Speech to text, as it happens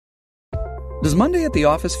Does Monday at the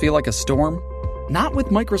office feel like a storm? Not with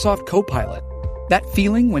Microsoft Copilot. That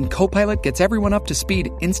feeling when Copilot gets everyone up to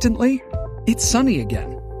speed instantly? It's sunny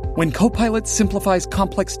again. When Copilot simplifies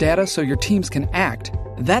complex data so your teams can act,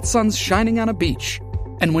 that sun's shining on a beach.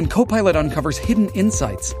 And when Copilot uncovers hidden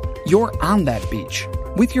insights, you're on that beach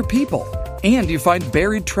with your people, and you find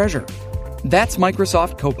buried treasure. That's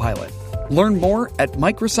Microsoft Copilot. Learn more at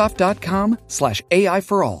Microsoft.com/AI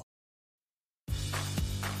for all.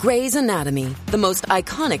 Grey's Anatomy, the most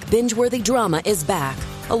iconic binge-worthy drama, is back,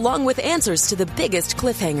 along with answers to the biggest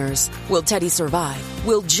cliffhangers. Will Teddy survive?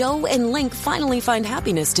 Will Joe and Link finally find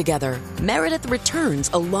happiness together? Meredith returns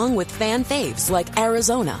along with fan faves like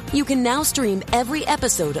Arizona. You can now stream every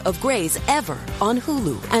episode of Grey's ever on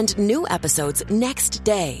Hulu, and new episodes next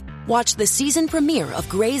day. Watch the season premiere of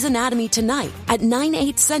Grey's Anatomy tonight at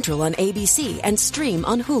 9/8 Central on ABC and stream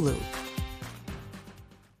on Hulu.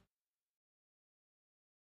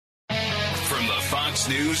 Fox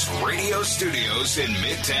News radio studios in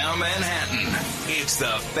Midtown Manhattan. It's the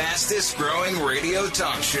fastest growing radio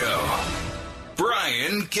talk show.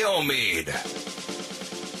 Brian Kilmeade.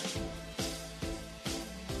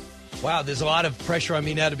 Wow, there's a lot of pressure on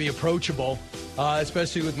me now to be approachable,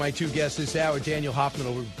 especially with my two guests this hour. Daniel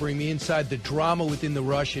Hoffman will bring me inside the drama within the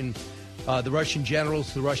Russian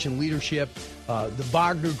generals, the Russian leadership, the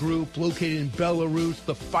Wagner Group located in Belarus,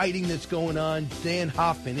 the fighting that's going on. Dan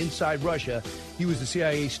Hoffman, inside Russia, he was the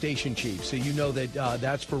CIA station chief, so you know that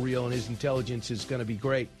that's for real, and his intelligence is going to be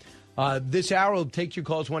great. This hour, will take your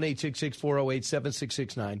calls,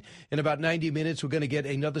 1-866-408-7669. In about 90 minutes, we're going to get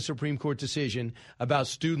another Supreme Court decision about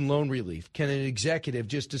student loan relief. Can an executive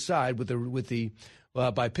just decide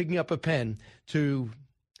by picking up a pen to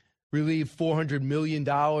relieve $400 million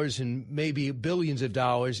and maybe billions of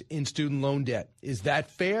dollars in student loan debt? Is that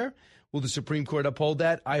fair? Will the Supreme Court uphold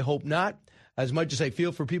that? I hope not. As much as I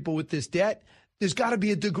feel for people with this debt, there's got to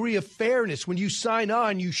be a degree of fairness. When you sign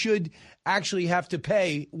on, you should actually have to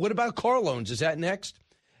pay. What about car loans? Is that next?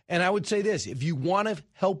 And I would say this, if you want to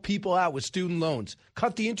help people out with student loans,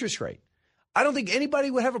 cut the interest rate. I don't think anybody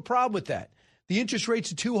would have a problem with that. The interest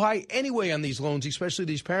rates are too high anyway on these loans, especially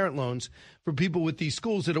these parent loans for people with these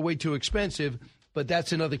schools that are way too expensive. But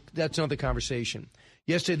that's another conversation.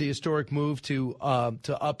 Yesterday, the historic move to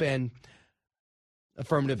upend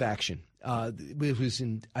affirmative action. It was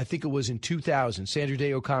I think it was in 2000. Sandra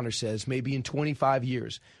Day O'Connor says maybe in 25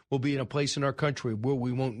 years we'll be in a place in our country where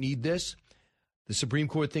we won't need this. The Supreme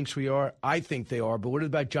Court thinks we are. I think they are. But what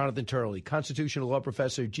about Jonathan Turley, constitutional law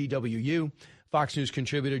professor at GWU, Fox News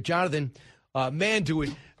contributor? Jonathan, man,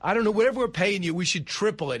 I don't know, whatever we're paying you, we should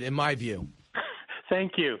triple it, in my view.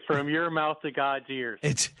 Thank you. From your mouth to God's ears.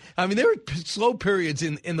 There are slow periods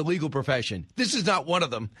in the legal profession. This is not one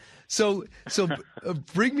of them. So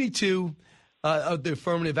bring me to the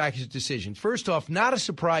affirmative action decision. First off, not a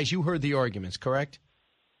surprise. You heard the arguments, correct?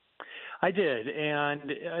 I did, and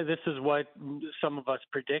this is what some of us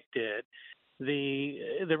predicted.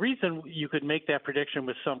 The reason you could make that prediction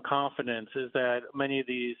with some confidence is that many of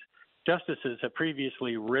these justices have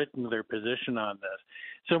previously written their position on this.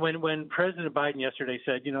 So when President Biden yesterday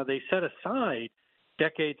said, they set aside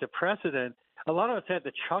decades of precedent, a lot of us had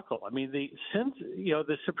to chuckle. I mean, the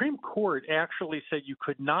Supreme Court actually said you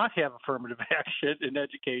could not have affirmative action in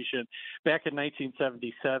education back in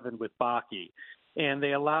 1977 with Bakke, and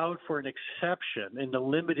they allowed for an exception in the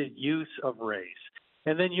limited use of race.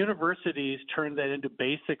 And then universities turned that into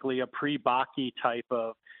basically a pre-Bakke type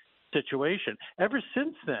of situation. Ever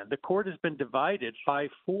since then, the court has been divided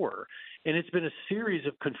 5-4, and it's been a series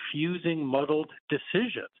of confusing, muddled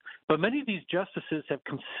decisions. But many of these justices have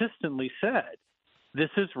consistently said this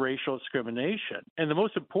is racial discrimination. And the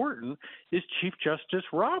most important is Chief Justice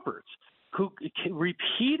Roberts, who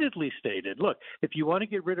repeatedly stated, look, if you want to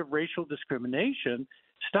get rid of racial discrimination,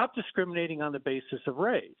 stop discriminating on the basis of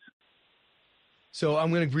race. So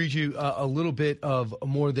I'm going to read you a little bit of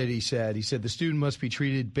more that he said. He said the student must be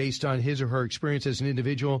treated based on his or her experience as an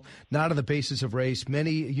individual, not on the basis of race.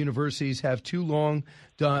 Many universities have too long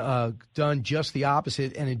done just the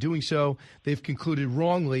opposite, and in doing so, they've concluded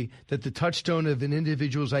wrongly that the touchstone of an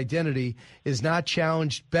individual's identity is not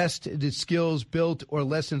challenged best the skills built or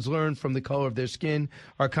lessons learned from the color of their skin.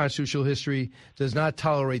 Our constitutional history does not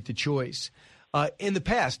tolerate the choice. In the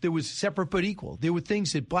past, there was separate but equal. There were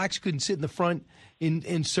things that blacks couldn't sit in the front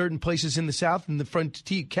in certain places in the South, in the front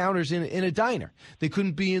counters in a diner. They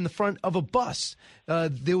couldn't be in the front of a bus.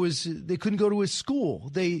 They couldn't go to a school.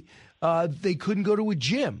 They couldn't go to a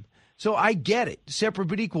gym. So I get it, separate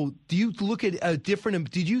but equal. Do you look at a different?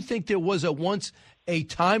 Did you think there was once a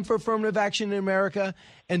time for affirmative action in America,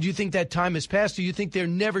 and do you think that time has passed? Or do you think there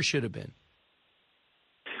never should have been?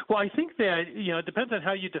 Well, I think that, it depends on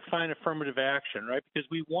how you define affirmative action, right? Because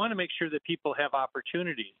we want to make sure that people have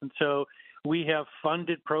opportunities. And so we have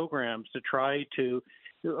funded programs to try to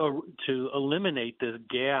eliminate this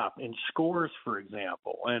gap in scores, for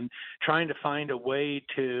example, and trying to find a way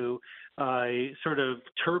to sort of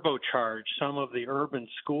turbocharge some of the urban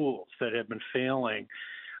schools that have been failing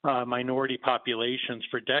minority populations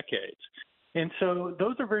for decades. And so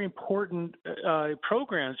those are very important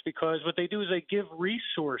programs because what they do is they give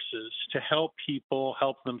resources to help people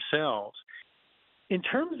help themselves. In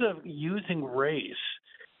terms of using race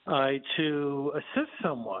to assist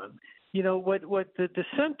someone, what the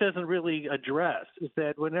dissent doesn't really address is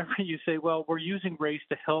that whenever you say, well, we're using race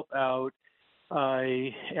to help out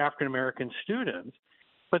African-American students,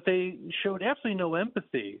 but they showed absolutely no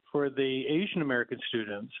empathy for the Asian American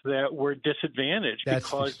students that were disadvantaged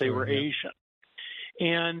because they were Asian.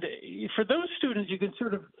 And for those students, you can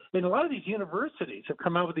sort of, and a lot of these universities have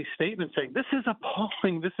come out with these statements saying, this is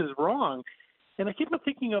appalling, this is wrong. And I keep on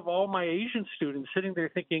thinking of all my Asian students sitting there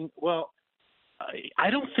thinking, well, I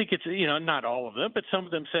don't think it's, not all of them, but some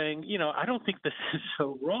of them saying, I don't think this is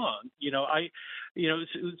so wrong.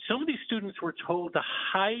 Some of these students were told to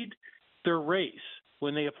hide their race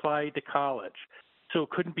when they applied to college, so it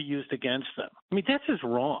couldn't be used against them. I mean, that's just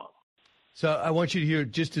wrong. So I want you to hear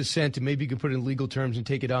just dissent, and maybe you can put it in legal terms and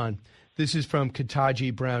take it on. This is from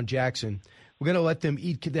Kataji Brown Jackson. We're going to let them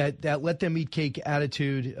eat that let them eat cake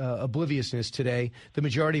attitude, obliviousness today. The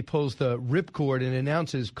majority pulls the ripcord and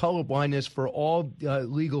announces colorblindness for all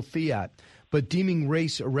legal fiat. But deeming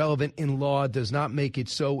race irrelevant in law does not make it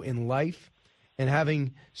so in life. And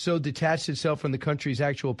having so detached itself from the country's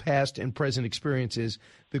actual past and present experiences,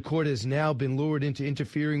 the court has now been lured into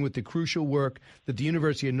interfering with the crucial work that the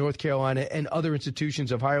University of North Carolina and other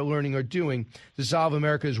institutions of higher learning are doing to solve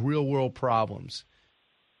America's real-world problems.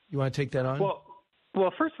 You want to take that on?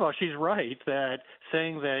 Well, first of all, she's right that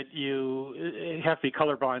saying that you have to be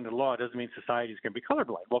colorblind in law doesn't mean society is going to be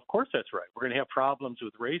colorblind. Well, of course that's right. We're going to have problems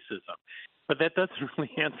with racism. But that doesn't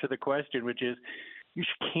really answer the question, which is,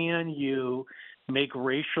 can you make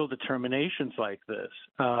racial determinations like this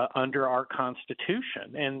under our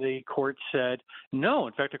Constitution? And the court said no.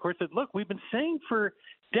 In fact, the court said, look, we've been saying for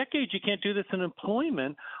decades you can't do this in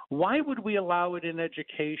employment. Why would we allow it in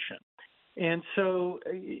education? And so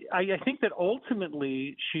I think that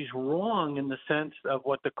ultimately she's wrong in the sense of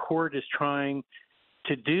what the court is trying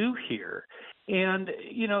to do here. And,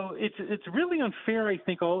 it's really unfair, I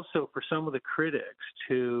think, also for some of the critics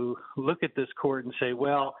to look at this court and say,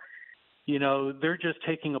 well, they're just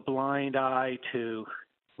taking a blind eye to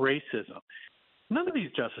racism. None of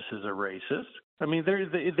these justices are racist. I mean,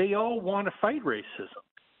 they all want to fight racism.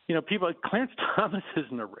 People like Clarence Thomas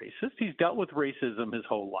isn't a racist. He's dealt with racism his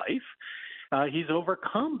whole life. He's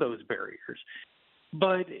overcome those barriers.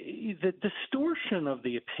 But the distortion of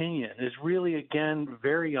the opinion is really, again,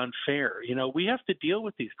 very unfair. We have to deal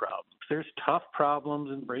with these problems. There's tough problems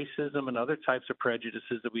in racism and other types of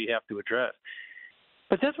prejudices that we have to address.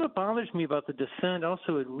 But that's what bothers me about the dissent.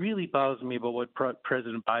 Also, it really bothers me about what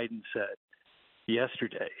President Biden said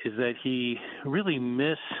yesterday, is that he really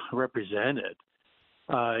misrepresented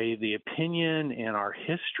the opinion and our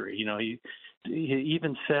history. He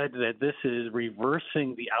even said that this is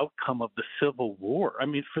reversing the outcome of the Civil War. I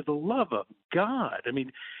mean, for the love of God. I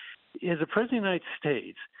mean, as a president of the United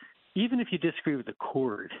States, even if you disagree with the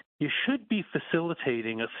court, you should be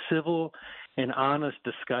facilitating a civil and honest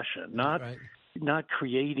discussion, not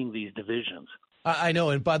creating these divisions. I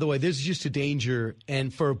know. And by the way, this is just a danger,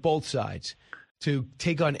 and for both sides, to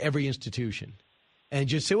take on every institution and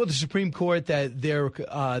just say, well, the Supreme Court, that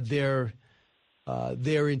they're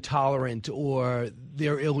intolerant or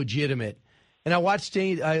they're illegitimate. And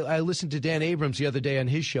I listened to Dan Abrams the other day on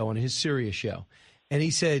his show, on his Sirius show, and he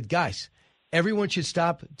said, guys, everyone should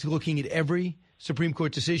stop looking at every Supreme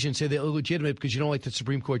Court decision and say they're illegitimate because you don't like the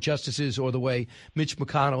Supreme Court justices or the way Mitch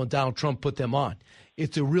McConnell and Donald Trump put them on.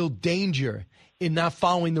 It's a real danger in not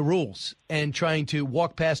following the rules and trying to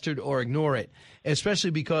walk past it or ignore it, especially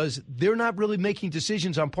because they're not really making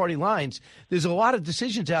decisions on party lines. There's a lot of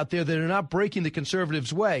decisions out there that are not breaking the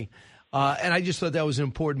conservatives' way, and I just thought that was an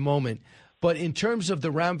important moment. But in terms of the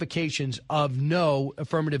ramifications of no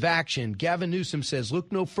affirmative action, Gavin Newsom says,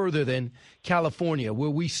 look no further than California, where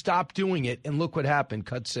we stopped doing it, and look what happened,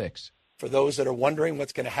 cut 6. For those that are wondering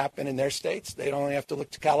what's going to happen in their states, they don't only have to look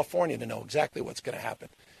to California to know exactly what's going to happen.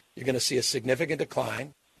 You're going to see a significant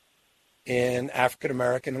decline in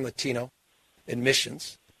African-American and Latino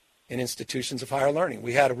admissions in institutions of higher learning.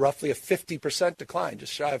 We had roughly a 50% decline,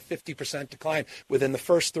 just shy of 50% decline within the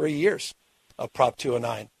first 3 years of Prop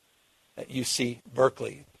 209 at UC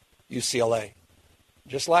Berkeley, UCLA,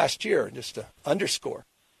 just last year, just to underscore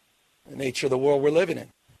the nature of the world we're living in,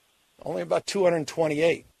 only about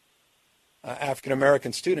 228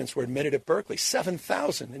 African-American students were admitted at Berkeley.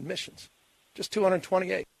 7,000 admissions, just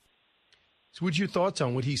 228. So what's your thoughts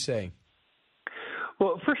on what he's saying?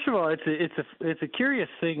 Well, first of all, it's a curious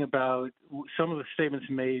thing about some of the statements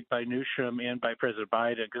made by Newsom and by President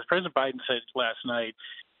Biden, because President Biden said last night,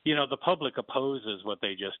 the public opposes what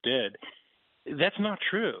they just did. That's not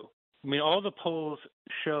true. I mean, all the polls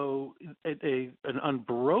show an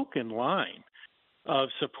unbroken line of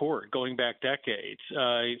support going back decades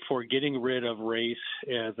for getting rid of race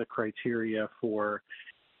as a criteria for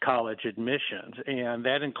college admissions. And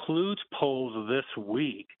that includes polls this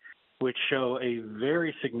week, which show a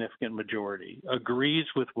very significant majority agrees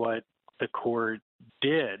with what the court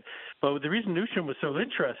did. But the reason Newsom was so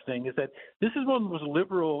interesting is that this is one of the most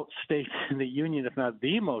liberal states in the union, if not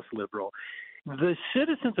the most liberal. The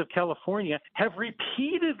citizens of California have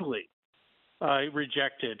repeatedly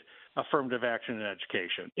rejected affirmative action in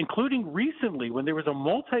education, including recently when there was a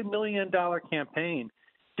multi-million-dollar campaign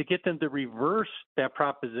to get them to reverse that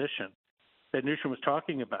proposition that Newsom was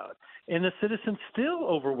talking about. And the citizens still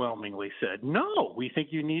overwhelmingly said, no, we think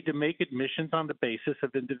you need to make admissions on the basis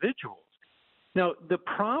of individuals. Now, the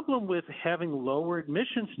problem with having lower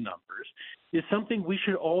admissions numbers is something we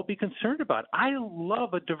should all be concerned about. I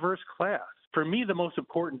love a diverse class. For me, the most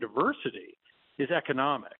important diversity is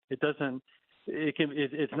economic.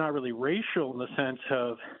 It's not really racial in the sense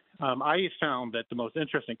of, I found that the most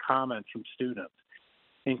interesting comments from students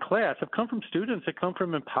in class have come from students that come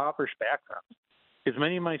from impoverished backgrounds. Because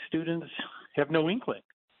many of my students have no inkling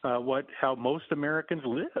how most Americans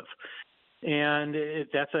live. And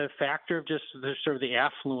that's a factor of just the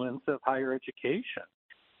affluence of higher education.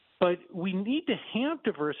 But we need to have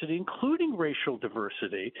diversity, including racial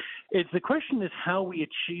diversity. The question is how we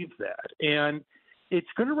achieve that. And it's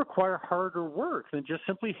going to require harder work than just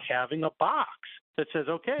simply having a box that says,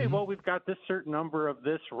 okay, well, we've got this certain number of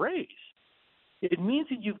this race. It means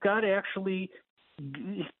that you've got to actually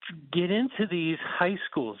get into these high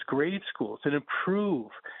schools, grade schools, and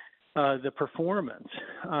improve the performance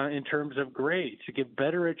in terms of grades, to give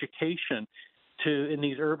better education in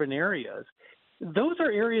these urban areas. Those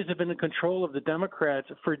are areas that have been in control of the Democrats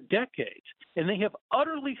for decades, and they have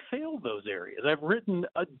utterly failed those areas. I've written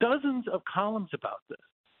dozens of columns about this.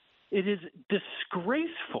 It is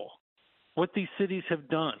disgraceful what these cities have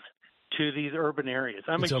done to these urban areas.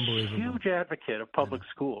 I'm a huge advocate of public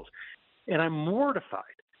schools, and I'm mortified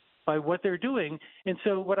by what they're doing. And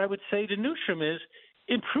so what I would say to Newsom is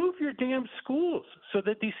improve your damn schools so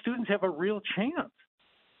that these students have a real chance.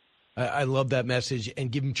 I love that message, and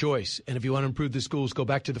give them choice. And if you want to improve the schools, go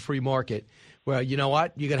back to the free market. Well, you know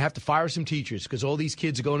what? You're going to have to fire some teachers because all these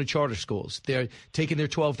kids are going to charter schools. They're taking their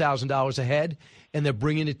 $12,000 a head, and they're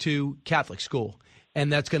bringing it to Catholic school.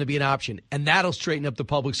 And that's going to be an option. And that'll straighten up the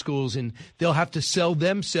public schools, and they'll have to sell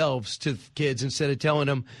themselves to kids instead of telling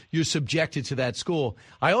them you're subjected to that school.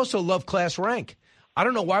 I also love class rank. I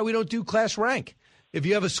don't know why we don't do class rank. If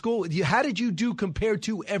you have a school, how did you do compared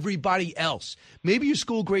to everybody else? Maybe your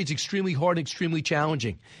school grade's extremely hard and extremely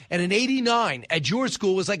challenging. And an 89 at your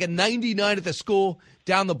school was like a 99 at the school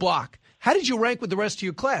down the block. How did you rank with the rest of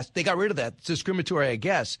your class? They got rid of that. It's discriminatory, I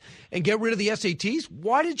guess. And get rid of the SATs?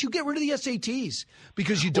 Why did you get rid of the SATs?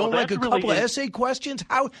 Because you don't like a couple of essay questions?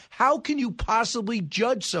 How can you possibly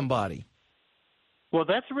judge somebody? Well,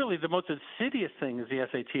 that's really the most insidious thing is the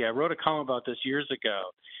SAT. I wrote a column about this years ago,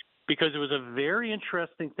 because it was a very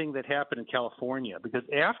interesting thing that happened in California. Because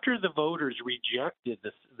after the voters rejected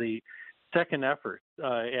the second effort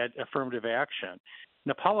at affirmative action,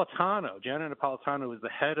 Janet Napolitano, was the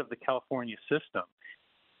head of the California system,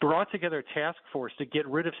 brought together a task force to get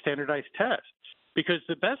rid of standardized tests. Because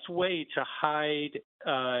the best way to hide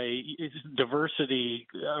diversity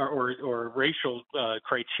or racial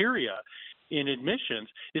criteria in admissions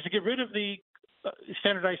is to get rid of the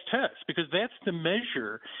standardized tests, because that's the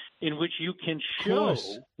measure in which you can show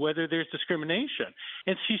whether there's discrimination.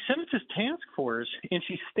 And she sent it to task force, and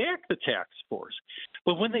she stacked the task force.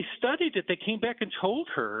 But when they studied it, they came back and told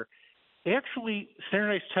her, actually,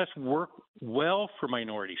 standardized tests work well for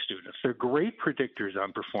minority students. They're great predictors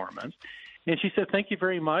on performance. And she said, thank you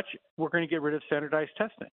very much. We're going to get rid of standardized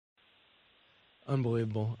testing.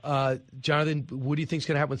 Unbelievable. Jonathan, what do you think is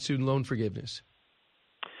going to happen with student loan forgiveness?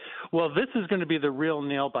 Well, this is going to be the real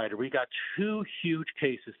nail-biter. We got two huge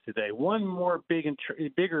cases today, one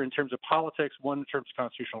bigger in terms of politics, one in terms of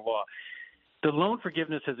constitutional law. The loan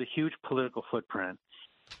forgiveness has a huge political footprint.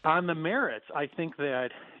 On the merits, I think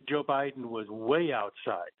that Joe Biden was way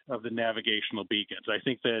outside of the navigational beacons. I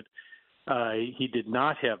think that he did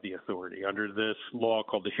not have the authority under this law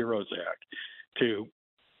called the HEROES Act to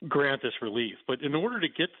grant this relief. But in order to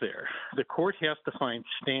get there, the court has to find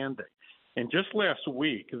standing. And just last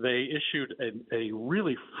week, they issued a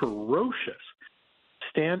really ferocious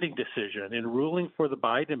standing decision in ruling for the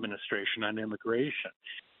Biden administration on immigration.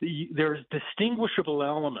 There's distinguishable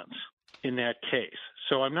elements in that case.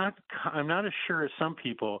 So I'm not as sure as some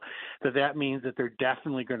people that means that they're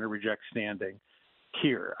definitely going to reject standing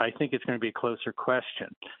here. I think it's going to be a closer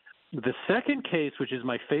question. The second case, which is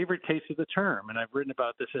my favorite case of the term, and I've written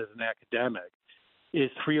about this as an academic, is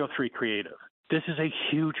 303 Creative. This is a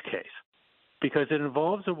huge case because it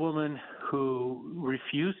involves a woman who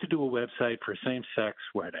refused to do a website for same-sex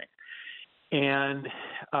wedding. And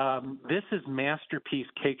this is Masterpiece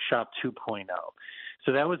Cake Shop 2.0.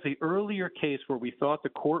 So that was the earlier case where we thought the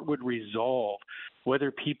court would resolve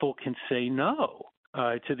whether people can say no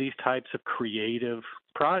to these types of creative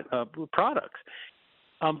products.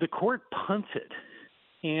 The court punted,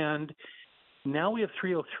 and now we have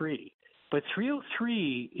 303. But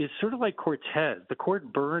 303 is sort of like Cortez. The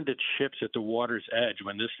court burned its ships at the water's edge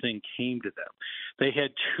when this thing came to them. They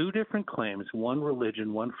had two different claims, one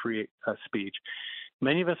religion, one free speech.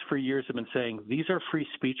 Many of us for years have been saying these are free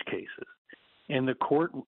speech cases. And the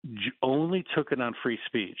court only took it on free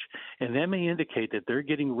speech. And that may indicate that they're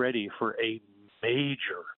getting ready for a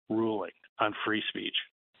major ruling on free speech.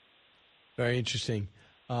 Very interesting.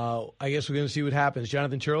 I guess we're going to see what happens.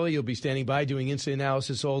 Jonathan Turley, you'll be standing by doing instant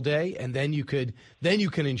analysis all day, and then you can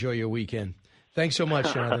enjoy your weekend. Thanks so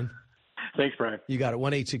much, Jonathan. Thanks, Brian. You got it.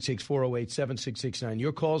 1-866-408-7669.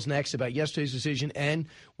 Your call's next about yesterday's decision, and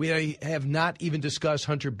we have not even discussed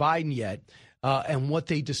Hunter Biden yet and what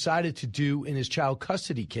they decided to do in his child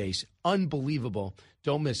custody case. Unbelievable.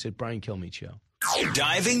 Don't miss it. Brian Kilmeade Show.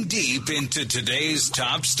 Diving deep into today's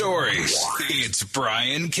top stories, it's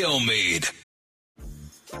Brian Kilmeade.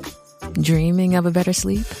 Dreaming of a better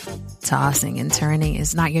sleep? Tossing and turning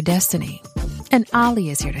is not your destiny. And Ollie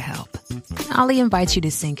is here to help. Ollie invites you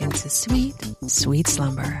to sink into sweet, sweet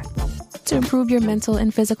slumber to improve your mental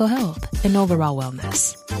and physical health and overall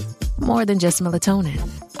wellness. More than just melatonin,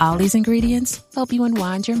 Ollie's ingredients help you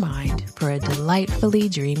unwind your mind for a delightfully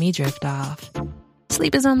dreamy drift off.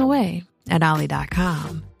 Sleep is on the way at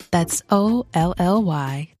Ollie.com. That's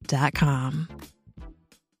OLLY.com.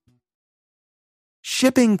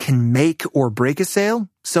 Shipping can make or break a sale,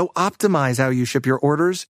 so optimize how you ship your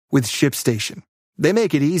orders with ShipStation. They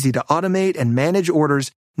make it easy to automate and manage orders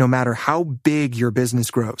no matter how big your business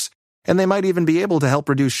grows. And they might even be able to help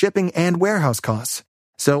reduce shipping and warehouse costs.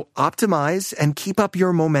 So optimize and keep up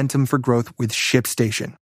your momentum for growth with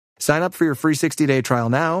ShipStation. Sign up for your free 60-day trial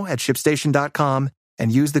now at ShipStation.com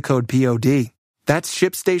and use the code POD. That's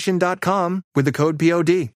ShipStation.com with the code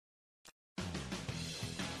POD.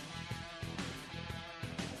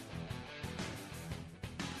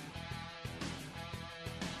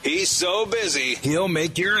 He's so busy, he'll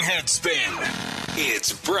make your head spin.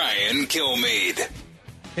 It's Brian Kilmeade.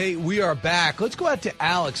 Hey, we are back. Let's go out to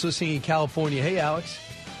Alex listening in California. Hey, Alex.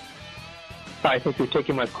 Hi, thanks for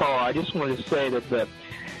taking my call. I just wanted to say that the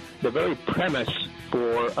very premise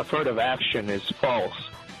for affirmative action is false.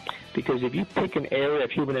 Because if you pick an area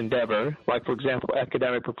of human endeavor, like, for example,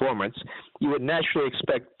 academic performance, you would naturally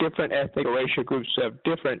expect different ethnic or racial groups to have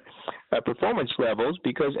different performance levels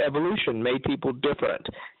because evolution made people different.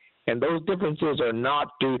 And those differences are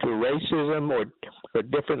not due to racism or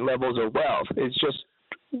different levels of wealth. It's just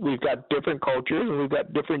we've got different cultures and we've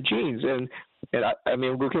got different genes. And I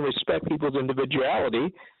mean, we can respect people's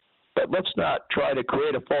individuality, but let's not try to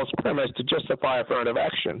create a false premise to justify affirmative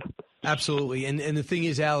action. Absolutely. And the thing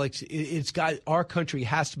is, Alex, our country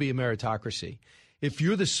has to be a meritocracy. If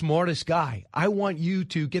you're the smartest guy, I want you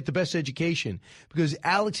to get the best education because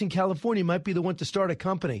Alex in California might be the one to start a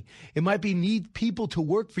company. It might be need people to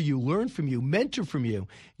work for you, learn from you, mentor from you.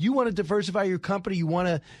 You want to diversify your company. You want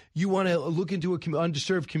to look into an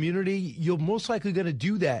underserved community. You're most likely going to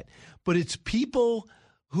do that. But it's people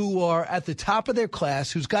who are at the top of their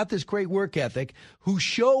class, who's got this great work ethic, who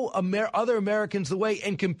show other Americans the way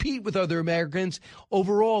and compete with other Americans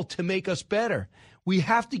overall to make us better. We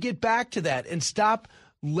have to get back to that and stop.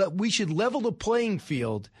 We should level the playing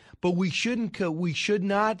field, but we should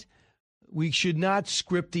not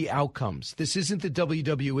script the outcomes. This isn't the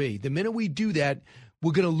WWE. The minute we do that,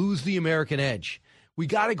 we're going to lose the American edge. We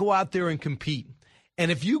got to go out there and compete. And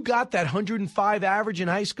if you got that 105 average in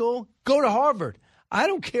high school, go to Harvard. I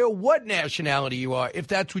don't care what nationality you are, if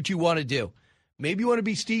that's what you want to do. Maybe you want to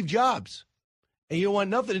be Steve Jobs, and you don't want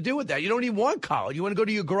nothing to do with that. You don't even want college. You want to go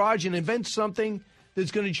to your garage and invent something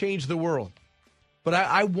that's going to change the world. But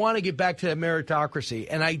I want to get back to that meritocracy,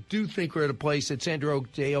 and I do think we're at a place that Sandra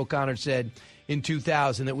Day O'Connor said in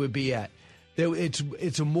 2000 that we'd be at.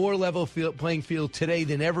 It's a more level playing field today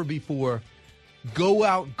than ever before. Go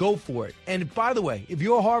out, go for it. And by the way, if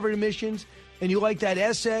you're Harvard admissions and you like that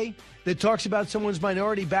essay that talks about someone's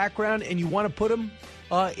minority background and you want to put them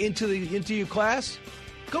into your class,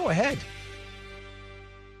 go ahead.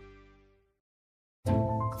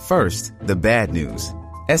 First, the bad news.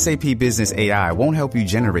 SAP Business AI won't help you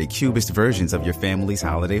generate cubist versions of your family's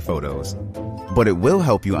holiday photos. But it will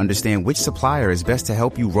help you understand which supplier is best to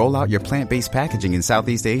help you roll out your plant-based packaging in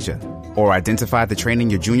Southeast Asia, or identify the training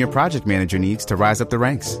your junior project manager needs to rise up the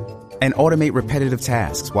ranks, and automate repetitive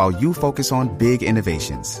tasks while you focus on big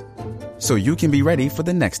innovations, so you can be ready for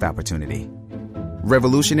the next opportunity.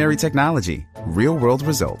 Revolutionary technology, real-world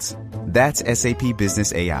results. That's SAP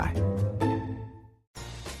Business AI.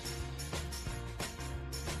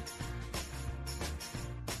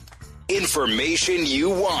 Information you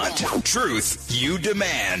want, truth you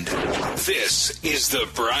demand. This is the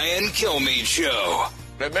Brian Kilmeade Show.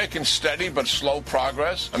 They're making steady but slow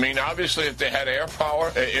progress. I mean, obviously, if they had air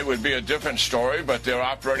power, it would be a different story, but they're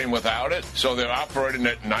operating without it. So they're operating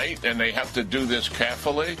at night, and they have to do this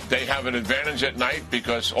carefully. They have an advantage at night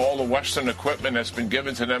because all the Western equipment that's been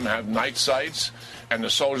given to them have night sights, and the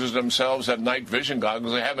soldiers themselves have night vision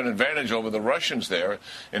goggles. They have an advantage over the Russians there.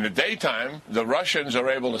 In the daytime, the Russians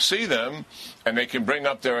are able to see them, and they can bring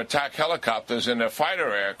up their attack helicopters and their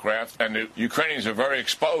fighter aircraft, and the Ukrainians are very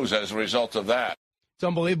exposed as a result of that. It's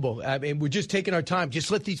unbelievable. I mean, we're just taking our time. Just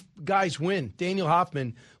let these guys win. Daniel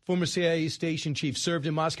Hoffman, former CIA station chief, served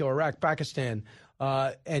in Moscow, Iraq, Pakistan,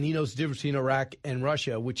 and he knows the difference between Iraq and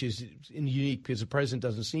Russia, which is unique because the president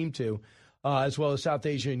doesn't seem to, as well as South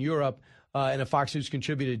Asia and Europe, and a Fox News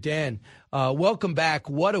contributor, Dan. Welcome back.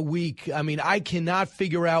 What a week. I mean, I cannot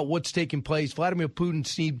figure out what's taking place. Vladimir Putin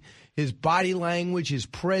seemed his body language, his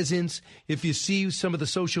presence. If you see some of the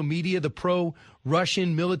social media, the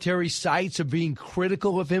pro-Russian military sites are being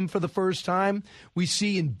critical of him for the first time. We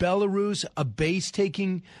see in Belarus a base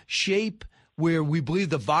taking shape where we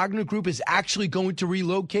believe the Wagner Group is actually going to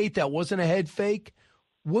relocate. That wasn't a head fake.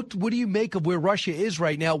 What do you make of where Russia is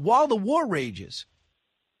right now while the war rages?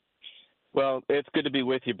 Well, it's good to be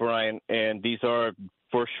with you, Brian, and these are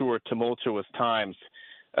for sure tumultuous times.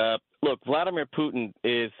 Look, Vladimir Putin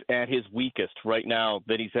is at his weakest right now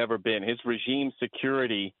than he's ever been. His regime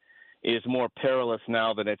security is more perilous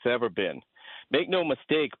now than it's ever been. Make no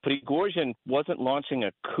mistake, Prigozhin wasn't launching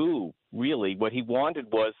a coup, really. What he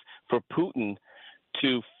wanted was for Putin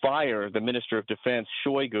to fire the Minister of Defense,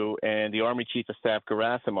 Shoigu, and the Army Chief of Staff,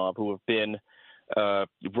 Gerasimov, who have been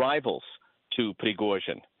rivals to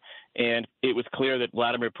Prigozhin. And it was clear that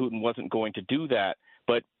Vladimir Putin wasn't going to do that.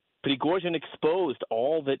 But Prigozhin exposed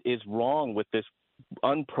all that is wrong with this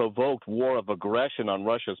unprovoked war of aggression on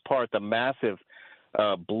Russia's part, the massive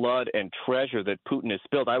blood and treasure that Putin has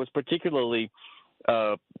spilled. I was particularly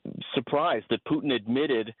surprised that Putin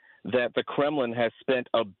admitted that the Kremlin has spent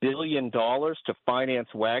 $1 billion to finance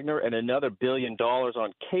Wagner and another $1 billion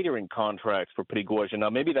on catering contracts for Prigozhin.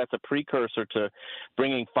 Now, maybe that's a precursor to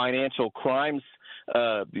bringing financial crimes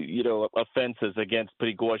offenses against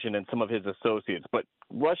Prigozhin and some of his associates. But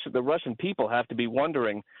the Russian people have to be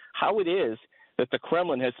wondering how it is that the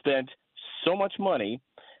Kremlin has spent so much money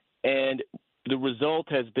and the result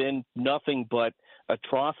has been nothing but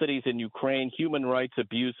atrocities in Ukraine, human rights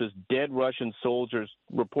abuses, dead Russian soldiers,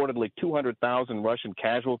 reportedly 200,000 Russian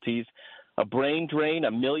casualties, a brain drain.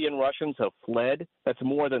 1 million Russians have fled. That's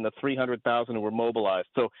more than the 300,000 who were mobilized.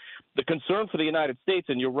 So the concern for the United States,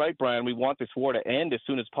 and you're right, Brian, we want this war to end as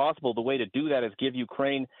soon as possible. The way to do that is give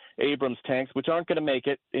Ukraine Abrams tanks, which aren't going to make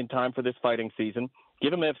it in time for this fighting season.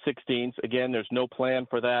 Give them F-16s. Again, there's no plan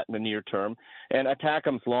for that in the near term. And attack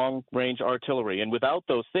them's long-range artillery. And without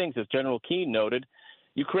those things, as General Keane noted,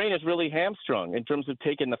 Ukraine is really hamstrung in terms of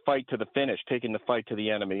taking the fight to the finish, taking the fight to the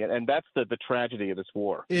enemy. And that's the tragedy of this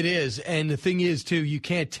war. It is. And the thing is, too, you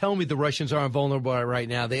can't tell me the Russians aren't vulnerable right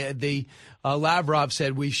now. Lavrov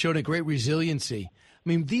said we showed a great resiliency. I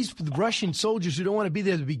mean, these Russian soldiers who don't want to be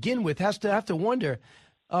there to begin with have to wonder,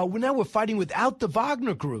 now we're fighting without the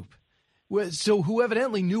Wagner Group. So who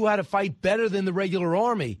evidently knew how to fight better than the regular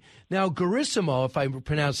army. Now, Gerasimov, if I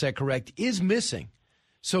pronounce that correct, is missing.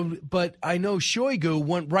 So, but I know Shoigu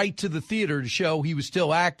went right to the theater to show he was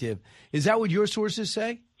still active. Is that what your sources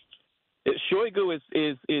say? Shoigu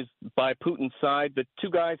is by Putin's side. The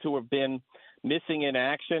two guys who have been missing in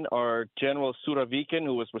action are General Surovikin,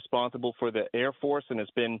 who was responsible for the Air Force and has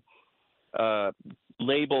been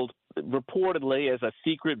labeled reportedly as a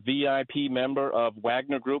secret VIP member of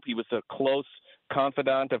Wagner Group. He was a close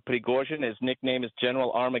confidant of Prigozhin. His nickname is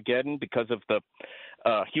General Armageddon because of the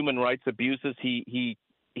human rights abuses he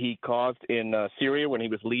caused in Syria when he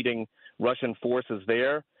was leading Russian forces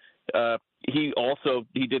there. He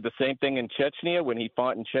did the same thing in Chechnya when he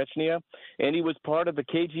fought in Chechnya, and he was part of the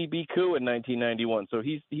KGB coup in 1991. So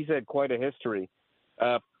he's had quite a history,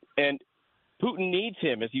 and Putin needs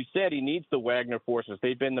him. As you said, he needs the Wagner forces.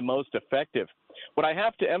 They've been the most effective. What I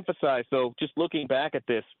have to emphasize, though, just looking back at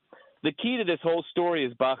this, the key to this whole story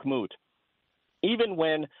is Bakhmut. Even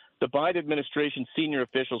when the Biden administration senior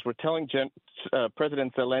officials were telling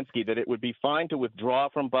President Zelensky that it would be fine to withdraw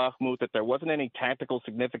from Bakhmut, that there wasn't any tactical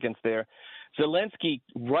significance there, Zelensky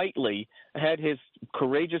rightly had his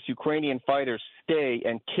courageous Ukrainian fighters stay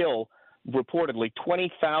and kill reportedly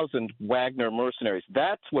 20,000 Wagner mercenaries.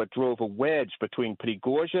 That's what drove a wedge between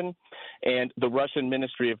Prigozhin and the Russian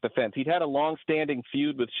Ministry of Defense. He'd had a long-standing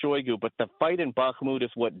feud with Shoigu, but the fight in Bakhmut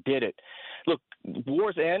is what did it. Look,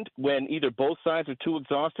 wars end when either both sides are too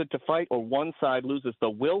exhausted to fight or one side loses the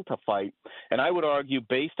will to fight. And I would argue,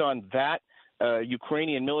 based on that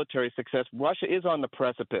Ukrainian military success, Russia is on the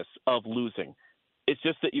precipice of losing. It's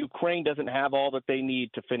just that Ukraine doesn't have all that they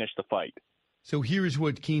need to finish the fight. So here's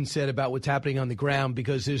what Keene said about what's happening on the ground,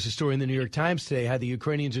 because there's a story in the New York Times today how the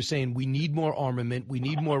Ukrainians are saying we need more armament, we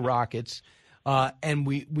need more rockets, and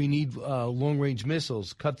we need long-range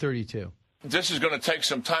missiles, Cut 32. This is going to take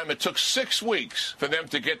some time. It took 6 weeks for them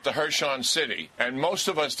to get to Kherson City, and most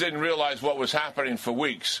of us didn't realize what was happening for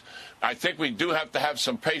weeks. I think we do have to have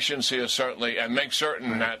some patience here, certainly, and make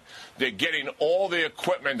certain that they're getting all the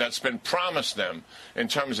equipment that's been promised them in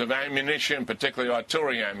terms of ammunition, particularly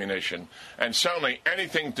artillery ammunition, and certainly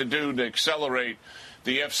anything to do to accelerate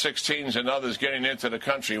the F-16s and others getting into the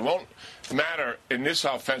country. It won't matter in this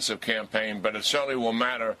offensive campaign, but it certainly will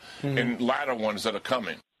matter in latter ones that are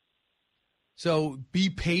coming. So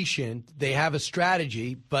be patient. They have a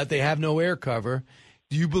strategy, but they have no air cover.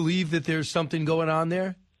 Do you believe that there's something going on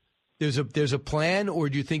there? There's a plan, or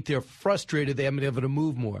do you think they're frustrated they haven't been able to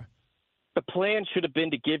move more? The plan should have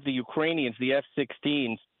been to give the Ukrainians the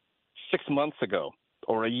F-16s 6 months ago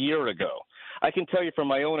or a year ago. I can tell you from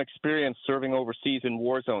my own experience serving overseas in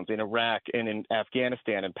war zones in Iraq and in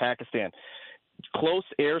Afghanistan and Pakistan, close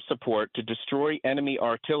air support to destroy enemy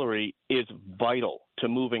artillery is vital to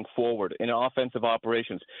moving forward in offensive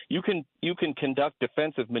operations. You can conduct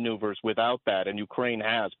defensive maneuvers without that, and Ukraine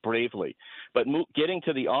has bravely. But getting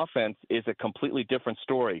to the offense is a completely different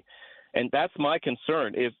story. And that's my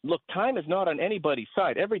concern is, look, time is not on anybody's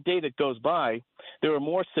side. Every day that goes by, there are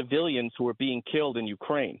more civilians who are being killed in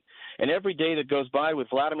Ukraine. And every day that goes by with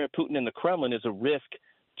Vladimir Putin in the Kremlin is a risk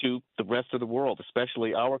to the rest of the world,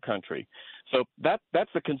 especially our country. So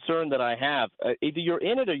that's the concern that I have. Either you're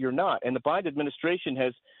in it or you're not. And the Biden administration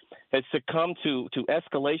has succumbed to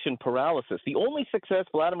escalation paralysis. The only success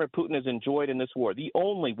Vladimir Putin has enjoyed in this war, the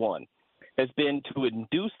only one, has been to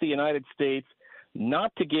induce the United States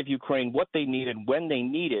not to give Ukraine what they needed when they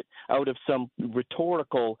need it out of some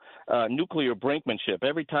rhetorical nuclear brinkmanship.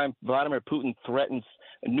 Every time Vladimir Putin threatens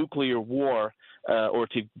nuclear war or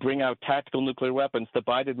to bring out tactical nuclear weapons, the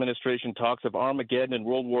Biden administration talks of Armageddon and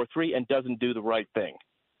World War III and doesn't do the right thing.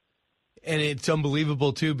 And it's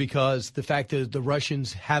unbelievable, too, because the fact that the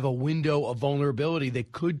Russians have a window of vulnerability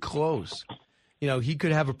that could close. You know, he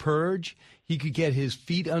could have a purge. He could get his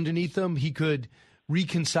feet underneath him. He could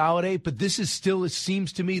reconsolidate. But this is still, it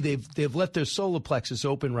seems to me, they've left their solar plexus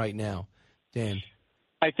open right now, Dan.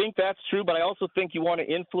 I think that's true, but I also think you want to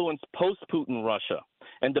influence post-Putin Russia.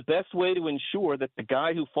 And the best way to ensure that the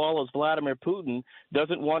guy who follows Vladimir Putin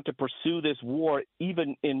doesn't want to pursue this war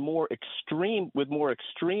even in more extreme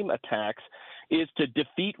attacks is to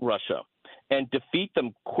defeat Russia and defeat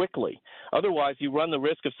them quickly. Otherwise, you run the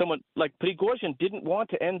risk of someone like Prigozhin didn't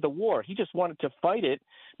want to end the war. He just wanted to fight it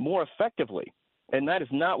more effectively. And that is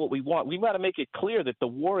not what we want. We've got to make it clear that the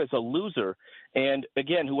war is a loser. And,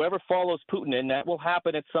 again, whoever follows Putin, and that will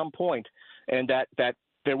happen at some point, and that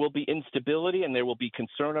there will be instability and there will be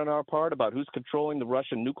concern on our part about who's controlling the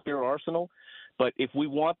Russian nuclear arsenal. But if we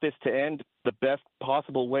want this to end, the best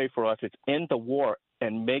possible way for us is end the war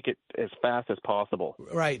and make it as fast as possible.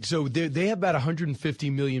 Right. So they have about 150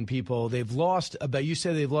 million people. They've lost about, you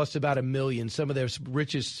said they've lost about 1 million, some of their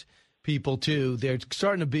richest people, too. They're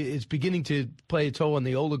starting to be, it's beginning to play a toll on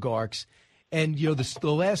the oligarchs. And, you know,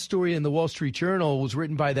 the last story in the Wall Street Journal was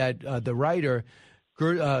written by the writer,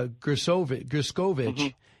 Gerskovich. Mm-hmm.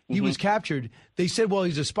 He was captured. They said, well,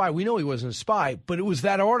 he's a spy. We know he wasn't a spy, but it was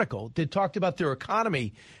that article that talked about their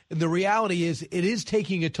economy. And the reality is it is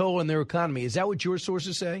taking a toll on their economy. Is that what your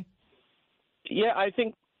sources say? Yeah, I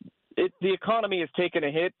think the economy has taken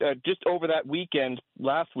a hit just over that weekend,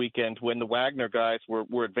 last weekend, when the Wagner guys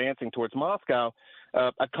were advancing towards Moscow.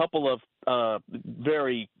 A couple of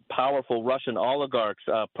very powerful Russian oligarchs,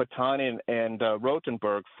 Potanin and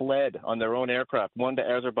Rotenberg, fled on their own aircraft, one to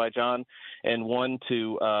Azerbaijan and one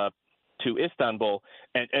to Istanbul.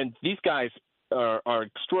 And these guys are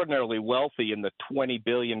extraordinarily wealthy in the $20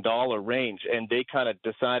 billion range, and they kind of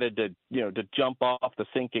decided to jump off the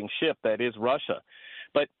sinking ship that is Russia.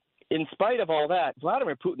 But in spite of all that,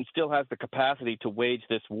 Vladimir Putin still has the capacity to wage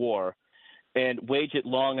this war and wage it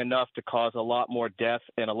long enough to cause a lot more death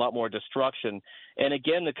and a lot more destruction. And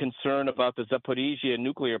again, the concern about the Zaporizhzhia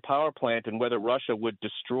nuclear power plant and whether Russia would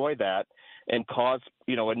destroy that and cause,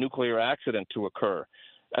 a nuclear accident to occur.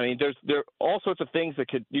 I mean, there are all sorts of things that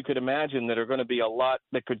you could imagine that are going to be a lot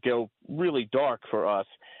that could go really dark for us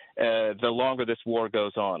the longer this war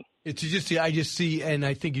goes on. I just see, and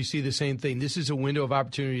I think you see the same thing. This is a window of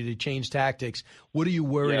opportunity to change tactics. What are you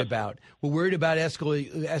worried about? We're worried about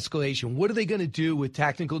escalation. What are they going to do with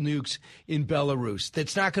tactical nukes in Belarus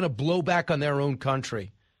that's not going to blow back on their own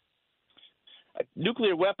country?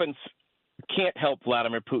 Nuclear weapons can't help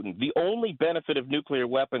Vladimir Putin. The only benefit of nuclear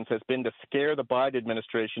weapons has been to scare the Biden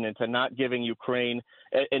administration into not giving Ukraine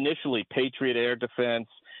initially Patriot air defense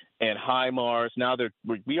and HIMARS. Now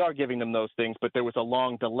we are giving them those things, but there was a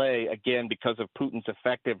long delay, again, because of Putin's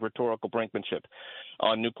effective rhetorical brinkmanship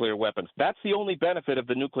on nuclear weapons. That's the only benefit of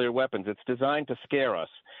the nuclear weapons. It's designed to scare us.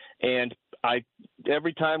 And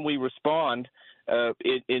every time we respond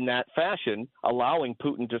in that fashion, allowing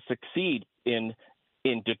Putin to succeed in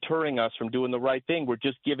deterring us from doing the right thing, we're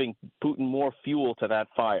just giving Putin more fuel to that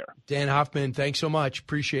fire. Dan Hoffman, thanks so much.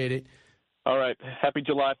 Appreciate it. All right. Happy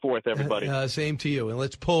July 4th, everybody. Same to you. And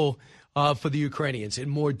let's pull for the Ukrainians. In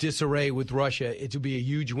more disarray with Russia, it will be a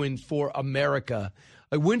huge win for America.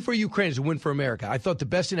 A win for Ukraine is a win for America. I thought the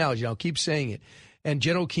best analogy, I'll keep saying it, and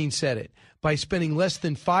General Keane said it, by spending less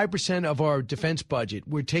than 5% of our defense budget,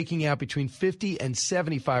 we're taking out between 50 and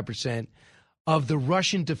 75% of the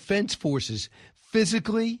Russian defense forces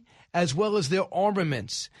physically as well as their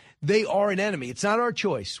armaments. They are an enemy. It's not our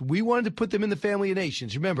choice. We wanted to put them in the family of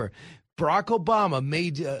nations. Remember, Barack Obama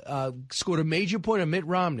scored a major point on Mitt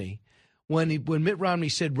Romney when Mitt Romney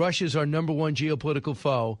said Russia is our number one geopolitical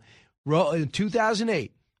foe. In 2012,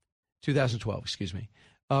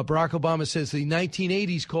 Barack Obama says the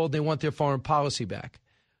 1980s called, they want their foreign policy back.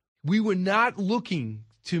 We were not looking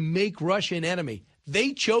to make Russia an enemy.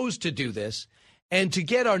 They chose to do this. And to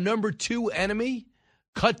get our number two enemy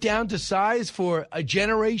cut down to size for a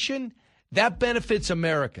generation, that benefits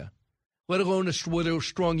America. Let alone what a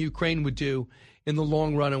strong Ukraine would do in the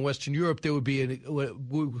long run in Western Europe. There would be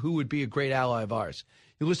who would be a great ally of ours.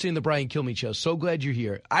 You're listening to the Brian Kilmeade Show. So glad you're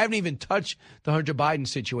here. I haven't even touched the Hunter Biden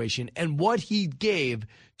situation and what he gave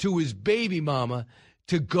to his baby mama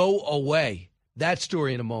to go away. That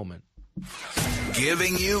story in a moment.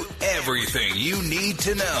 Giving you everything you need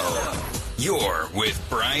to know. You're with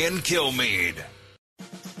Brian Kilmeade.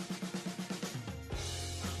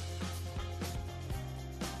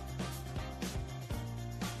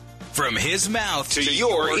 From his mouth to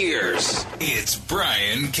your ears, it's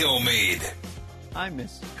Brian Kilmeade. I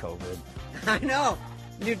miss COVID. I know.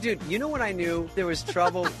 Dude, you know when I knew there was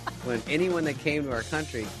trouble? When anyone that came to our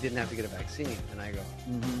country didn't have to get a vaccine. And I go,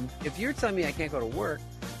 if you're telling me I can't go to work,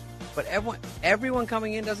 but everyone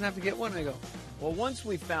coming in doesn't have to get one, I go, well, once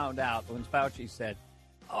we found out, when Fauci said,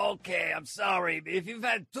 okay, I'm sorry, if you've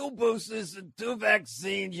had 2 boosters and 2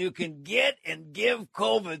 vaccines, you can get and give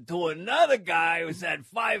COVID to another guy who's had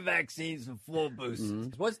 5 vaccines and 4 boosters. Mm-hmm.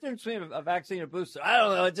 What's the difference between a vaccine and a booster? I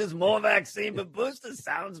don't know. It's just more vaccine, but booster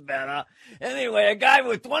sounds better. Anyway, a guy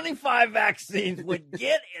with 25 vaccines would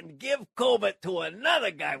get and give COVID to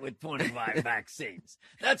another guy with 25 vaccines.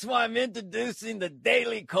 That's why I'm introducing the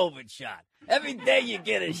daily COVID shot. Every day you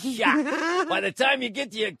get a shot. By the time you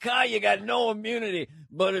get to your car, you got no immunity.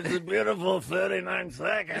 But it's a beautiful 39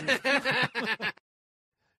 seconds.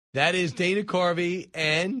 That is Dana Carvey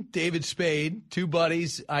and David Spade, 2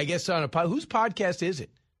 buddies, I guess, on a whose podcast is it?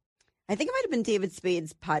 I think it might have been David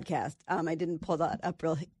Spade's podcast. I didn't pull that up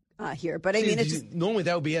real here. But I mean, it's normally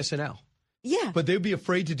that would be SNL. Yeah. But they'd be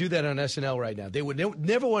afraid to do that on SNL right now. They would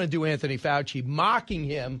never want to do Anthony Fauci, mocking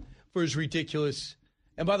him for his ridiculous.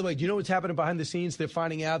 And by the way, do you know what's happening behind the scenes? They're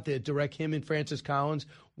finding out that direct him and Francis Collins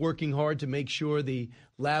working hard to make sure the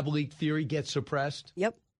lab leak theory gets suppressed.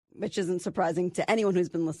 Yep, which isn't surprising to anyone who's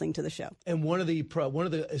been listening to the show. And one of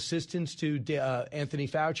the assistants to Anthony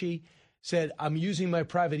Fauci said, I'm using my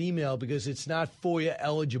private email because it's not FOIA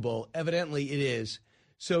eligible. Evidently, it is.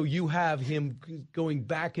 So you have him going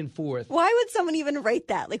back and forth. Why would someone even write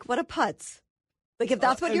that? Like, what a putz. Like, if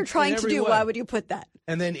that's what you're trying to do, why would you put that?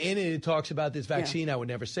 And then in it talks about this vaccine. I would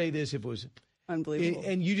never say this if it was unbelievable.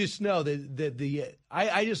 And you just know that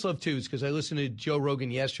I just love twos because I listened to Joe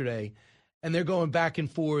Rogan yesterday, and they're going back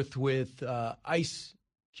and forth with Ice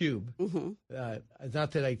Cube.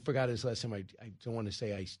 Not that I forgot his last name. I don't want to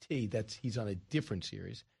say Ice T. He's on a different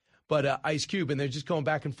series. But Ice Cube, and they're just going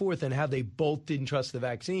back and forth on how they both didn't trust the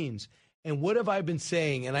vaccines. And what have I been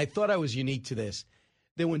saying? And I thought I was unique to this.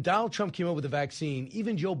 That when Donald Trump came up with the vaccine,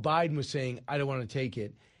 even Joe Biden was saying, I don't want to take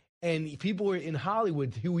it. And people were in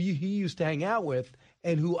Hollywood who he used to hang out with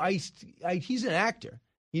and who he's an actor.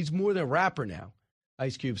 He's more than a rapper now,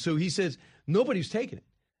 Ice Cube. So he says, nobody's taking it.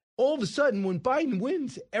 All of a sudden, when Biden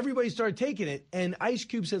wins, everybody started taking it. And Ice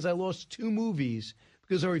Cube says, I lost 2 movies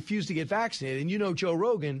because I refused to get vaccinated. And you know, Joe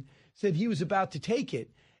Rogan said he was about to take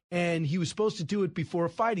it. And he was supposed to do it before a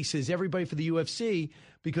fight. He says, everybody for the UFC,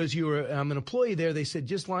 because I'm an employee there, they said,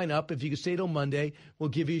 just line up. If you can stay till Monday, we'll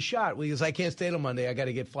give you a shot. Well, he goes, I can't stay till Monday. I got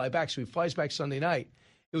to fly back. So he flies back Sunday night.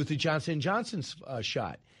 It was the Johnson & Johnson's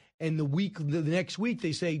shot. And the next week,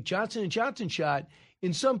 they say Johnson & Johnson shot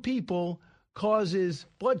in some people causes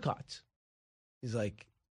blood clots. He's like,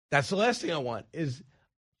 that's the last thing I want is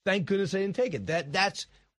thank goodness I didn't take it. That's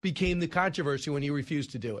became the controversy when he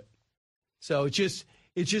refused to do it. So it's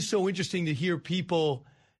just so interesting to hear people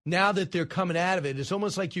now that they're coming out of it. It's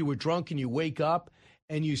almost like you were drunk and you wake up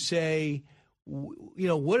and you say,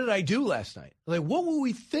 what did I do last night? Like, what were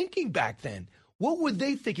we thinking back then? What were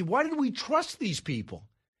they thinking? Why did we trust these people?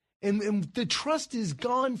 And the trust is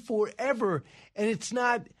gone forever. And it's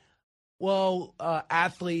not,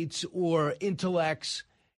 athletes or intellects.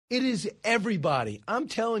 It is everybody. I'm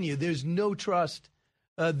telling you, there's no trust.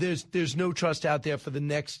 There's no trust out there for the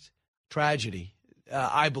next tragedy.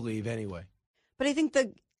 I believe, anyway. But I think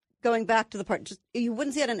going back to the part, you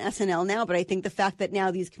wouldn't see it on SNL now, but I think the fact that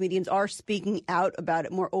now these comedians are speaking out about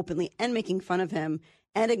it more openly and making fun of him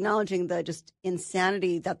and acknowledging the just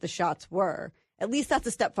insanity that the shots were, at least that's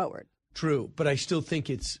a step forward. True, but I still think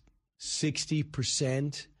it's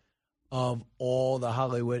 60% of all the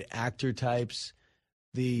Hollywood actor types.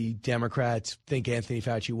 The Democrats think Anthony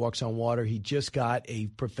Fauci walks on water. He just got a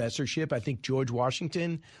professorship, I think George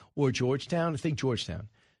Washington or Georgetown. I think Georgetown.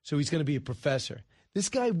 So he's going to be a professor. This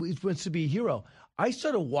guy wants to be a hero. I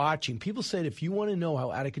started watching. People said if you want to know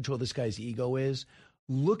how out of control this guy's ego is,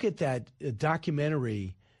 look at that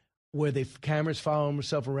documentary where the cameras follow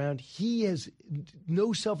himself around. He has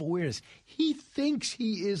no self-awareness. He thinks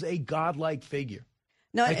he is a godlike figure.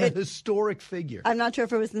 No, like a historic figure. I'm not sure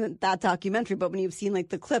if it was in that documentary, but when you've seen like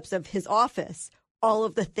the clips of his office, all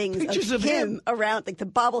of the things Pictures of him around, like the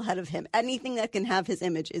bobblehead of him, anything that can have his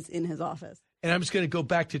image is in his office. And I'm just going to go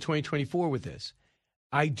back to 2024 with this.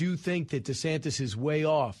 I do think that DeSantis is way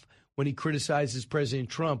off when he criticizes President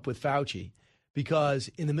Trump with Fauci, because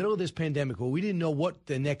in the middle of this pandemic, we didn't know what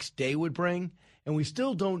the next day would bring, and we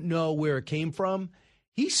still don't know where it came from.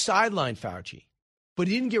 He sidelined Fauci, but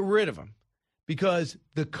he didn't get rid of him, because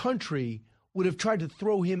the country would have tried to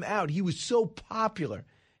throw him out. He was so popular.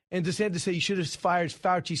 And DeSantis said he should have fired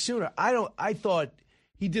Fauci sooner. I thought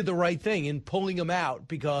he did the right thing in pulling him out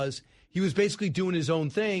because he was basically doing his own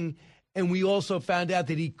thing. And we also found out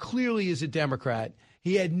that he clearly is a Democrat.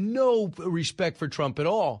 He had no respect for Trump at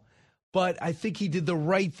all. But I think he did the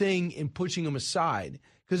right thing in pushing him aside,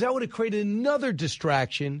 because that would have created another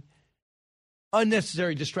distraction,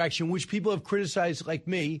 unnecessary distraction, which people have criticized, like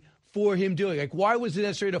me, for him doing. Like, why was it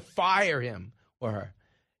necessary to fire him or her?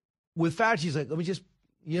 With Fauci, he's like,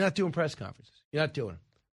 you're not doing press conferences. You're not doing them.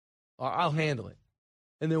 I'll handle it.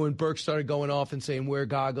 And then when Burke started going off and saying, wear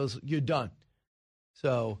goggles, you're done.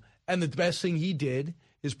 So, and the best thing he did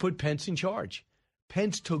is put Pence in charge.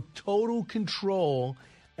 Pence took total control,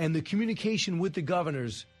 and the communication with the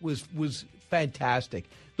governors was fantastic.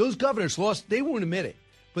 Those governors lost, they won't admit it,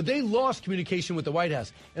 but they lost communication with the White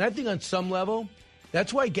House. And I think on some level,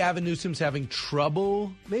 that's why Gavin Newsom's having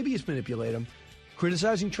trouble, maybe he's manipulated him,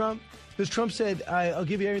 criticizing Trump. Because Trump said, I'll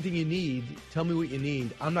give you everything you need. Tell me what you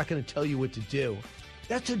need. I'm not going to tell you what to do.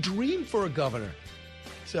 That's a dream for a governor.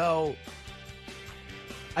 So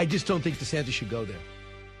I just don't think DeSantis should go there.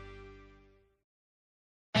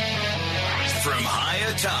 From high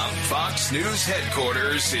atop Fox News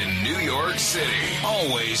headquarters in New York City,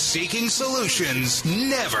 always seeking solutions,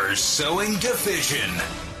 never sowing division.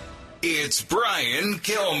 It's Brian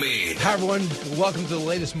Kilmeade. Hi, everyone. Welcome to the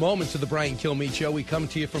latest moments of the Brian Kilmeade Show. We come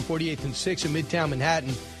to you from 48th and 6th in Midtown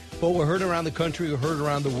Manhattan. But we're heard around the country, we're heard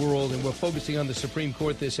around the world, and we're focusing on the Supreme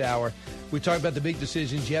Court this hour. We talked about the big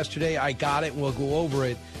decisions yesterday. I got it, and we'll go over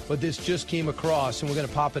it. But this just came across, and we're going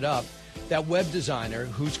to pop it up. that web designer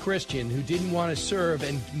who's Christian, who didn't want to serve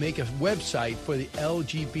and make a website for the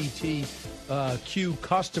LGBTQ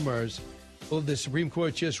customers, well, the Supreme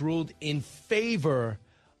Court just ruled in favor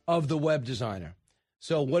of the web designer.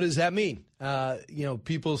 So what does that mean?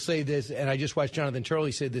 People say this, and I just watched Jonathan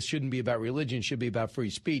Turley say this shouldn't be about religion, it should be about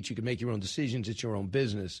free speech. You can make your own decisions. It's your own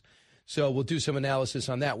business. So we'll do some analysis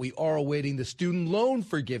on that. We are awaiting the student loan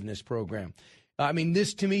forgiveness program.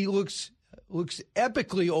 This to me looks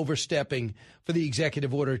epically overstepping for the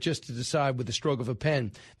executive order just to decide with the stroke of a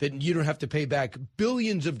pen that you don't have to pay back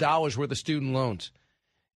billions of dollars worth of student loans.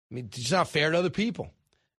 It's not fair to other people.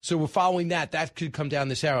 So we're following that. That could come down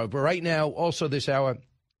this hour. But right now, also this hour,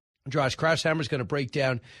 Josh Kraushammer is going to break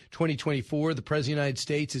down 2024. The President of the United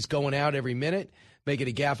States is going out every minute, making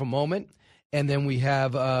a gaffe a moment. And then we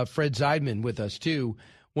have Fred Zeidman with us, too.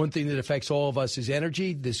 One thing that affects all of us is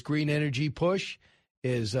energy. This green energy push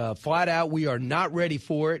is flat out. We are not ready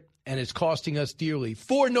for it, and it's costing us dearly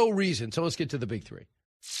for no reason. So let's get to the big three.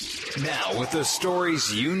 Now, with the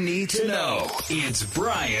stories you need to know, it's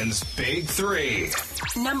Brian's Big Three.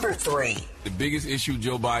 Number 3. The biggest issue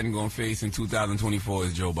Joe Biden going to face in 2024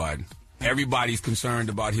 is Joe Biden. Everybody's concerned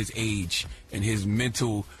about his age and his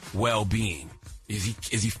mental well-being. Is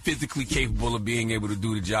he physically capable of being able to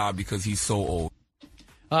do the job because he's so old?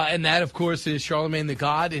 And that, of course, is Charlemagne the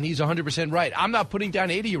God, and he's 100% right. I'm not putting down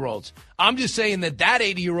 80-year-olds. I'm just saying that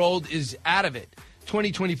 80-year-old is out of it.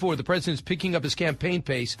 2024, the president's picking up his campaign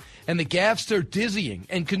pace, and the gaffes are dizzying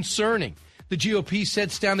and concerning. The GOP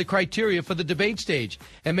sets down the criteria for the debate stage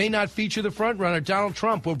and may not feature the frontrunner, Donald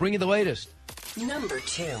Trump. We'll bring you the latest. Number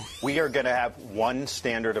 2. We are going to have one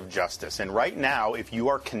standard of justice. And right now, if you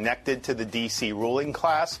are connected to the D.C. ruling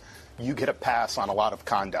class, you get a pass on a lot of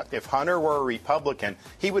conduct. If Hunter were a Republican,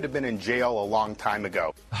 he would have been in jail a long time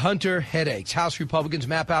ago. Hunter headaches. House Republicans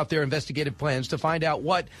map out their investigative plans to find out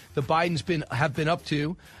what the Bidens have been up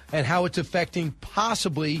to and how it's affecting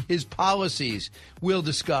possibly his policies. We'll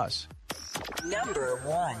discuss. Number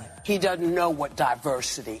 1. He doesn't know what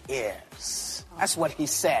diversity is. That's what he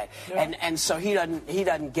said. Yeah. And so he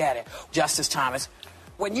doesn't get it. Justice Thomas,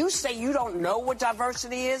 when you say you don't know what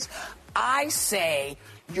diversity is, I say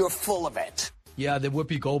you're full of it. Yeah, the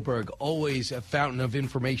Whoopi Goldberg, always a fountain of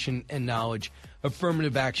information and knowledge.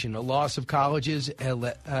 Affirmative action, a loss of colleges, a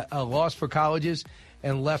loss for colleges,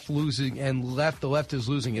 and the left is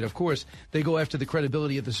losing it. Of course, they go after the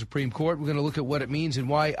credibility of the Supreme Court. We're going to look at what it means and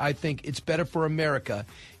why I think it's better for America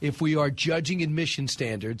if we are judging admission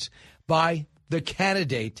standards by the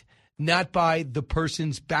candidate, not by the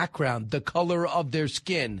person's background, the color of their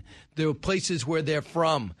skin, the places where they're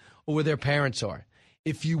from or where their parents are.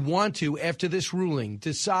 If you want to, after this ruling,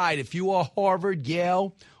 decide if you are Harvard,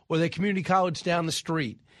 Yale, or the community college down the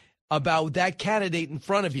street about that candidate in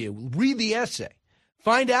front of you, read the essay.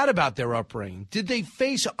 Find out about their upbringing. Did they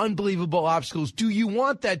face unbelievable obstacles? Do you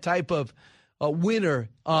want that type of winner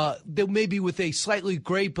that maybe with a slightly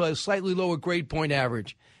lower grade point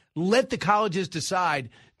average? Let the colleges decide.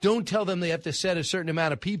 Don't tell them they have to set a certain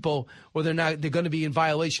amount of people or they're going to be in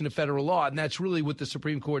violation of federal law. And that's really what the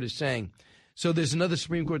Supreme Court is saying. So there's another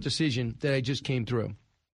Supreme Court decision that I just came through.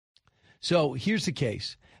 So here's the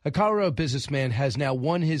case. A Colorado businessman has now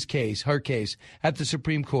won her case, at the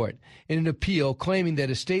Supreme Court in an appeal claiming that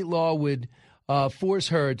a state law would force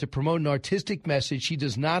her to promote an artistic message she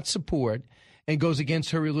does not support and goes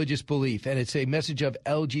against her religious belief. And it's a message of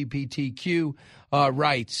LGBTQ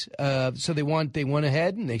rights. So they went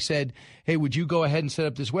ahead and they said, hey, would you go ahead and set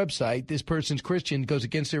up this website? This person's Christian, goes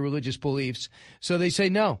against their religious beliefs. So they say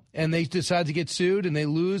no. And they decide to get sued and they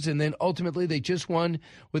lose. And then ultimately they just won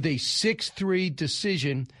with a 6-3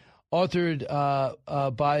 decision authored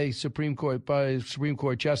by Supreme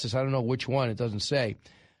Court Justice. I don't know which one. It doesn't say.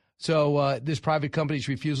 So this private company's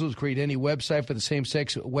refusal to create any website for the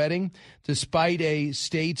same-sex wedding, despite a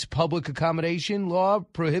state's public accommodation law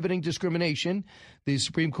prohibiting discrimination, the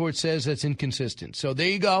Supreme Court says that's inconsistent. So there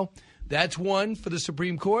you go. That's one for the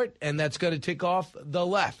Supreme Court, and that's going to tick off the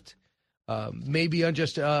left, maybe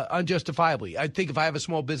unjustifiably. I think if I have a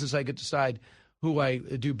small business, I could decide who I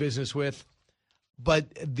do business with.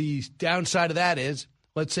 But the downside of that is,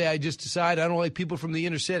 let's say I just decide I don't like people from the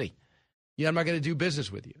inner city. Yeah, I'm not going to do business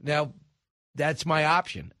with you. Now, that's my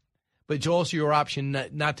option. But it's also your option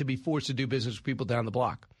not to be forced to do business with people down the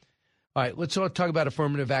block. All right, let's talk about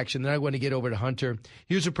affirmative action. Then I want to get over to Hunter.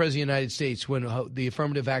 Here's the President of the United States when the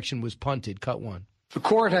affirmative action was punted. Cut one. The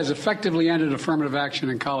court has effectively ended affirmative action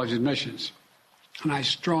in college admissions. And I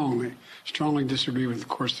strongly disagree with the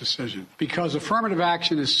court's decision. Because affirmative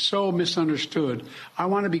action is so misunderstood, I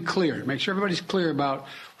want to be clear, make sure everybody's clear about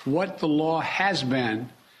what the law has been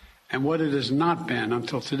and what it has not been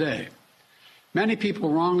until today. Many people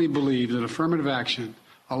wrongly believe that affirmative action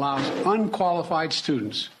allows unqualified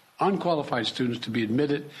students to be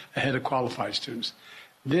admitted ahead of qualified students.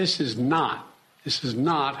 This is not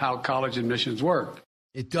how college admissions work.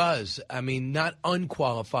 It does. I mean, not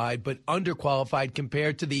unqualified, but underqualified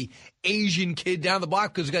compared to the Asian kid down the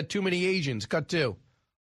block because we got too many Asians. Cut two.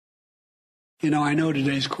 I know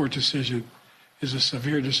today's court decision is a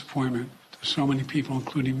severe disappointment to so many people,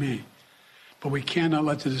 including me. But we cannot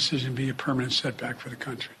let the decision be a permanent setback for the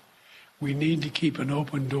country. We need to keep an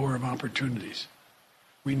open door of opportunities.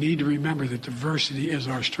 We need to remember that diversity is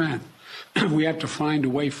our strength. We have to find a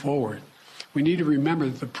way forward. We need to remember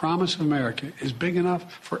that the promise of America is big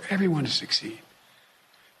enough for everyone to succeed.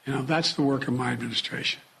 That's the work of my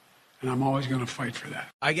administration, and I'm always going to fight for that.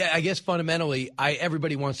 I guess fundamentally,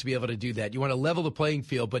 everybody wants to be able to do that. You want to level the playing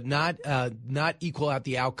field, but not equal out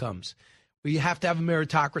the outcomes. You have to have a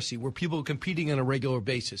meritocracy where people are competing on a regular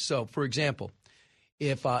basis. So, for example,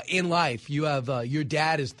 if in life you have your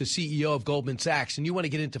dad is the CEO of Goldman Sachs and you want to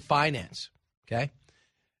get into finance, okay,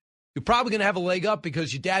 you're probably going to have a leg up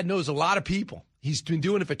because your dad knows a lot of people. He's been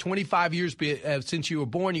doing it for 25 years since you were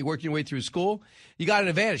born. You worked your way through school. You got an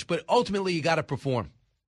advantage, but ultimately you got to perform.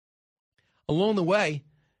 Along the way,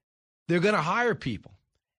 they're going to hire people.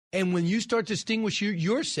 And when you start to distinguish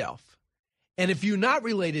yourself, and if you're not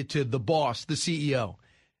related to the boss, the CEO,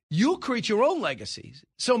 you'll create your own legacies.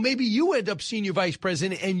 So maybe you end up senior vice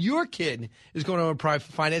president and your kid is going to own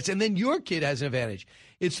private finance and then your kid has an advantage.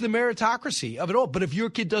 It's the meritocracy of it all. But if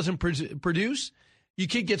your kid doesn't produce, your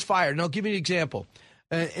kid gets fired. And I'll give you an example.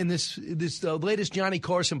 In this latest Johnny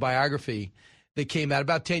Carson biography that came out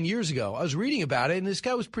about 10 years ago, I was reading about it, and this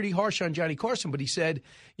guy was pretty harsh on Johnny Carson, but he said,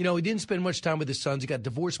 he didn't spend much time with his sons. He got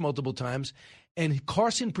divorced multiple times. And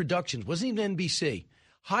Carson Productions, wasn't even NBC,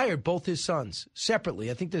 hired both his sons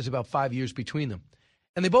separately. I think there's about 5 years between them.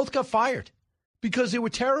 And they both got fired because they were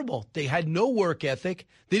terrible. They had no work ethic.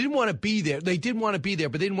 They didn't want to be there. They did want to be there,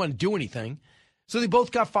 but they didn't want to do anything. So they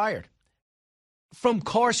both got fired from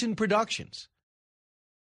Carson Productions.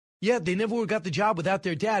 Yeah, they never would have got the job without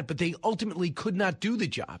their dad, but they ultimately could not do the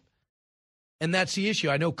job. And that's the issue.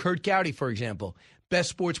 I know Kurt Gowdy, for example,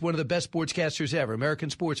 one of the best sportscasters ever, American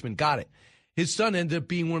sportsman, got it. His son ended up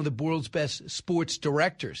being one of the world's best sports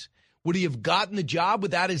directors. Would he have gotten the job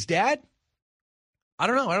without his dad? I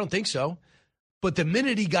don't know. I don't think so. But the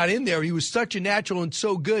minute he got in there, he was such a natural and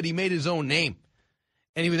so good, he made his own name.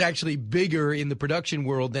 And he was actually bigger in the production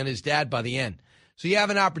world than his dad by the end. So you have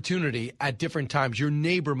an opportunity at different times. Your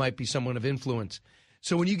neighbor might be someone of influence.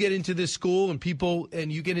 So when you get into this school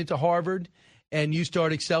and you get into Harvard and you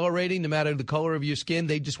start accelerating, no matter the color of your skin,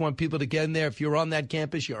 they just want people to get in there. If you're on that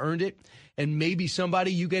campus, you earned it. And maybe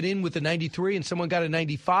you get in with a 93 and someone got a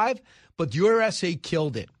 95, but your essay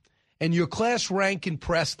killed it. And your class rank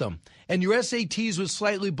impressed them. And your SATs was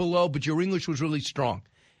slightly below, but your English was really strong.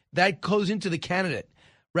 That goes into the candidate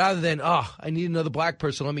rather than, I need another black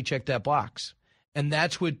person. Let me check that box. And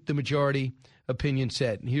that's what the majority opinion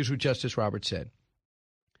said. And here's what Justice Roberts said.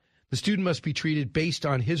 The student must be treated based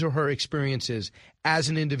on his or her experiences as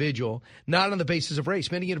an individual, not on the basis of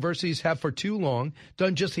race. Many universities have for too long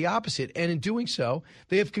done just the opposite. And in doing so,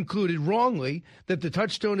 they have concluded wrongly that the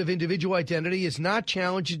touchstone of individual identity is not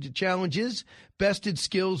challenges, bested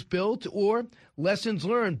skills built, or lessons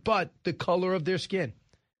learned, but the color of their skin.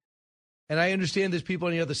 And I understand there's people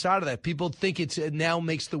on the other side of that. People think it now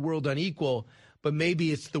makes the world unequal, but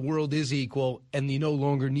maybe it's the world is equal and you no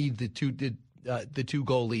longer need the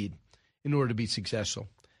two-goal lead in order to be successful.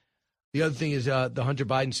 The other thing is the Hunter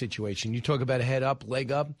Biden situation. You talk about a head up,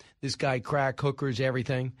 leg up. This guy crack, hookers,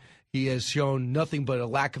 everything. He has shown nothing but a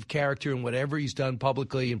lack of character in whatever he's done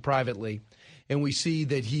publicly and privately. And we see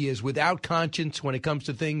that he is without conscience when it comes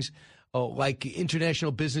to things like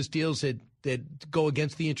international business deals that go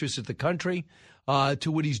against the interests of the country,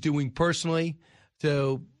 to what he's doing personally,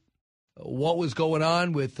 to what was going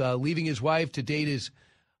on with leaving his wife to date his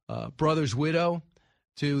brother's widow,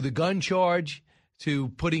 to the gun charge, to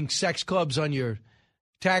putting sex clubs on your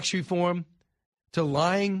tax reform, to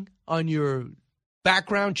lying on your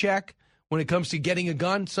background check when it comes to getting a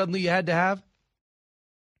gun suddenly you had to have.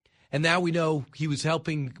 And now we know he was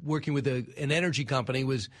working with an energy company,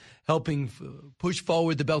 was helping push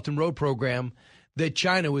forward the Belt and Road program that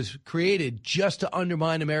China was created just to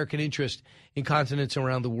undermine American interest in continents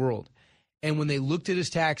around the world. And when they looked at his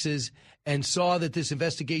taxes and saw that this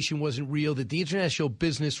investigation wasn't real, that the international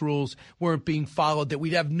business rules weren't being followed, that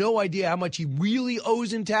we'd have no idea how much he really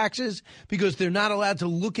owes in taxes because they're not allowed to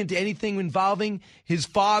look into anything involving his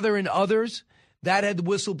father and others, that had the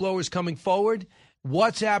whistleblowers coming forward,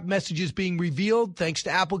 WhatsApp messages being revealed thanks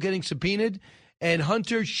to Apple getting subpoenaed, and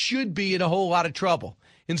Hunter should be in a whole lot of trouble.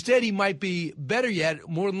 Instead, he might be, better yet,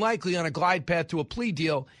 more than likely on a glide path to a plea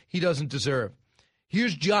deal he doesn't deserve.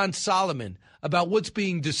 Here's John Solomon about what's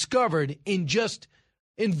being discovered in just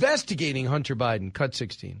investigating Hunter Biden. Cut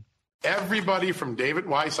 16. Everybody from David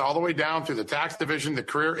Weiss all the way down through the tax division, the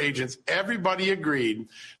career agents, everybody agreed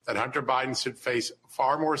that Hunter Biden should face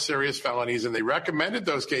far more serious felonies, and they recommended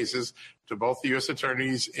those cases to both the U.S.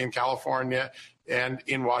 attorneys in California and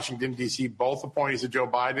in Washington, D.C., both appointees of Joe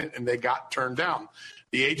Biden, and they got turned down.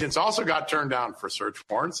 The agents also got turned down for search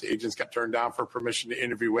warrants. The agents got turned down for permission to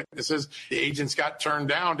interview witnesses. The agents got turned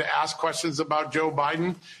down to ask questions about Joe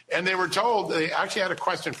Biden. And they were told, they actually had a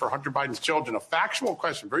question for Hunter Biden's children, a factual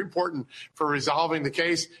question, very important for resolving the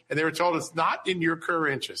case. And they were told it's not in your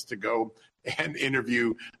career interest to go and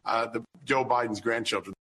interview Joe Biden's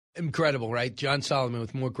grandchildren. Incredible, right? John Solomon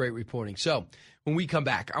with more great reporting. So when we come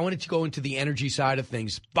back, I wanted to go into the energy side of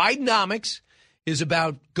things. Bidenomics is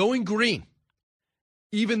about going green,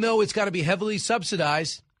 even though it's got to be heavily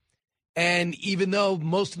subsidized, and even though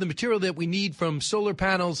most of the material that we need from solar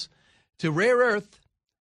panels to rare earth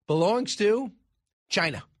belongs to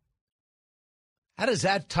China. How does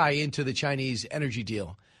that tie into the Chinese energy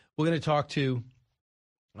deal? We're going to talk to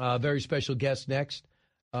a very special guest next,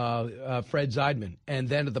 Fred Zeidman. And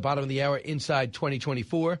then at the bottom of the hour, Inside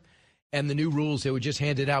 2024, and the new rules that were just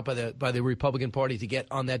handed out by the Republican Party to get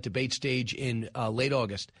on that debate stage in late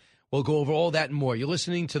August. We'll go over all that and more. You're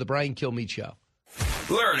listening to The Brian Kilmeade Show.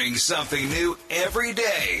 Learning something new every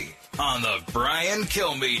day on The Brian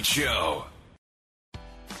Kilmeade Show.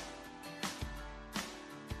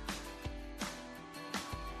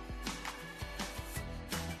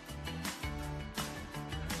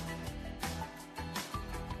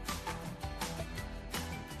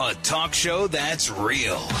 A talk show that's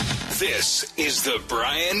real. This is The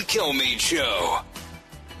Brian Kilmeade Show.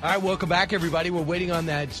 All right, welcome back, everybody. We're waiting on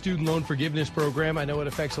that student loan forgiveness program. I know it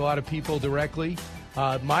affects a lot of people directly.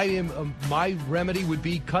 My remedy would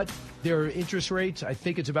be cut their interest rates. I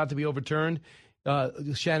think it's about to be overturned.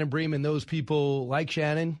 Shannon Bream and those people like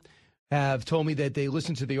Shannon have told me that they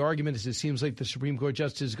listened to the argument, as it seems like the Supreme Court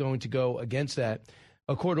justice is going to go against that.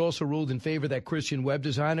 A court also ruled in favor of that Christian web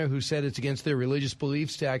designer who said it's against their religious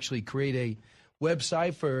beliefs to actually create a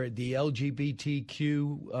website for the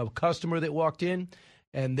LGBTQ customer that walked in.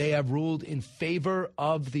 And they have ruled in favor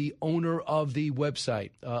of the owner of the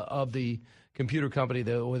website, of the computer company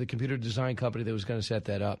or the computer design company that was going to set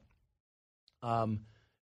that up. And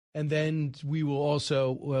then we will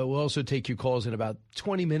also take your calls in about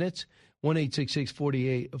 20 minutes,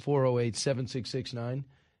 1-866-408-7669.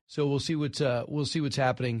 So we'll see what's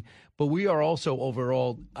happening. But we are also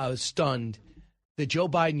overall stunned that Joe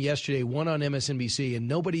Biden yesterday won on MSNBC and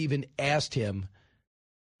nobody even asked him.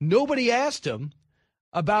 Nobody asked him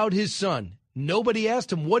about his son. Nobody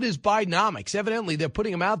asked him, what is Bidenomics? Evidently, they're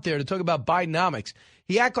putting him out there to talk about Bidenomics.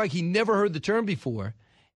 He acted like he never heard the term before.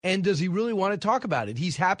 And does he really want to talk about it?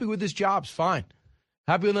 He's happy with his jobs, fine.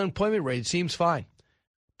 Happy with the unemployment rate, it seems fine.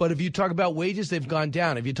 But if you talk about wages, they've gone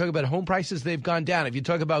down. If you talk about home prices, they've gone down. If you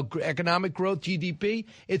talk about economic growth, GDP,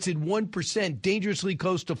 it's at 1%, dangerously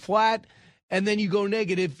close to flat. And then you go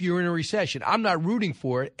negative, you're in a recession. I'm not rooting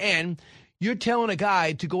for it. And you're telling a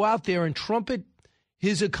guy to go out there and trumpet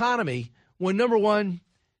his economy when, number one,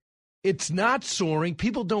 it's not soaring.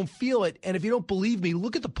 People don't feel it. And if you don't believe me,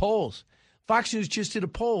 look at the polls. Fox News just did a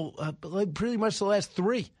poll, pretty much the last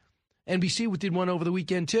three. NBC did one over the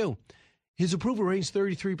weekend, too. His approval rate is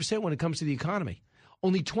 33% when it comes to the economy.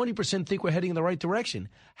 Only 20% think we're heading in the right direction.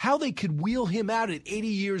 How they could wheel him out at 80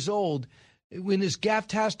 years old in this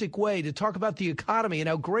gaff-tastic way to talk about the economy and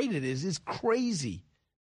how great it is crazy.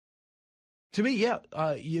 To me, yeah,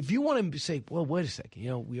 if you want to say, well, wait a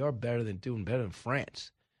second, we are doing better than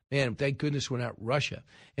France. Man, thank goodness we're not Russia.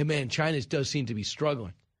 And, man, China does seem to be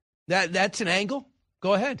struggling. That's an angle?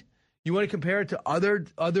 Go ahead. You want to compare it to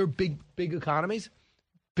other big economies?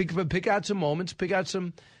 Pick out some moments, pick out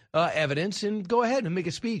some evidence, and go ahead and make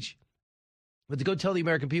a speech. But to go tell the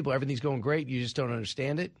American people everything's going great, you just don't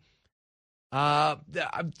understand it.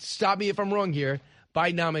 Stop me if I'm wrong here.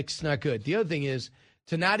 Bidenomics not good. The other thing is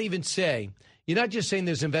to not even say, you're not just saying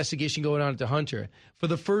there's an investigation going on into Hunter. For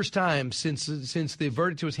the first time since the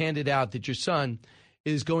verdict was handed out that your son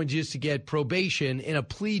is going just to get probation in a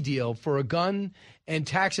plea deal for a gun and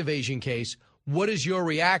tax evasion case, what is your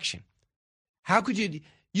reaction? How could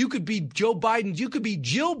you could be Joe Biden, you could be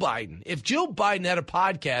Jill Biden. If Jill Biden had a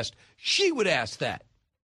podcast, she would ask that.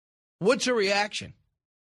 What's her reaction?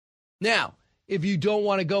 Now, if you don't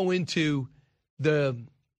want to go into the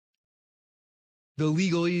the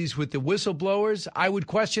legalese with the whistleblowers. I would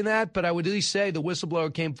question that, but I would at least say the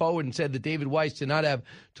whistleblower came forward and said that David Weiss did not have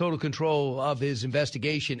total control of his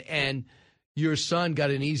investigation, and your son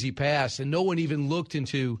got an easy pass, and no one even looked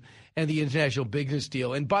into the international business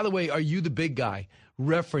deal. And by the way, are you the big guy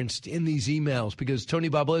referenced in these emails? Because Tony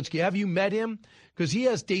Bobulinski, have you met him? Because he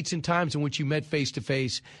has dates and times in which you met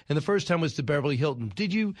face-to-face, and the first time was the Beverly Hilton.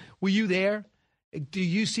 Were you there? Do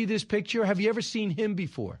you see this picture? Have you ever seen him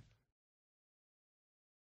before?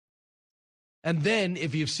 And then,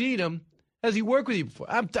 if you've seen him, has he worked with you before?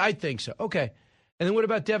 I think so. Okay. And then what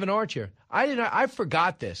about Devin Archer? I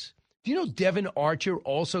forgot this. Do you know Devin Archer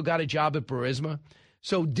also got a job at Burisma?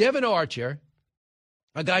 So Devin Archer,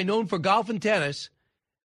 a guy known for golf and tennis,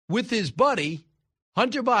 with his buddy,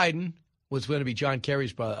 Hunter Biden, was going to be John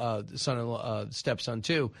Kerry's son-in-law, stepson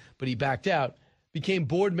too, but he backed out, became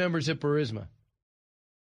board members at Burisma.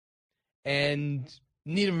 And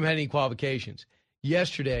neither of them had any qualifications.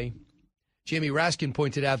 Yesterday, Jamie Raskin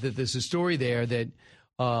pointed out that there's a story there that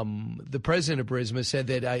the president of Burisma said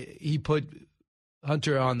that he put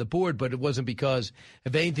Hunter on the board, but it wasn't because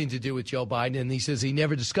of anything to do with Joe Biden. And he says he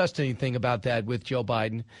never discussed anything about that with Joe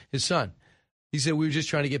Biden, his son. He said, we were just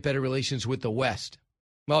trying to get better relations with the West.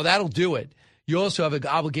 Well, that'll do it. You also have an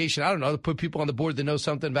obligation, I don't know, to put people on the board that know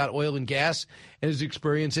something about oil and gas. And his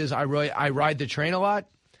experience is, I ride the train a lot.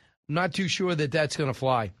 I'm not too sure that that's going to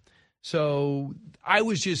fly. So I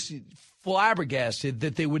was just flabbergasted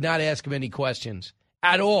that they would not ask him any questions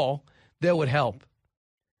at all that would help.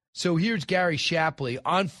 So here's Gary Shapley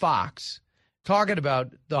on Fox talking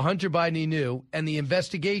about the Hunter Biden he knew and the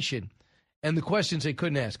investigation and the questions they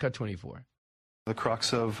couldn't ask. Cut 24. The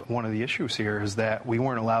crux of one of the issues here is that we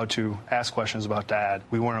weren't allowed to ask questions about Dad.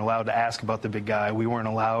 We weren't allowed to ask about the big guy. We weren't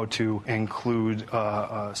allowed to include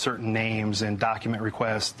certain names and document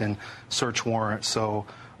requests and search warrants. So,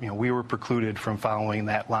 we were precluded from following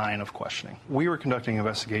that line of questioning. We were conducting an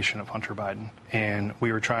investigation of Hunter Biden, and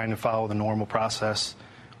we were trying to follow the normal process.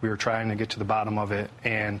 We were trying to get to the bottom of it.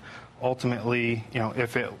 And ultimately,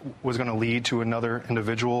 if it was going to lead to another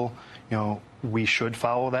individual, we should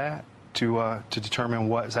follow that to determine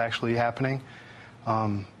what is actually happening.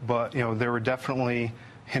 But, there were definitely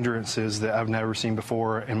hindrances that I've never seen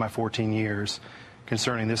before in my 14 years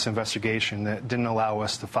concerning this investigation that didn't allow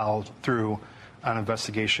us to follow through on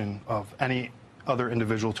investigation of any other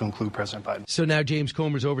individual to include President Biden. So now James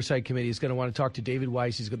Comer's Oversight Committee is going to want to talk to David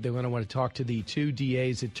Weiss. They're going to want to talk to the two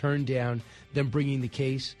DAs that turned down them bringing the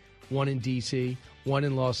case, one in D.C., one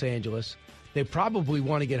in Los Angeles. They probably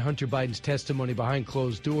want to get Hunter Biden's testimony behind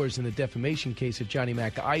closed doors in the defamation case of Johnny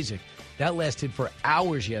Mac Isaac. That lasted for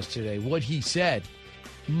hours yesterday. What he said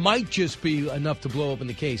might just be enough to blow open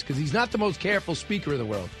the case because he's not the most careful speaker in the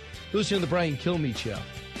world. Listen to the Brian Kilmeade Show.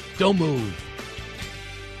 Don't move.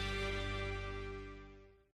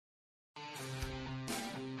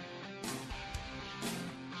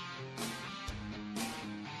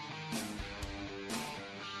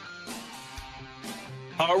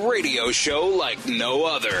 A radio show like no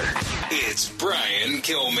other. It's Brian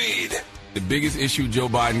Kilmeade. The biggest issue Joe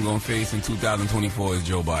Biden going to face in 2024 is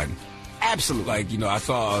Joe Biden. Absolutely. I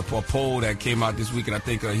saw a poll that came out this week, and I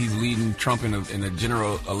think he's leading Trump in a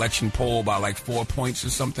general election poll by like 4 points or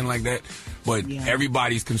something like that. But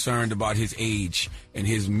everybody's concerned about his age and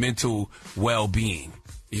his mental well-being.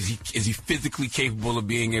 Is he physically capable of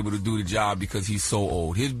being able to do the job because he's so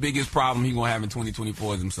old? His biggest problem he's going to have in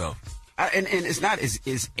 2024 is himself. And it's not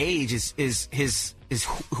his age, is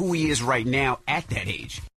who he is right now at that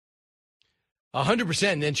age.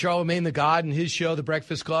 100%. And then Charlemagne the God and his show, The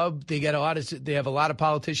Breakfast Club, they have a lot of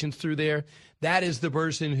politicians through there. That is the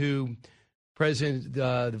person who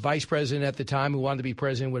the vice president at the time, who wanted to be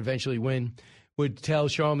president, would eventually win, would tell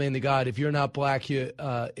Charlemagne the God, if you're not black,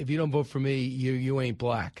 if you don't vote for me, you ain't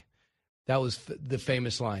black. That was the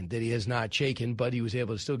famous line that he has not shaken, but he was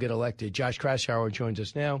able to still get elected. Josh Kraushaar joins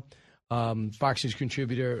us now. Fox News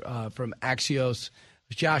contributor from Axios.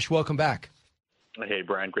 Josh, welcome back. Hey,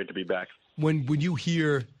 Brian, great to be back. When you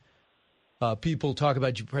hear people talk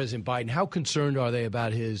about President Biden, how concerned are they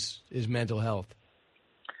about his mental health?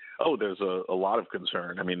 Oh, there's a lot of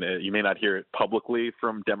concern. I mean, you may not hear it publicly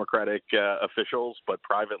from Democratic officials, but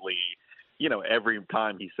privately, every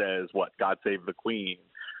time he says, God save the Queen,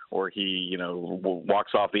 or he,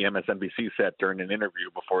 walks off the MSNBC set during an interview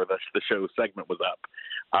before the show segment was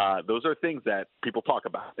up. Those are things that people talk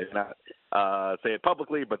about. They not say it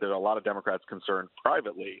publicly, but there's a lot of Democrats concerned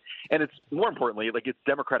privately. And it's more importantly, it's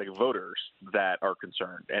Democratic voters that are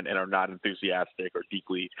concerned and are not enthusiastic or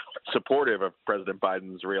deeply supportive of President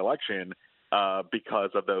Biden's reelection because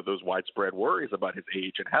of those widespread worries about his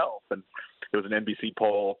age and health. And there was an NBC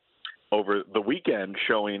poll over the weekend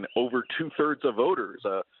showing over 2/3 of voters,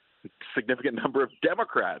 a significant number of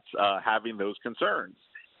Democrats having those concerns.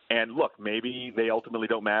 And look, maybe they ultimately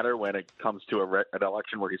don't matter when it comes to an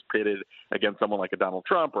election where he's pitted against someone like a Donald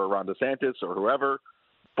Trump or a Ron DeSantis or whoever.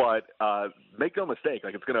 But make no mistake,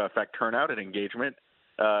 like, it's going to affect turnout and engagement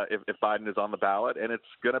if Biden is on the ballot, and it's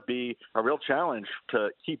going to be a real challenge to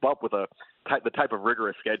keep up with the type of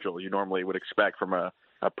rigorous schedule you normally would expect from a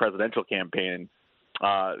presidential campaign.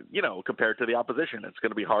 Compared to the opposition, it's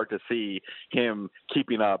going to be hard to see him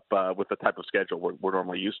keeping up with the type of schedule we're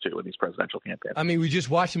normally used to in these presidential campaigns. I mean, we just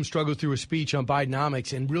watched him struggle through a speech on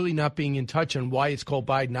Bidenomics and really not being in touch on why it's called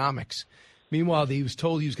Bidenomics. Meanwhile, he was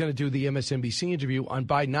told he was going to do the MSNBC interview on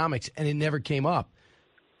Bidenomics, and it never came up.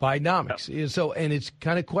 Bidenomics. No. So, and it's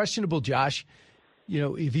kind of questionable, Josh,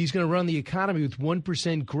 if he's going to run the economy with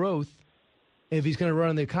 1% growth, if he's going to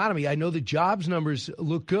run the economy, I know the jobs numbers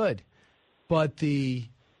look good. But the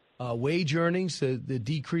wage earnings, the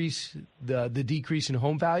decrease in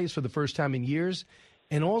home values for the first time in years,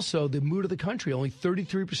 and also the mood of the country. Only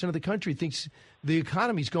 33% of the country thinks the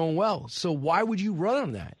economy's going well. So why would you run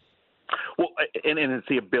on that? Well, and it's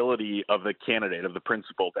the ability of the candidate, of the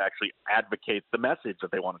principal, to actually advocate the message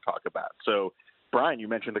that they want to talk about. So, Brian, you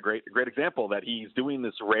mentioned a great example that he's doing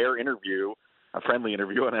this rare interview, a friendly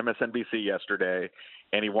interview on MSNBC yesterday,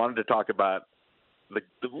 and he wanted to talk about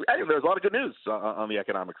there's a lot of good news on the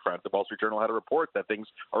economic front. The Wall Street Journal had a report that things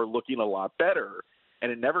are looking a lot better,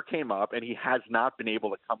 and it never came up, and he has not been able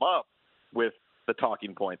to come up with the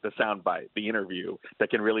talking point, the soundbite, the interview that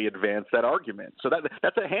can really advance that argument. So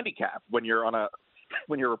that's a handicap when you're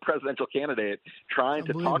a presidential candidate trying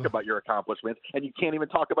to talk about your accomplishments, and you can't even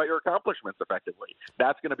talk about your accomplishments effectively.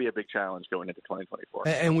 That's going to be a big challenge going into 2024.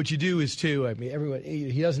 And what you do is, too, I mean,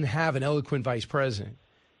 he doesn't have an eloquent vice president.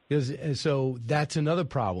 So that's another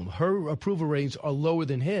problem. Her approval ratings are lower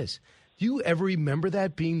than his. Do you ever remember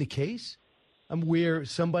that being the case? Where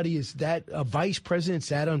somebody is a vice president's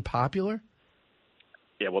that unpopular?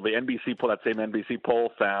 Yeah, well, the NBC poll, that same NBC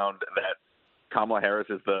poll, found that Kamala Harris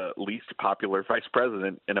is the least popular vice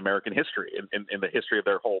president in American history, in the history of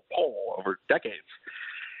their whole poll over decades.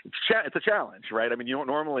 It's a challenge, right? I mean, you don't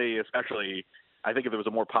normally, especially, I think if there was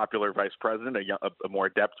a more popular vice president, a more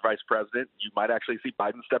adept vice president, you might actually see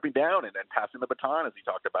Biden stepping down and passing the baton, as he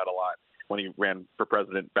talked about a lot when he ran for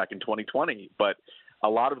president back in 2020. But a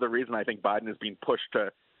lot of the reason I think Biden is being pushed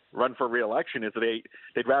to run for re-election is that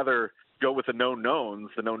they'd rather go with the known knowns,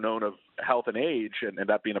 the known known of health and age, and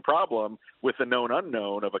that being a problem, with the known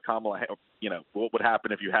unknown of a Kamala, what would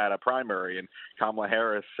happen if you had a primary and Kamala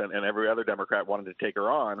Harris and every other Democrat wanted to take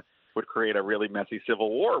her on, would create a really messy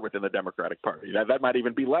civil war within the Democratic Party. That might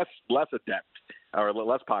even be less adept or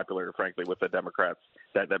less popular, frankly, with the Democrats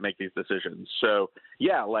that make these decisions. So,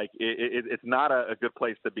 yeah, it's not a good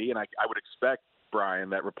place to be, and I would expect,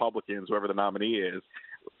 Brian, that Republicans, whoever the nominee is,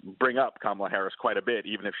 bring up Kamala Harris quite a bit,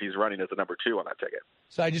 even if she's running as the number 2 on that ticket.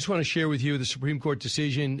 So I just want to share with you the Supreme Court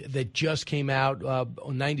decision that just came out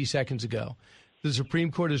 90 seconds ago. The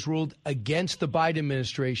Supreme Court has ruled against the Biden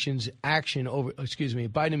administration's Biden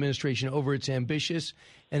administration over its ambitious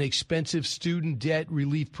and expensive student debt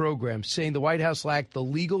relief program, saying the White House lacked the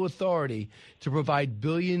legal authority to provide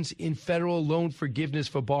billions in federal loan forgiveness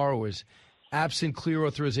for borrowers, absent clear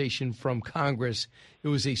authorization from Congress. It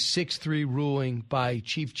was a 6-3 ruling by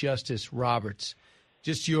Chief Justice Roberts.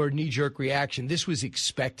 Just your knee-jerk reaction. This was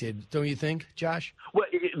expected, don't you think, Josh? Well,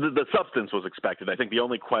 the substance was expected. I think the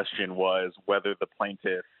only question was whether the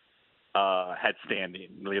plaintiff had standing.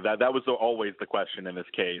 That was always the question in this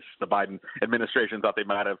case. The Biden administration thought they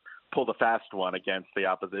might have pulled a fast one against the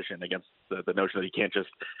opposition, against the notion that he can't just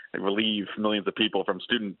relieve millions of people from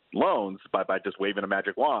student loans by just waving a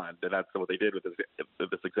magic wand. And that's what they did with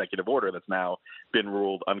this executive order that's now been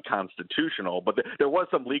ruled unconstitutional. But there was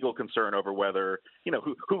some legal concern over whether,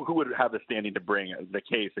 who would have the standing to bring the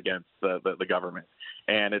case against the government.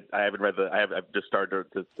 And I've just started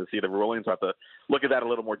to see the rulings. So I have to look at that a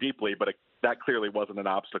little more deeply. But that clearly wasn't an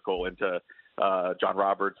obstacle into John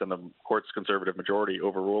Roberts and the court's conservative majority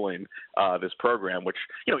overruling this program, which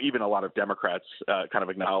even a lot of Democrats kind of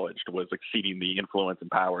acknowledged was exceeding the influence and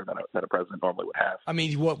power that a president normally would have. I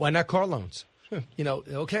mean, why not car loans?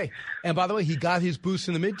 Okay. And by the way, he got his boost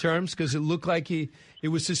in the midterms because it looked like it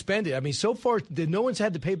was suspended. I mean, so far, no one's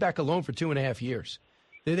had to pay back a loan for 2.5 years.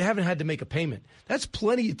 They haven't had to make a payment. That's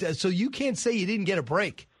plenty. So you can't say you didn't get a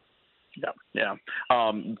break. Yeah.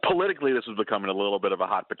 Politically, this was becoming a little bit of a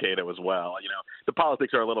hot potato as well. The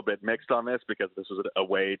politics are a little bit mixed on this because this was a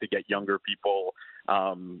way to get younger people,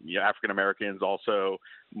 African Americans, also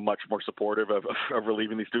much more supportive of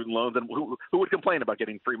relieving these student loans, and who would complain about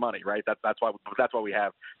getting free money, right? That's why we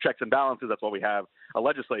have checks and balances. That's why we have a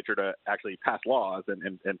legislature to actually pass laws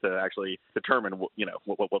and to actually determine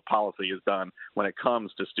what policy is done when it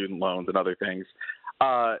comes to student loans and other things.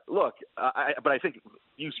 But I think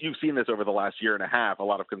you've seen this over the last year and a half, a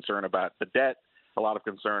lot of concern about the debt, a lot of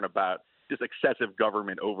concern about just excessive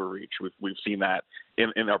government overreach. We've seen that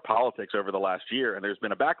in our politics over the last year, and there's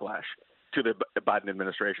been a backlash to the Biden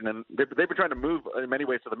administration, and they've been trying to move in many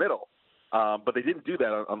ways to the middle, but they didn't do that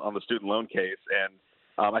on the student loan case, and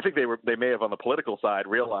I think they may have on the political side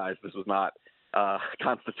realized this was not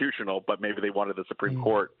constitutional, but maybe they wanted the Supreme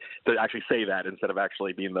Court to actually say that instead of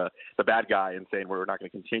actually being the bad guy and saying we're not going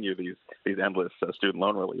to continue these endless student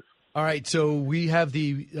loan relief. All right, so we have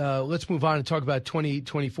let's move on and talk about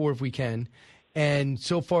 2024 if we can. And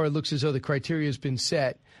so far it looks as though the criteria has been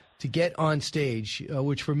set to get on stage,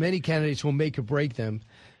 which for many candidates will make or break them.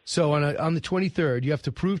 So on the 23rd, you have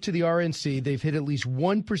to prove to the RNC they've hit at least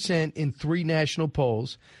 1% in 3 national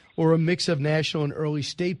polls, or a mix of national and early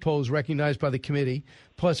state polls recognized by the committee,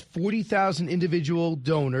 plus 40,000 individual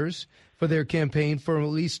donors for their campaign, from at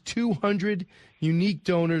least 200 unique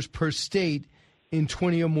donors per state in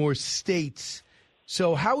 20 or more states.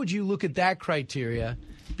 So how would you look at that criteria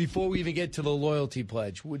before we even get to the loyalty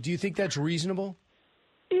pledge? Do you think that's reasonable?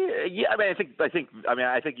 Yeah, I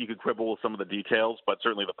think you could quibble with some of the details, but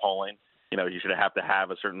certainly the polling, you should have to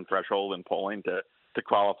have a certain threshold in polling to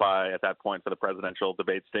qualify at that point for the presidential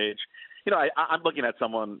debate stage. I'm looking at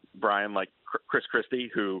someone, Brian, like Chris Christie,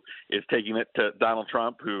 who is taking it to Donald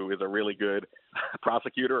Trump, who is a really good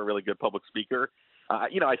prosecutor, a really good public speaker.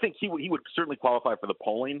 I think he would certainly qualify for the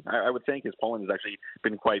polling. I would think his polling has actually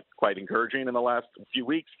been quite encouraging in the last few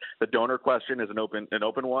weeks. The donor question is an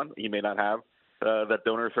open one. He may not have that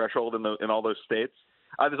donor threshold in all those states.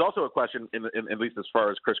 There's also a question, at least as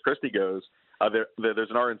far as Chris Christie goes, there's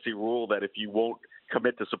an RNC rule that if you won't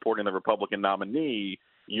commit to supporting the Republican nominee,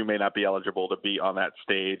 you may not be eligible to be on that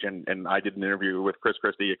stage. And I did an interview with Chris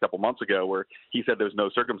Christie a couple months ago where he said there's no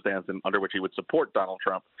circumstance under which he would support Donald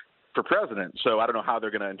Trump for president. So I don't know how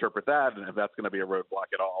they're going to interpret that and if that's going to be a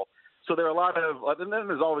roadblock at all. So there are a lot of – and then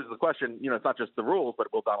there's always the question, it's not just the rules, but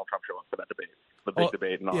will Donald Trump show up for that debate, the big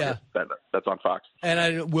debate in August that's on Fox.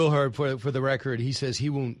 And Will Hurd, for the record, he says he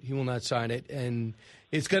will not sign it, and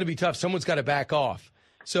it's going to be tough. Someone's got to back off.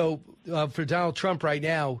 So for Donald Trump right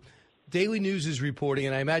now, Daily News is reporting,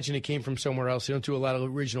 and I imagine it came from somewhere else. They don't do a lot of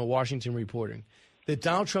original Washington reporting, that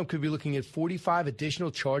Donald Trump could be looking at 45 additional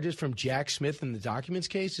charges from Jack Smith in the documents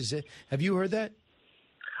case. Have you heard that?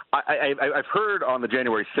 I've heard on the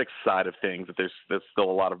January 6th side of things that there's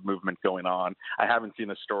still a lot of movement going on. I haven't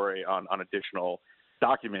seen a story on additional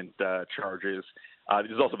document charges.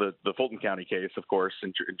 There's also the Fulton County case, of course,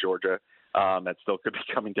 in Georgia, that still could be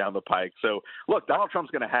coming down the pike. So, look, Donald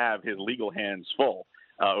Trump's going to have his legal hands full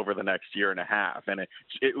over the next year and a half. And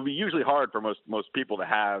it would be usually hard for most people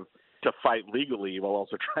to fight legally while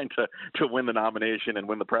also trying to win the nomination and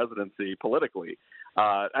win the presidency politically.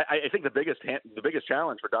 I think the biggest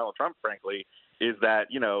challenge for Donald Trump, frankly, is that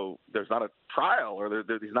there's not a trial, or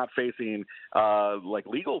he's not facing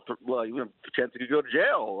legal chance he could go to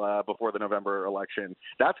jail before the November election.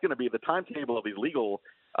 That's going to be the timetable of these legal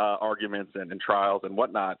arguments and trials and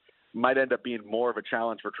whatnot. Might end up being more of a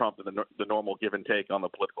challenge for Trump than the normal give and take on the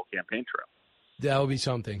political campaign trail. That will be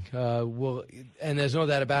something. And there's no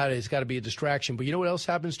doubt about it. It's got to be a distraction. But you know what else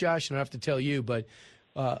happens, Josh? I don't have to tell you, but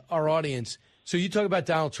our audience. So you talk about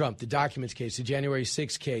Donald Trump, the documents case, the January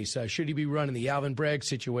 6th case. Should he be running the Alvin Bragg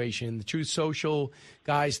situation, the Truth Social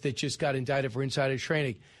guys that just got indicted for insider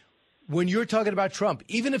trading? When you're talking about Trump,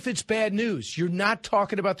 even if it's bad news, you're not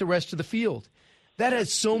talking about the rest of the field. That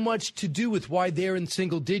has so much to do with why they're in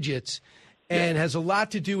single digits and has a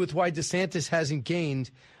lot to do with why DeSantis hasn't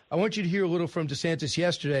gained. I want you to hear a little from DeSantis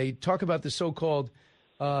yesterday. Talk about the so-called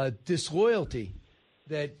disloyalty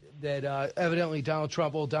that evidently Donald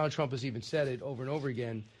Trump has even said it over and over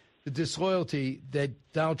again, the disloyalty that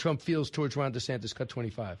Donald Trump feels towards Ron DeSantis, cut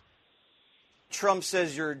 25. Trump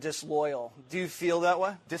says you're disloyal. Do you feel that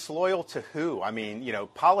way? Disloyal to who? I mean,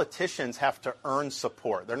 politicians have to earn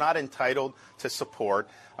support. They're not entitled to support.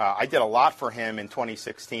 I did a lot for him in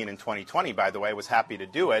 2016 and 2020, by the way. I was happy to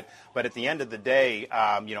do it. But at the end of the day,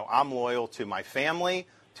 I'm loyal to my family,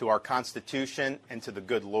 to our Constitution, and to the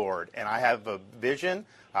good Lord. And I have a vision.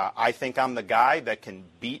 I think I'm the guy that can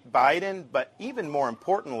beat Biden. But even more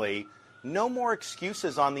importantly, no more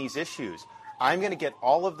excuses on these issues. I'm going to get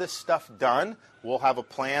all of this stuff done. We'll have a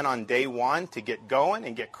plan on day one to get going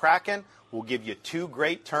and get cracking. We'll give you 2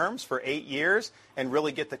 great terms for 8 years and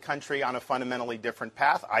really get the country on a fundamentally different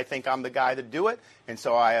path. I think I'm the guy to do it, and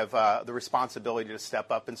so I have the responsibility to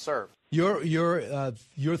step up and serve.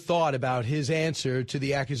 Your thought about his answer to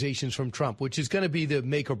the accusations from Trump, which is going to be the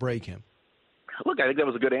make or break him. Look, I think that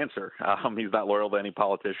was a good answer. He's not loyal to any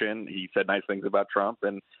politician. He said nice things about Trump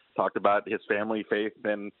and talked about his family, faith,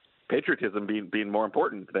 and patriotism being more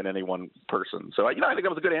important than any one person. So, I think that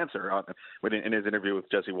was a good answer in his interview with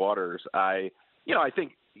Jesse Waters. I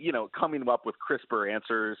think, coming up with crisper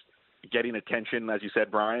answers, getting attention, as you said,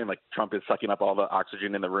 Brian, like Trump is sucking up all the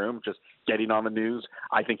oxygen in the room, just getting on the news.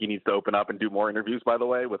 I think he needs to open up and do more interviews, by the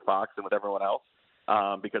way, with Fox and with everyone else.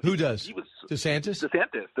 Because Who does? DeSantis?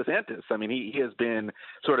 DeSantis. I mean, he has been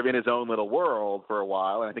sort of in his own little world for a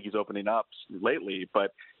while, and I think he's opening up lately.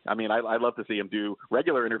 But I mean, I'd love to see him do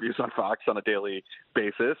regular interviews on Fox on a daily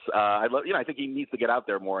basis. I think he needs to get out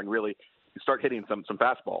there more and really start hitting some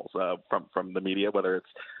fastballs from the media, whether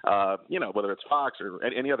it's Fox or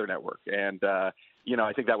any other network. And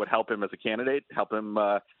I think that would help him as a candidate, help him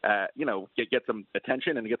get some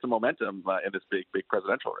attention and get some momentum in this big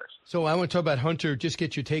presidential race. So I want to talk about Hunter. Just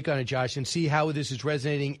get your take on it, Josh, and see how this is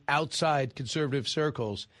resonating outside conservative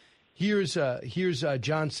circles. Here's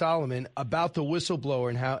John Solomon about the whistleblower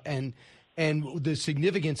and how and the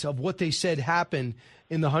significance of what they said happened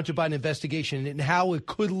in the Hunter Biden investigation and how it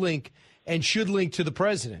could link and should link to the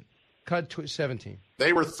president. Cut 17.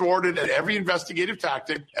 They were thwarted at every investigative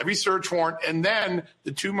tactic, every search warrant, and then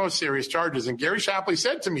the 2 most serious charges. And Gary Shapley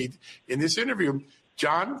said to me in this interview,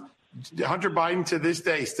 John, Hunter Biden to this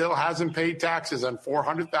day still hasn't paid taxes on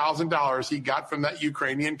 $400,000 he got from that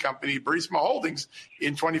Ukrainian company, Burisma Holdings,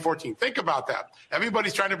 in 2014. Think about that.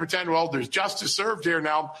 Everybody's trying to pretend, well, there's justice served here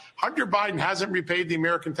now. Hunter Biden hasn't repaid the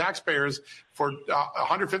American taxpayers for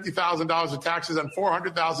 $150,000 of taxes on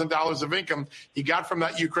 $400,000 of income he got from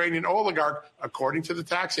that Ukrainian oligarch, according to the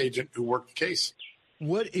tax agent who worked the case.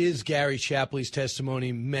 What is Gary Shapley's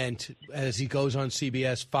testimony meant as he goes on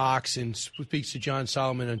CBS, Fox, and speaks to John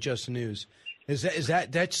Solomon on Just the News? Is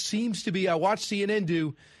that seems to be? I watched CNN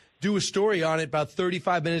do a story on it about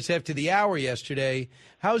 35 minutes after the hour yesterday.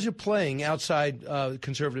 How's it playing outside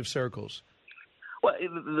conservative circles? Well,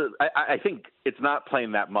 I think it's not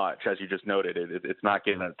playing that much, as you just noted. It's not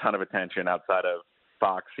getting a ton of attention outside of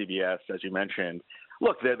Fox, CBS, as you mentioned.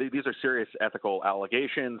 Look, these are serious ethical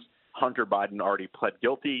allegations. Hunter Biden already pled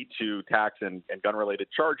guilty to tax and gun-related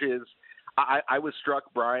charges. I was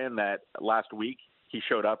struck, Brian, that last week he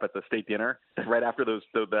showed up at the state dinner right after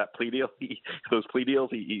that plea deal. Those plea deals,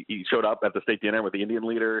 he showed up at the state dinner with the Indian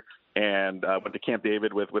leader and went to Camp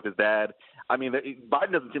David with his dad. I mean,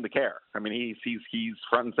 Biden doesn't seem to care. I mean, he's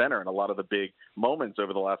front and center in a lot of the big moments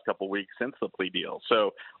over the last couple of weeks since the plea deal.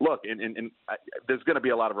 So, look, there's going to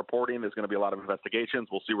be a lot of reporting. There's going to be a lot of investigations.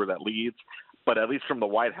 We'll see where that leads. But at least from the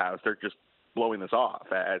White House, they're just blowing this off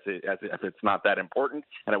as if it's not that important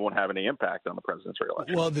and it won't have any impact on the president's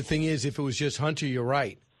reelection. Well, the thing is, if it was just Hunter, you're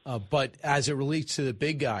right. But as it relates to the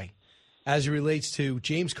big guy, as it relates to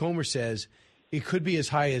James Comer says, it could be as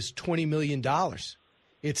high as $20 million.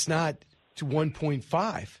 It's not to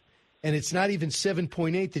 1.5, and it's not even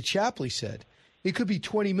 7.8 that Shapley said. It could be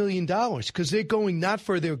 $20 million because they're going not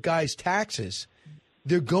for their guys' taxes.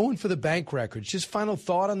 They're going for the bank records. Just final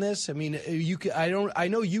thought on this. I mean, I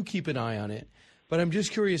know you keep an eye on it, but I'm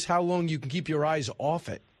just curious how long you can keep your eyes off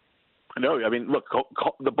it. No, I mean, look,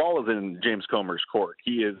 the ball is in James Comer's court.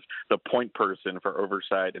 He is the point person for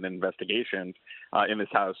oversight and investigations in this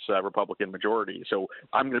House Republican majority. So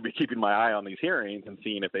I'm going to be keeping my eye on these hearings and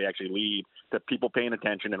seeing if they actually lead to people paying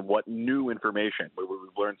attention and what new information. We've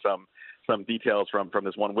learned some details from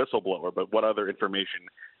this one whistleblower, but what other information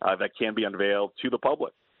that can be unveiled to the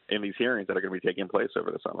public in these hearings that are going to be taking place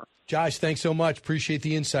over the summer. Josh, thanks so much. Appreciate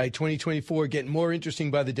the insight. 2024 getting more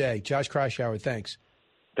interesting by the day. Josh Kraushaar, thanks.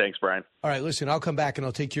 Thanks, Brian. All right, listen, I'll come back and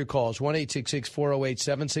I'll take your calls.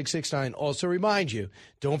 1-866-408-7669. Also remind you,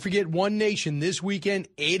 don't forget One Nation this weekend,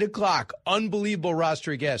 8 o'clock. Unbelievable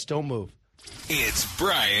roster of guests. Don't move. It's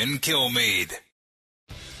Brian Kilmeade.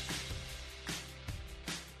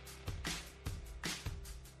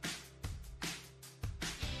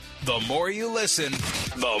 The more you listen,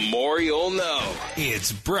 the more you'll know.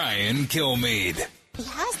 It's Brian Kilmeade. He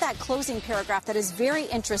has that closing paragraph that is very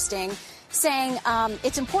interesting. saying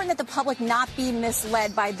it's important that the public not be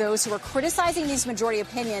misled by those who are criticizing these majority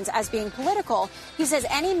opinions as being political. He says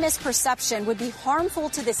any misperception would be harmful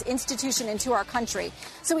to this institution and to our country.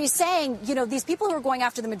 So he's saying, you know, these people who are going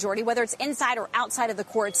after the majority, whether it's inside or outside of the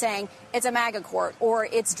court, saying it's a MAGA court or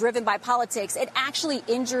it's driven by politics, it actually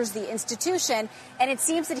injures the institution. And it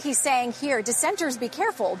seems that he's saying here, dissenters, be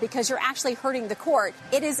careful because you're actually hurting the court.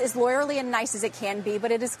 It is as lawyerly and nice as it can be,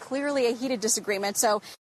 but it is clearly a heated disagreement. So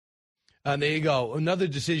there you go. Another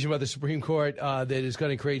decision by the Supreme Court that is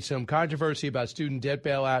going to create some controversy about student debt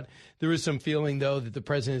bailout. There is some feeling, though, that the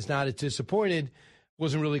president is not as disappointed,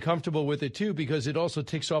 wasn't really comfortable with it, too, because it also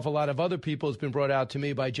ticks off a lot of other people. It's been brought out to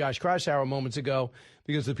me by Josh Krausauer moments ago,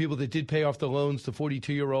 because the people that did pay off the loans, the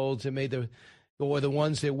 42-year-olds that made or the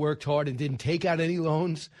ones that worked hard and didn't take out any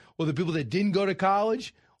loans, or the people that didn't go to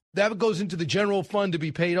college, that goes into the general fund to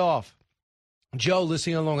be paid off. Joe,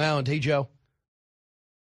 listening on Long Island. Hey, Joe.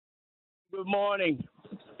 Good morning.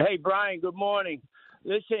 Hey, Brian, good morning.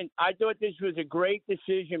 Listen, I thought this was a great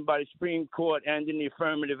decision by the Supreme Court ending the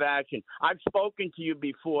affirmative action. I've spoken to you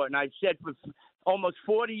before, and I've said for almost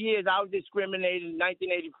 40 years I was discriminated in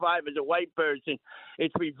 1985 as a white person.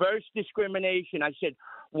 It's reverse discrimination. I said,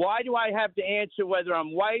 why do I have to answer whether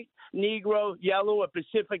I'm white, Negro, yellow, or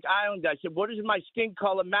Pacific Islander? I said, what does my skin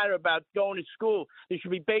color matter about going to school? It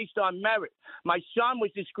should be based on merit. My son was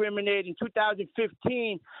discriminated in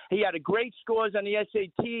 2015. He had great scores on the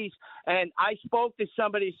SATs, and I spoke to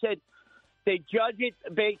somebody who said they judge it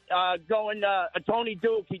Tony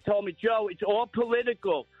Duke. He told me, Joe, it's all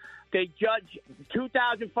political. They judge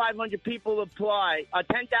 2,500 people apply,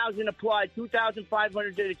 10,000 applied,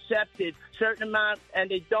 2,500 accepted, certain amount, and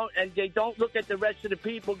they don't look at the rest of the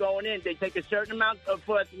people going in. They take a certain amount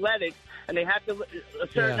for athletics, and they have to a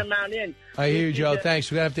certain amount in. I hear you, Joe. Thanks.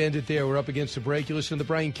 We're going to have to end it there. We're up against the break. You listen to the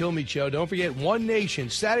Brian Kilmeade Show. Don't forget, One Nation,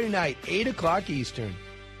 Saturday night, 8 o'clock Eastern.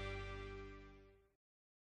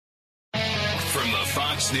 From the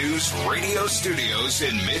Fox News radio studios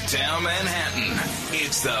in Midtown Manhattan,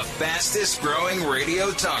 it's the fastest growing radio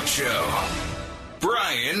talk show.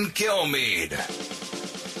 Brian Kilmeade.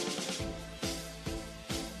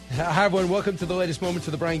 Hi, everyone. Welcome to the latest moments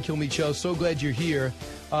of the Brian Kilmeade Show. So glad you're here.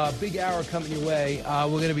 Big hour coming your way. We're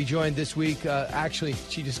going to be joined this week. Actually,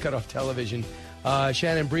 she just got off television.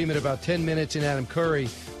 Shannon Bream in about 10 minutes and Adam Curry.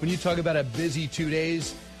 When you talk about a busy 2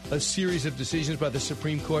 days, a series of decisions by the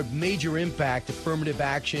Supreme Court, major impact, affirmative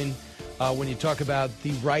action. When you talk about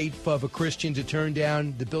the right of a Christian to turn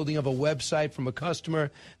down the building of a website from a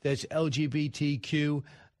customer that's LGBTQ,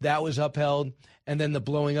 that was upheld. And then the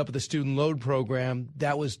blowing up of the student loan program,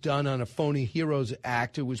 that was done on a Phony Heroes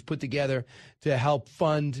Act. It was put together to help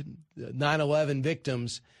fund 9/11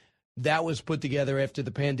 victims. That was put together after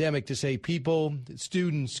the pandemic to say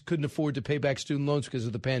students couldn't afford to pay back student loans because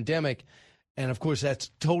of the pandemic. And, of course,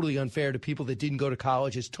 that's totally unfair to people that didn't go to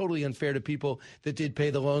college. It's totally unfair to people that did pay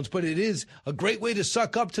the loans. But it is a great way to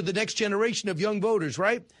suck up to the next generation of young voters,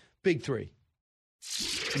 right? Big three.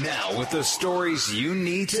 Now, with the stories you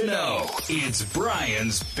need to know, it's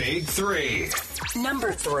Brian's Big Three.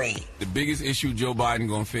 Number 3. The biggest issue Joe Biden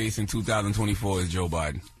going to face in 2024 is Joe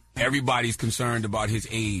Biden. Everybody's concerned about his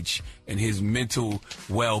age and his mental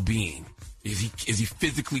well-being. Is he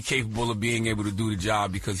physically capable of being able to do the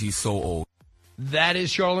job because he's so old? That is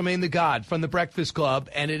Charlemagne the God from the Breakfast Club,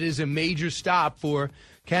 and it is a major stop for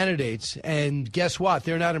candidates. And guess what?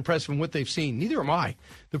 They're not impressed with what they've seen. Neither am I.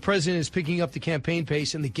 The president is picking up the campaign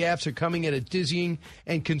pace, and the gaps are coming at a dizzying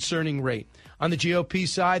and concerning rate. On the GOP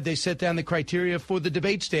side, they set down the criteria for the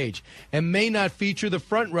debate stage and may not feature the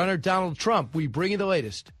frontrunner, Donald Trump. We bring you the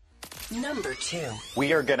latest. Number 2.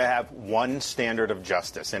 We are going to have one standard of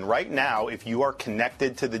justice. And right now, if you are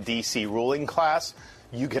connected to the D.C. ruling class,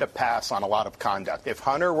 you get a pass on a lot of conduct. If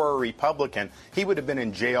Hunter were a Republican, he would have been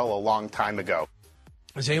in jail a long time ago.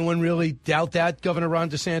 Does anyone really doubt that, Governor Ron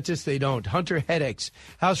DeSantis? They don't. Hunter headaches.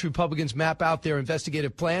 House Republicans map out their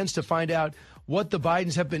investigative plans to find out what the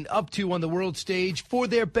Bidens have been up to on the world stage for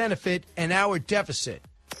their benefit and our deficit.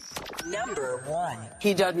 Number 1.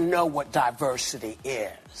 He doesn't know what diversity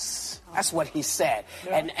is. That's what he said.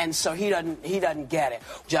 Yeah. And so he doesn't get it.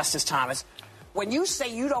 Justice Thomas, when you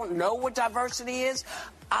say you don't know what diversity is,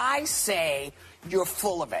 I say you're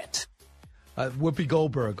full of it. Whoopi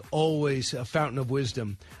Goldberg, always a fountain of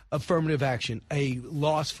wisdom. Affirmative action, a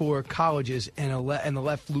loss for colleges, and the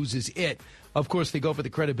left loses it. Of course, they go for the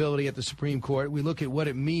credibility at the Supreme Court. We look at what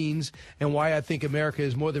it means and why I think America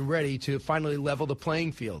is more than ready to finally level the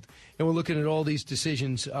playing field. And we're looking at all these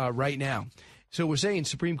decisions right now. So we're saying,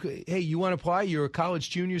 hey, you want to apply? You're a college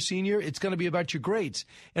junior, senior. It's going to be about your grades.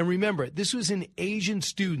 And remember, this was an Asian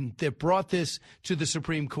student that brought this to the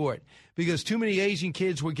Supreme Court because too many Asian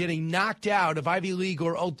kids were getting knocked out of Ivy League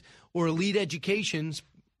or elite educations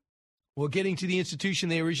or getting to the institution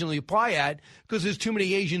they originally apply at because there's too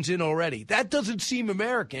many Asians in already. That doesn't seem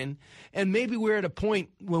American. And maybe we're at a point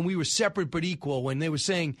when we were separate but equal, when they were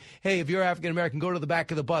saying, hey, if you're African-American, go to the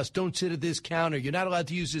back of the bus. Don't sit at this counter. You're not allowed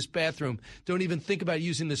to use this bathroom. Don't even think about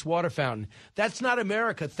using this water fountain. That's not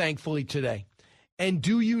America, thankfully, today. And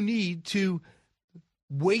do you need to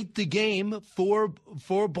weight the game for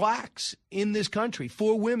blacks in this country,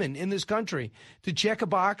 for women in this country, to check a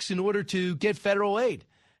box in order to get federal aid?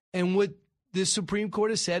 And what the Supreme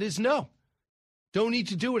Court has said is no. Don't need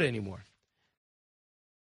to do it anymore.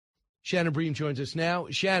 Shannon Bream joins us now.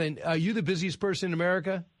 Shannon, are you the busiest person in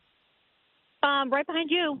America? Right behind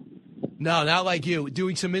you. No, not like you.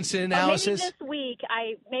 Doing some incident analysis?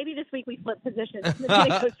 Maybe this week we flip positions. Maybe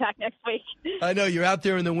it goes back next week. I know you're out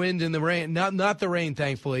there in the wind and the rain. Not the rain,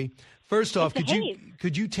 thankfully. First off,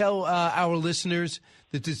 could you tell our listeners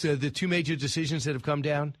that the two major decisions that have come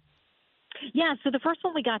down? Yeah, so the first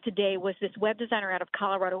one we got today was this web designer out of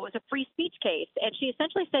Colorado. It was a free speech case, and she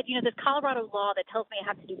essentially said, this Colorado law that tells me I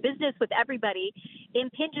have to do business with everybody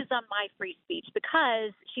impinges on my free speech because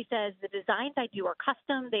she says the designs I do are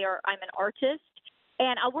custom. I'm an artist,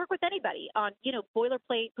 and I'll work with anybody on,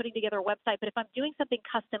 boilerplate, putting together a website. But if I'm doing something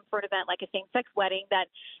custom for an event like a same-sex wedding that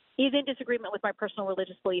is in disagreement with my personal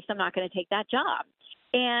religious beliefs, I'm not going to take that job.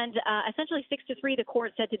 And essentially 6-3, the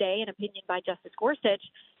court said today, an opinion by Justice Gorsuch,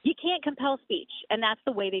 you can't compel speech. And that's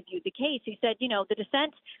the way they viewed the case. He said, the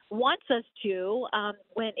dissent wants us to,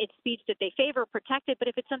 when it's speech that they favor, protect it. But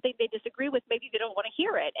if it's something they disagree with, maybe they don't want to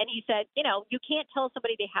hear it. And he said, you can't tell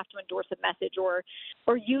somebody they have to endorse a message or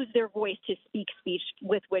use their voice to speak speech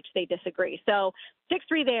with which they disagree. So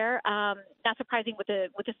 6-3 there. Not surprising what the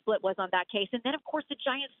split was on that case. And then, of course, the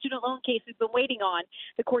giant student loan case we've been waiting on.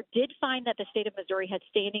 The court did find that the state of Missouri had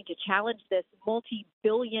standing to challenge this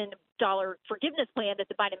multi-billion-dollar forgiveness plan that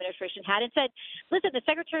the Biden administration had and said, listen, the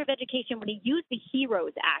Secretary of Education, when he used the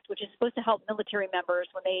HEROES Act, which is supposed to help military members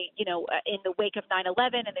when they, in the wake of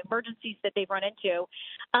 9/11 and the emergencies that they've run into,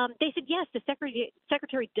 they said, yes, the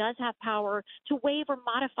Secretary does have power to waive or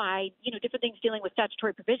modify, different things dealing with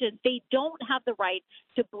statutory provisions. They don't have the right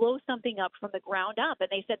to blow something up from the ground up. And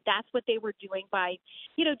they said that's what they were doing by,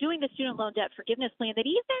 doing the student loan debt forgiveness plan that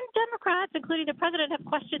even Democrats, including the president, have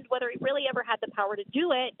questioned whether he really ever had the power to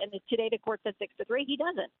do it. And today the court said 6-3, he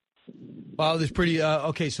doesn't. Wow, that's pretty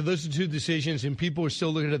okay. So those are two decisions, and people are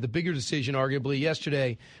still looking at the bigger decision, arguably,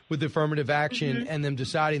 yesterday with affirmative action and them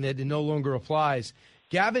deciding that it no longer applies.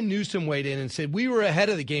 Gavin Newsom weighed in and said, we were ahead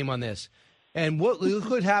of the game on this. And what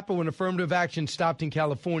could happen when affirmative action stopped in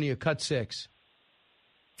California, cut 6?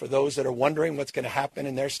 For those that are wondering what's going to happen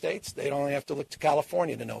in their states, they don't only have to look to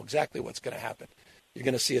California to know exactly what's going to happen. You're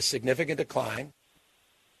going to see a significant decline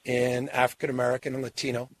in African-American and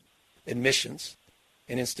Latino admissions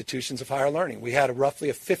in institutions of higher learning. We had roughly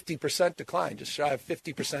a 50% decline, just shy of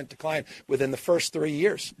 50% decline within the first 3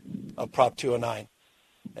 years of Prop 209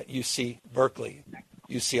 at UC Berkeley,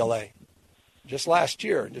 UCLA. Just last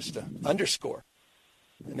year, just to underscore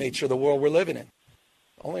the nature of the world we're living in,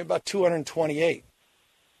 only about 228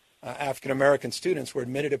 African-American students were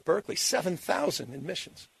admitted at Berkeley, 7,000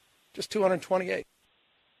 admissions, just 228.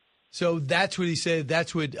 So that's what he said.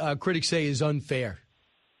 That's what critics say is unfair.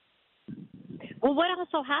 Well, what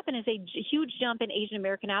also happened is a huge jump in Asian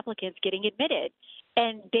American applicants getting admitted.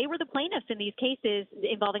 And they were the plaintiffs in these cases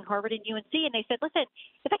involving Harvard and UNC. And they said, listen,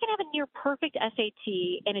 if I can have a near perfect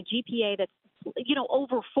SAT and a GPA that's,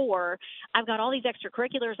 over 4, I've got all these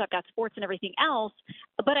extracurriculars, I've got sports and everything else,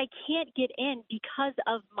 but I can't get in because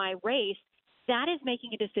of my race. That is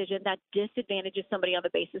making a decision that disadvantages somebody on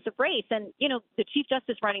the basis of race. And, the Chief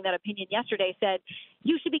Justice writing that opinion yesterday said,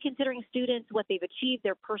 you should be considering students, what they've achieved,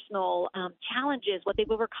 their personal challenges, what they've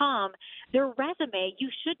overcome, their resume. You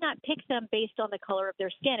should not pick them based on the color of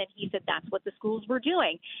their skin. And he said that's what the schools were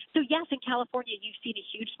doing. So, yes, in California, you've seen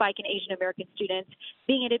a huge spike in Asian American students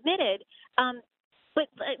being admitted. But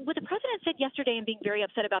what the president said yesterday, and being very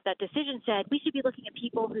upset about that decision, said we should be looking at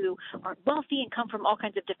people who are wealthy and come from all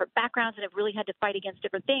kinds of different backgrounds and have really had to fight against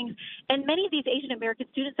different things. And many of these Asian American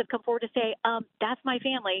students have come forward to say, that's my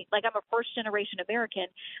family. Like, I'm a first-generation American.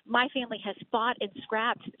 My family has fought and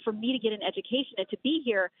scrapped for me to get an education and to be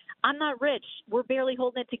here. I'm not rich. We're barely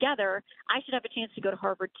holding it together. I should have a chance to go to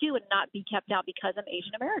Harvard, too, and not be kept out because I'm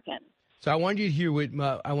Asian American. So I want you to hear what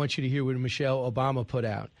Michelle Obama put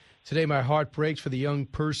out. Today, my heart breaks for the young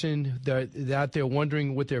person that out there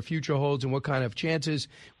wondering what their future holds and what kind of chances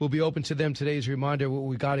will be open to them. Today's reminder,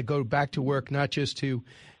 we got to go back to work, not just to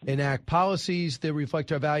enact policies that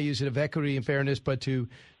reflect our values of equity and fairness, but to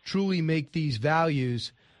truly make these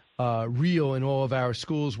values real in all of our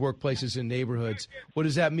schools, workplaces, and neighborhoods. What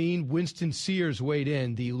does that mean? Winston Sears weighed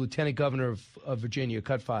in, the lieutenant governor of Virginia.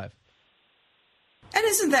 Cut 5. And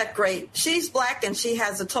isn't that great? She's black and she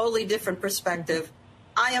has a totally different perspective.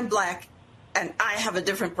 I am black and I have a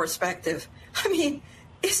different perspective. I mean,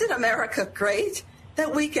 isn't America great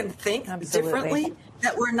that we can think differently,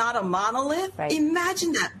 that we're not a monolith? Right.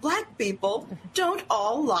 Imagine that black people don't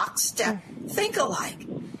all lockstep think alike.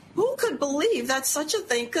 Who could believe that such a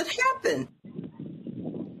thing could happen?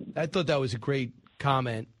 I thought that was a great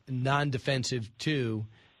comment, non-defensive too.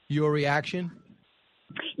 Your reaction?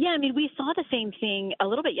 Yeah, I mean, we saw the same thing a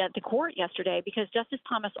little bit at the court yesterday because Justice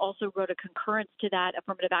Thomas also wrote a concurrence to that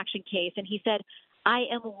affirmative action case, and he said, I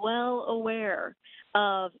am well aware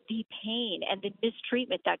of the pain and the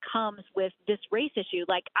mistreatment that comes with this race issue.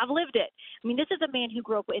 Like, I've lived it. I mean, this is a man who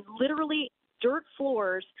grew up in literally dirt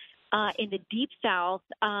floors in the Deep South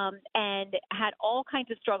and had all kinds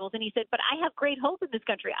of struggles. And he said, but I have great hope in this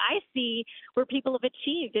country. I see where people have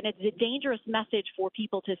achieved. And it's a dangerous message for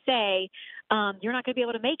people to say, you're not going to be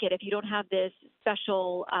able to make it if you don't have this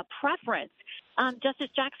special preference. Justice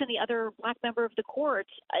Jackson, the other black member of the court,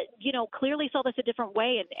 clearly saw this a different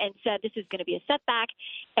way and said this is going to be a setback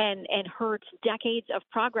and hurts decades of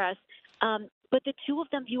progress. But the two of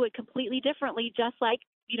them view it completely differently, just like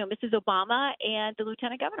Mrs. Obama and the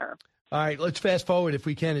lieutenant governor. All right, let's fast forward if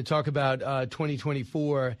we can and talk about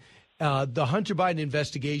 2024. The Hunter Biden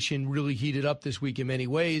investigation really heated up this week in many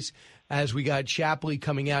ways as we got Shapley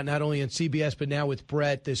coming out not only on CBS but now with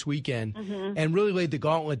Brett this weekend and really laid the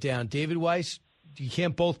gauntlet down. David Weiss, you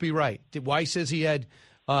can't both be right. Weiss says he had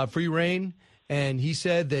free reign, and he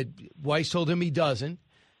said that Weiss told him he doesn't.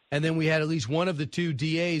 And then we had at least one of the two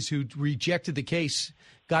DAs who rejected the case,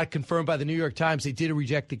 got confirmed by the New York Times they did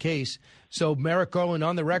reject the case. So Merrick Garland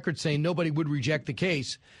on the record saying nobody would reject the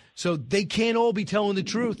case. So they can't all be telling the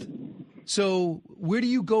truth. So where do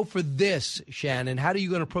you go for this, Shannon? How are you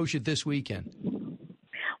going to approach it this weekend?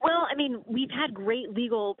 Well, I mean, we've had great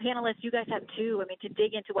legal panelists. You guys have too. I mean, to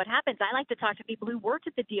dig into what happens. I like to talk to people who worked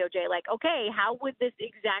at the DOJ, like, okay, how would this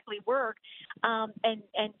exactly work?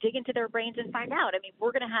 And dig into their brains and find out. I mean,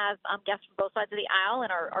 we're going to have guests from both sides of the aisle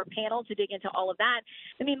and our panel to dig into all of that.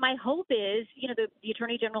 I mean, my hope is, the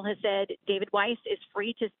Attorney General has said David Weiss is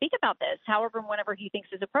free to speak about this, however and whenever he thinks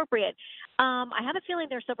is appropriate. I have a feeling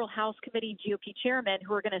there are several House Committee GOP chairmen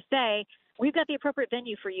who are going to say, we've got the appropriate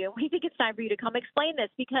venue for you. We think it's time for you to come explain this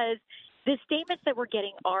because the statements that we're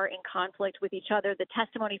getting are in conflict with each other. The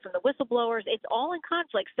testimony from the whistleblowers, it's all in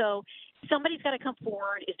conflict. So somebody's got to come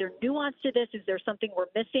forward. Is there nuance to this? Is there something we're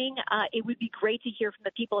missing? It would be great to hear from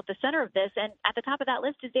the people at the center of this. And at the top of that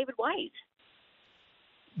list is David Weiss.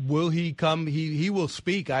 Will he come? He will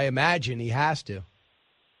speak. I imagine he has to.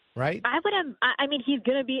 Right? I mean, he's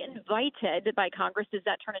going to be invited by Congress. Does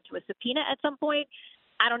that turn into a subpoena at some point?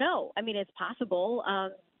 I don't know. I mean, it's possible.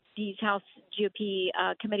 These House GOP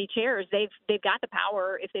committee chairs, they've got the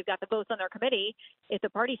power if they've got the votes on their committee. If the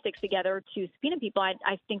party sticks together to subpoena people,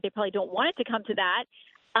 I think they probably don't want it to come to that.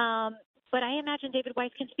 But I imagine David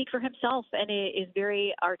Weiss can speak for himself and is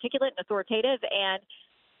very articulate and authoritative. And,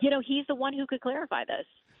 he's the one who could clarify this.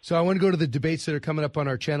 So I want to go to the debates that are coming up on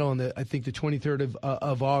our channel on I think the 23rd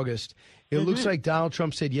of August. It looks like Donald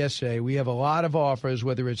Trump said yesterday, we have a lot of offers,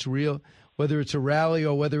 whether it's real, whether it's a rally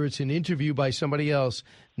or whether it's an interview by somebody else,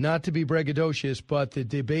 not to be braggadocious, but the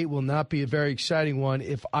debate will not be a very exciting one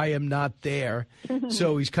if I am not there.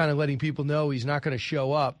 So he's kind of letting people know he's not going to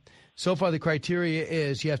show up. So far, the criteria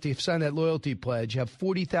is you have to sign that loyalty pledge, have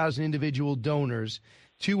 40,000 individual donors,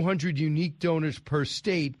 200 unique donors per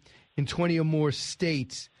state in 20 or more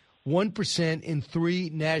states, 1% in 3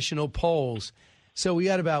 national polls. So we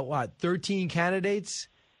got about, 13 candidates?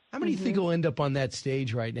 How many do you think will end up on that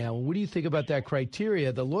stage right now? And what do you think about that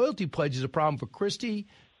criteria? The loyalty pledge is a problem for Christie,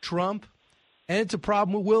 Trump, and it's a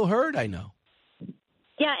problem with Will Hurd, I know.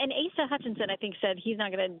 Yeah, and Asa Hutchinson, I think, said he's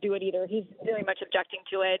not going to do it either. He's very much objecting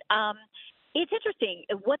to it. It's interesting.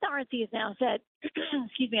 What the RNC has now said,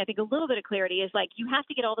 excuse me, I think a little bit of clarity is like you have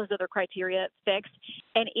to get all those other criteria fixed.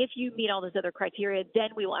 And if you meet all those other criteria, then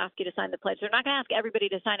we will ask you to sign the pledge. They're not going to ask everybody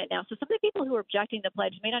to sign it now. So some of the people who are objecting the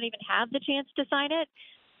pledge may not even have the chance to sign it.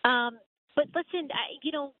 But listen,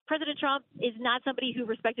 President Trump is not somebody who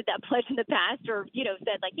respected that pledge in the past or,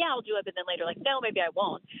 said like, yeah, I'll do it, but then later like, no, maybe I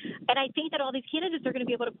won't. And I think that all these candidates are going to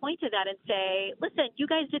be able to point to that and say, listen, you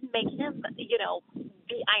guys didn't make him,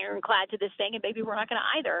 be ironclad to this thing, and maybe we're not going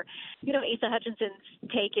to either. Asa Hutchinson's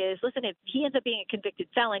take is, listen, if he ends up being a convicted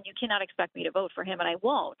felon, you cannot expect me to vote for him, and I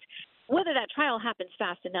won't. Whether that trial happens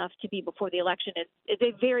fast enough to be before the election is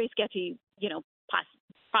a very sketchy,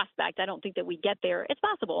 prospect. I don't think that we get there. It's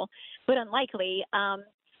possible, but unlikely.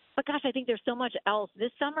 But gosh, I think there's so much else.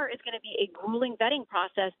 This summer is going to be a grueling vetting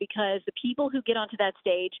process because the people who get onto that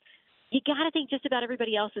stage, you got to think just about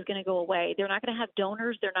everybody else is going to go away. They're not going to have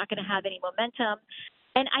donors. They're not going to have any momentum.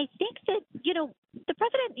 And I think that, the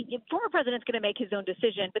former president's going to make his own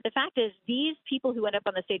decision. But the fact is, these people who end up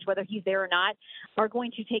on the stage, whether he's there or not, are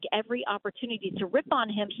going to take every opportunity to rip on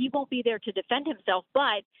him. He won't be there to defend himself,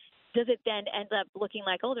 but does it then end up looking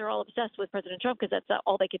like, oh, they're all obsessed with President Trump because that's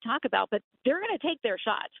all they could talk about? But they're going to take their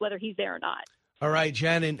shots, whether he's there or not. All right,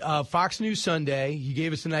 Shannon, Fox News Sunday, you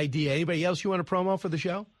gave us an idea. Anybody else you want to promo for the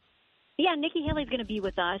show? Yeah, Nikki Haley's going to be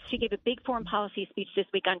with us. She gave a big foreign policy speech this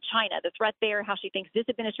week on China, the threat there, how she thinks this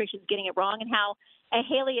administration is getting it wrong, and how a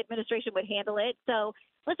Haley administration would handle it. So,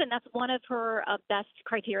 listen, that's one of her best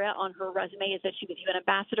criteria on her resume is that she was UN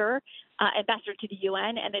ambassador to the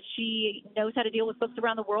UN, and that she knows how to deal with folks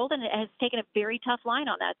around the world and has taken a very tough line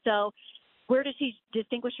on that. So where does she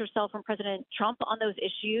distinguish herself from President Trump on those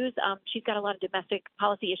issues? She's got a lot of domestic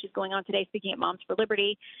policy issues going on today, speaking at Moms for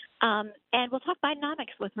Liberty. And we'll talk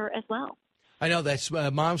Bidenomics with her as well. I know that's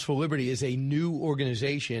Moms for Liberty is a new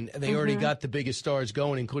organization. They already got the biggest stars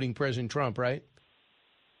going, including President Trump, right?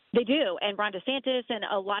 They do, and Ron DeSantis and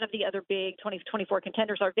a lot of the other big 2024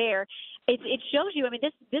 contenders are there. It shows you,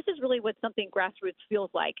 this is really what something grassroots feels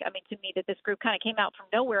like. To me, that this group kind of came out from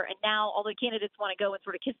nowhere, and now all the candidates want to go and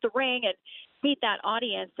sort of kiss the ring and meet that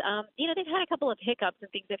audience. They've had a couple of hiccups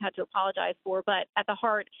and things they've had to apologize for, but at the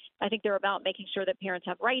heart, I think they're about making sure that parents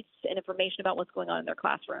have rights and information about what's going on in their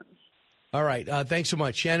classrooms. All right. Thanks so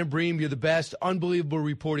much. Shannon Bream, you're the best. Unbelievable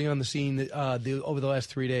reporting on the scene over the last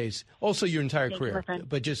 3 days. Also, your entire career,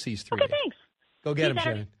 but just these 3 days. Thanks. Go get him,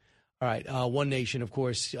 Shannon. All right. One Nation, of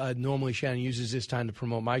course. Normally, Shannon uses this time to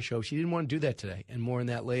promote my show. She didn't want to do that today, and more on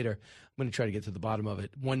that later. I'm going to try to get to the bottom of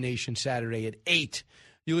it. One Nation, Saturday at 8.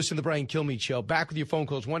 You listen to the Brian Kilmeade Show. Back with your phone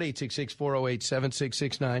calls,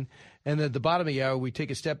 1-866-408-7669. And at the bottom of the hour, we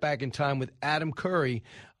take a step back in time with Adam Curry,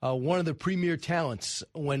 one of the premier talents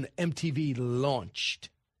when MTV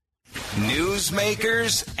launched.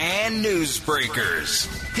 Newsmakers and newsbreakers.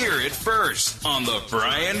 Hear it first on the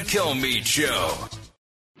Brian Kilmeade Show.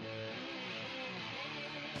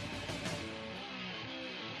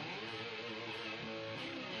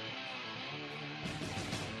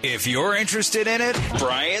 If you're interested in it,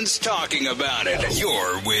 Brian's talking about it.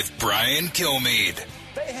 You're with Brian Kilmeade.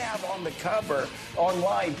 They have on the cover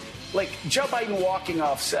online, like Joe Biden walking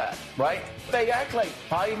off set, right? They act like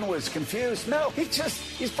Biden was confused. No,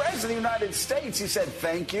 he's president of the United States. He said,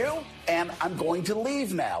 thank you, and I'm going to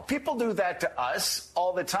leave now. People do that to us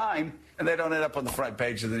all the time, and they don't end up on the front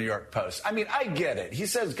page of the New York Post. I get it. He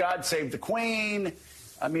says, God save the Queen.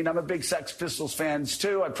 I'm a big Sex Pistols fan,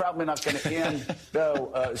 too. I'm probably not going to end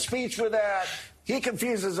the speech with that. He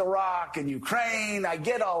confuses Iraq and Ukraine. I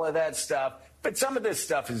get all of that stuff. But some of this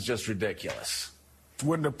stuff is just ridiculous.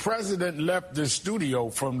 When the president left the studio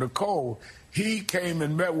from Nicole, he came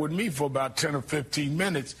and met with me for about 10 or 15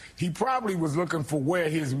 minutes. He probably was looking for where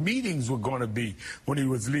his meetings were going to be when he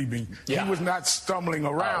was leaving. Yeah. He was not stumbling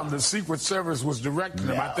around. The Secret Service was directing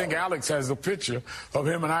him. I think Alex has a picture of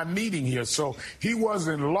him and I meeting here. So he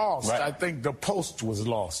wasn't lost. Right. I think the Post was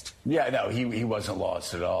lost. Yeah, no, he wasn't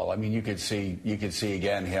lost at all. You could see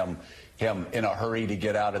again him in a hurry to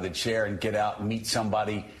get out of the chair and get out and meet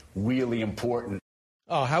somebody really important.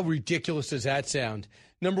 Oh, how ridiculous does that sound?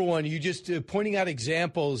 Number one, you just pointing out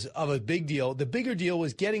examples of a big deal. The bigger deal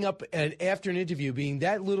was getting up after an interview, being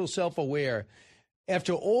that little self-aware,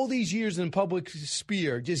 after all these years in the public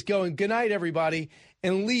sphere, just going, good night, everybody,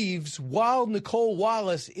 and leaves while Nicole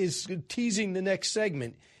Wallace is teasing the next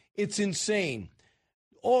segment. It's insane.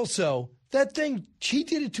 Also, that thing, she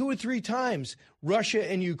did it 2 or 3 times,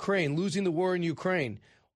 Russia and Ukraine, losing the war in Ukraine.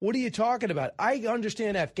 What are you talking about? I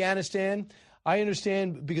understand Afghanistan. I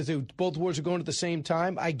understand because both wars are going at the same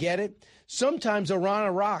time. I get it. Sometimes Iran,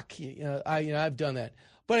 Iraq, I've done that.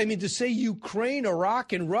 But to say Ukraine,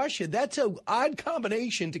 Iraq, and Russia, that's an odd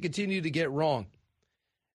combination to continue to get wrong.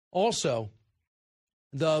 Also,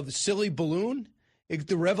 the silly balloon,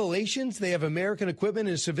 the revelations, they have American equipment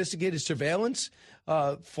and sophisticated surveillance,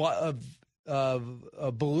 a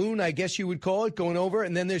balloon, I guess you would call it, going over,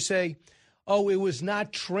 and then they say, Oh, it was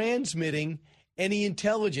not transmitting any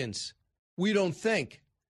intelligence. We don't think.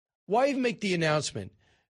 Why even make the announcement?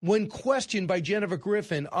 When questioned by Jennifer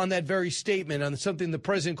Griffin on that very statement on something the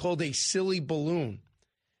president called a silly balloon,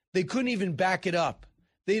 they couldn't even back it up.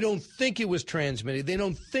 They don't think it was transmitted. They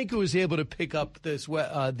don't think it was able to pick up this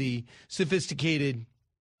the sophisticated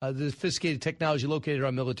technology located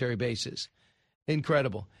on military bases.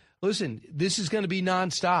 Incredible. Listen, this is going to be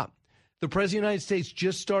nonstop. The President of the United States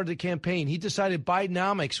just started a campaign. He decided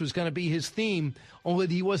Bidenomics was going to be his theme, only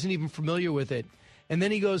he wasn't even familiar with it. And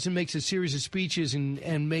then he goes and makes a series of speeches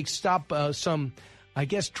and makes some, I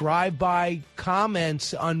guess, drive-by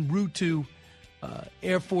comments en route to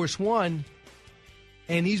Air Force One.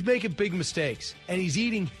 And he's making big mistakes. And he's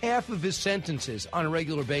eating half of his sentences on a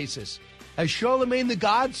regular basis. As Charlemagne the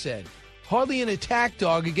God said, hardly an attack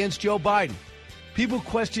dog against Joe Biden. People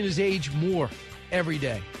question his age more every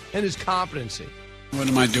day and his competency. What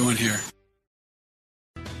am I doing here?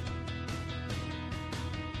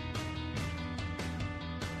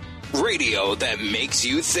 Radio that makes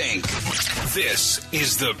you think. This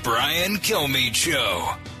is the Brian Kilmeade Show.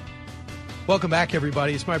 Welcome back,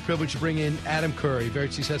 everybody. It's my privilege to bring in Adam Curry,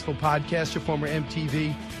 very successful podcaster, former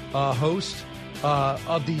MTV host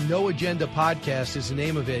of the No Agenda podcast is the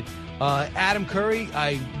name of it. Adam Curry,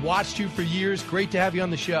 I watched you for years. Great to have you on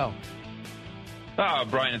the show.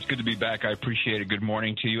 Brian, it's good to be back. I appreciate it. Good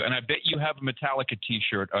morning to you. And I bet you have a Metallica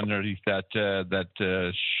T-shirt underneath that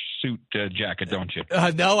suit jacket, don't you?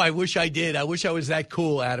 No, I wish I did. I wish I was that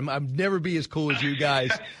cool, Adam. I'll never be as cool as you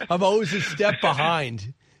guys. I'm always a step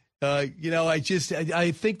behind. I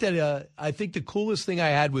think the coolest thing I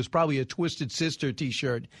had was probably a Twisted Sister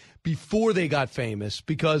T-shirt before they got famous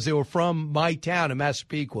because they were from my town in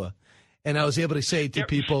Massapequa. And I was able to say to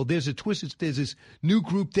people, there's this new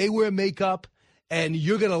group, they wear makeup, and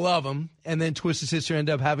you're going to love them. And then Twisted Sister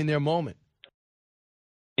ended up having their moment.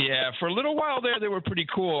 Yeah, for a little while there, they were pretty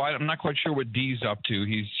cool. I'm not quite sure what Dee's up to.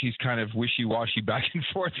 He's kind of wishy-washy back and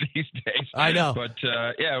forth these days. I know. But,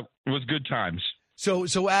 yeah, it was good times.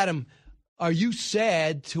 So Adam, are you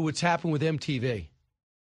sad to what's happened with MTV?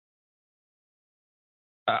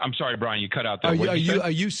 I'm sorry, Brian, you cut out there.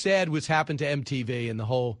 Are you sad what's happened to MTV and the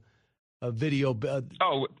whole video?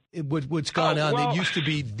 What's gone on? It used to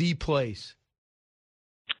be the place.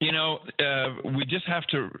 You know, we just have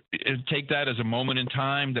to take that as a moment in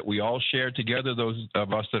time that we all share together, those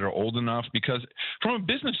of us that are old enough, because from a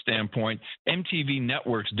business standpoint, MTV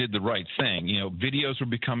networks did the right thing. You know, videos were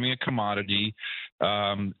becoming a commodity.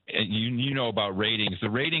 And you know about ratings. The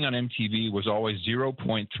rating on MTV was always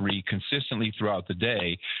 0.3 consistently throughout the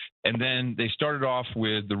day. And then they started off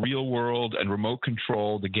with The Real World and Remote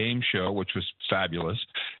Control, the game show, which was fabulous.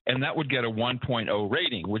 And that would get a 1.0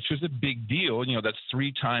 rating, which was a big deal. You know, that's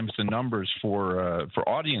 3 times the numbers for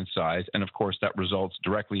audience size. And, of course, that results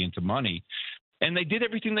directly into money. And they did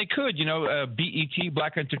everything they could. You know, BET,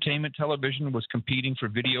 Black Entertainment Television, was competing for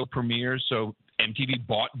video premieres. So MTV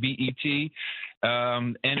bought BET.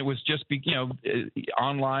 And it was just,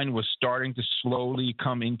 online was starting to slowly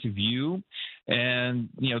come into view. And,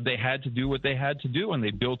 they had to do what they had to do, and they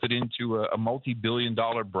built it into a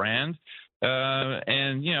multi-billion-dollar brand.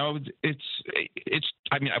 It's,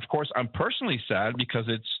 of course, I'm personally sad because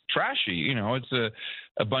it's trashy. It's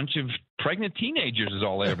a bunch of pregnant teenagers is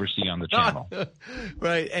all I ever see on the channel.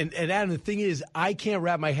 Right. And Adam, the thing is, I can't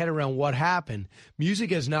wrap my head around what happened. Music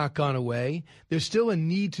has not gone away. There's still a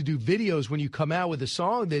need to do videos when you come out with a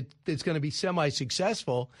song that's going to be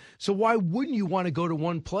semi-successful. So why wouldn't you want to go to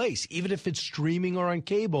one place, even if it's streaming or on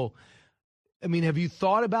cable? I mean, have you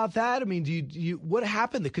thought about that? I mean, do you what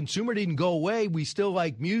happened? The consumer didn't go away. We still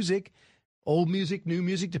like music, old music, new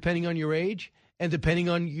music, depending on your age and depending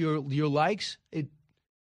on your likes.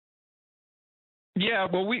 Yeah,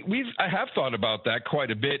 well, I have thought about that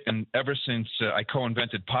quite a bit, and ever since I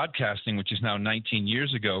co-invented podcasting, which is now 19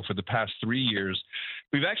 years ago, for the past 3 years,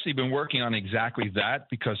 we've actually been working on exactly that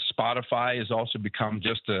because Spotify has also become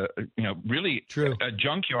just a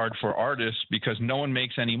junkyard for artists because no one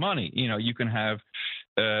makes any money. You can have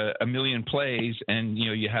 1 million plays and,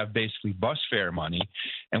 you have basically bus fare money.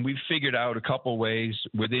 And we've figured out a couple ways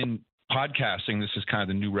within podcasting, this is kind of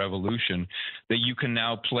the new revolution, that you can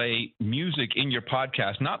now play music in your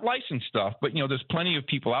podcast, not licensed stuff, but, there's plenty of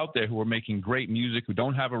people out there who are making great music, who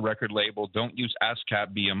don't have a record label, don't use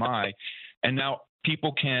ASCAP BMI, and now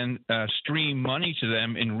people can stream money to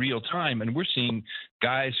them in real time. And we're seeing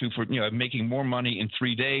guys who, are making more money in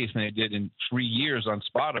 3 days than they did in 3 years on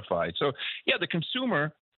Spotify. So, yeah, the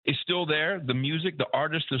consumer is still there. The music, the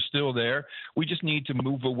artists are still there. We just need to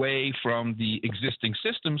move away from the existing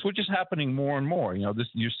systems, which is happening more and more.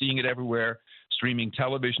 You're seeing it everywhere. streaming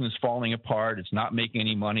television is falling apart. It's not making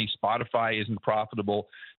any money. Spotify isn't profitable.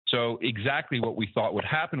 So exactly what we thought would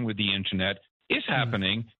happen with the internet is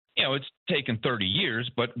happening. You know, it's taken 30 years,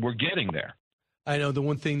 but we're getting there. I know the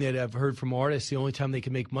one thing that I've heard from artists, the only time they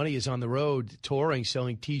can make money is on the road, touring,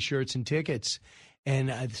 selling T-shirts and tickets.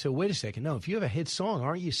 And so wait a second. No, if you have a hit song,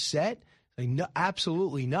 aren't you set? Like, no,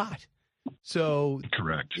 absolutely not. So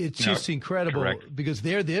correct. It's just incredible because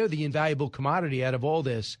they're the invaluable commodity out of all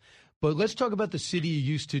this. But let's talk about the city you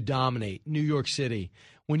used to dominate, New York City.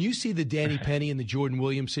 When you see the Danny Penny and the Jordan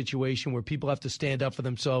Williams situation where people have to stand up for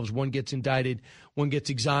themselves, one gets indicted, one gets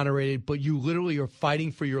exonerated, but you literally are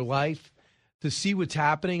fighting for your life to see what's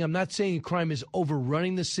happening. I'm not saying crime is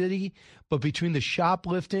overrunning the city, but between the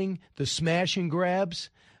shoplifting, the smash and grabs,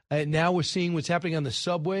 now we're seeing what's happening on the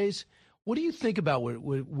subways. What do you think about where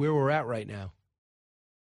we're at right now?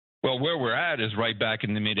 Well, where we're at is right back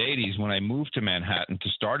in the mid-'80s when I moved to Manhattan to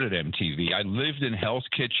start at MTV. I lived in Hell's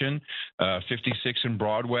Kitchen, 56 and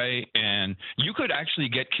Broadway, and you could actually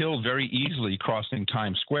get killed very easily crossing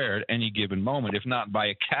Times Square at any given moment, if not by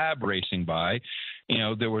a cab racing by. You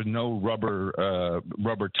know, there were no rubber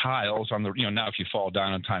tiles on the. You know, now if you fall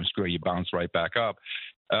down on Times Square, you bounce right back up.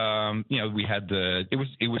 You know, we had it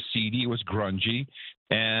was seedy, it was grungy.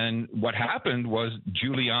 And what happened was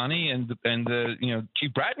Giuliani and the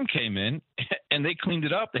Chief Bratton came in and they cleaned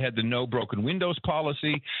it up. They had the no broken windows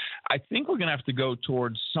policy. I think we're going to have to go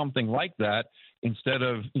towards something like that instead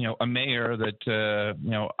of, a mayor that,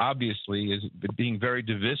 obviously is being very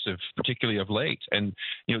divisive, particularly of late. And,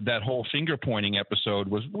 that whole finger pointing episode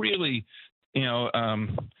was really,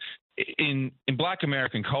 in Black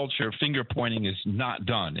American culture, finger pointing is not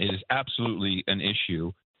done. It is absolutely an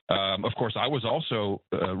issue. Of course, I was also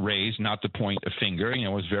raised not to point a finger. It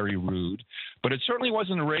was very rude. But it certainly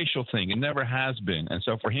wasn't a racial thing. It never has been. And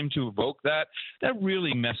so for him to evoke that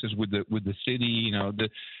really messes with the city.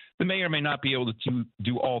 The mayor may not be able to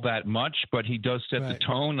do all that much, but he does set the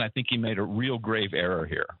tone. I think he made a real grave error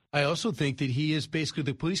here. I also think that he is basically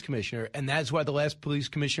the police commissioner, and that's why the last police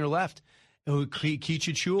commissioner left,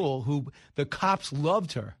 Keisha Chul, who the cops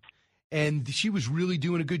loved her. And she was really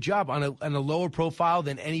doing a good job on a lower profile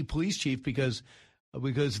than any police chief because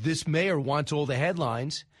this mayor wants all the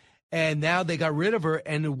headlines. And now they got rid of her.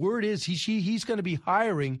 And the word is he's going to be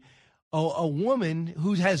hiring a woman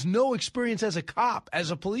who has no experience as a cop,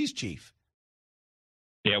 as a police chief.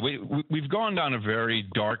 Yeah, we've gone down a very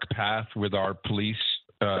dark path with our police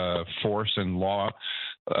force and law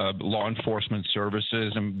enforcement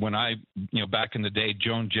services. And when back in the day,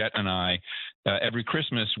 Joan Jett and I, every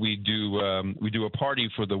Christmas we do a party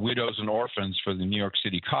for the widows and orphans for the New York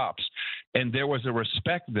City cops. And there was a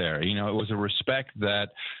respect there. It was a respect that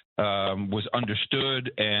was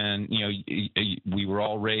understood. And, we were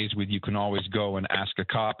all raised with, you can always go and ask a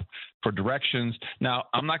cop for directions. Now,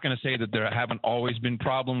 I'm not going to say that there haven't always been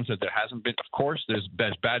problems, that there hasn't been. Of course, there's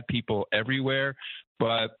bad people everywhere.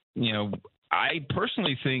 But, I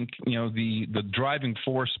personally think, the driving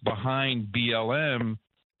force behind BLM,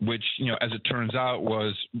 which, as it turns out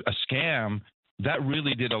was a scam, that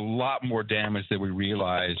really did a lot more damage than we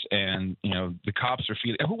realized. And, the cops are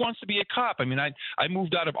feeling, who wants to be a cop? I mean, I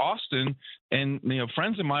moved out of Austin and,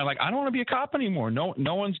 friends of mine are like, I don't want to be a cop anymore. No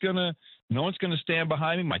one's going to stand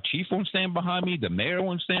behind me. My chief won't stand behind me. The mayor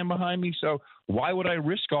won't stand behind me. So why would I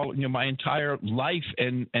risk all, my entire life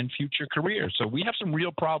and future career? So we have some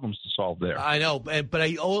real problems to solve there. I know, but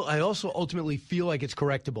I also ultimately feel like it's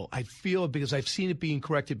correctable. I feel it because I've seen it being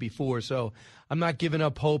corrected before. So I'm not giving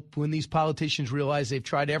up hope when these politicians realize they've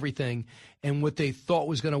tried everything and what they thought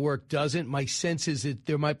was going to work doesn't. My sense is that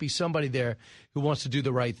there might be somebody there who wants to do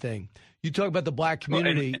the right thing. You talk about the black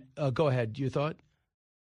community. Go ahead. Your thought?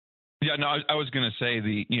 Yeah, no, I was going to say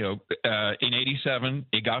in '87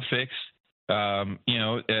 it got fixed.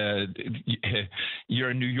 You're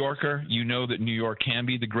a New Yorker. You know that New York can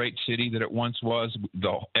be the great city that it once was.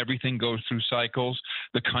 Everything goes through cycles.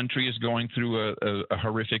 The country is going through a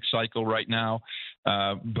horrific cycle right now.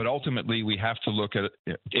 But ultimately, we have to look at,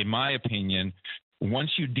 in my opinion,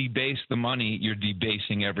 once you debase the money, you're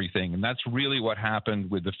debasing everything. And that's really what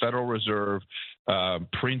happened with the Federal Reserve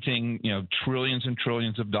printing, trillions and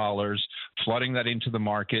trillions of dollars, flooding that into the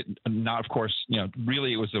market. Not, of course,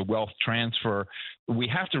 really it was a wealth transfer. We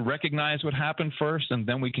have to recognize what happened first, and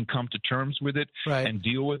then we can come to terms with it and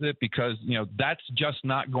deal with it because, that's just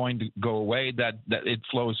not going to go away. That it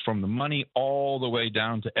flows from the money all the way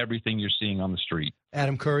down to everything you're seeing on the street.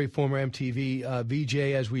 Adam Curry, former MTV VJ,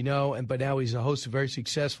 as we know, but now he's a host, a very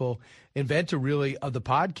successful inventor, really, of the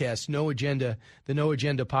podcast, No Agenda, the No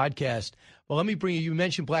Agenda podcast. Well, let me bring you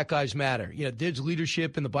mentioned Black Lives Matter. There's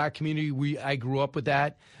leadership in the black community. I grew up with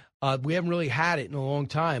that. We haven't really had it in a long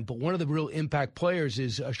time, but one of the real impact players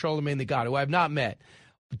is Charlemagne the God, who I have not met.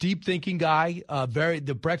 Deep thinking guy.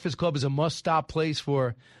 The Breakfast Club is a must-stop place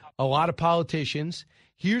for a lot of politicians.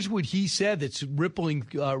 Here's what he said that's rippling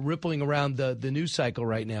around the news cycle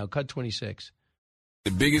right now. Cut 26.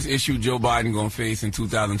 The biggest issue Joe Biden going to face in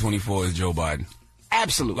 2024 is Joe Biden.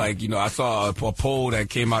 Absolutely. Like, I saw a poll that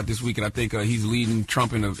came out this week, and I think he's leading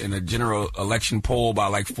Trump in a general election poll by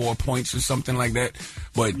like 4 points or something like that.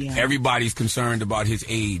 But everybody's concerned about his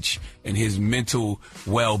age and his mental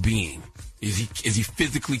well-being. Is he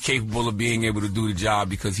physically capable of being able to do the job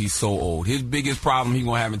because he's so old? His biggest problem he's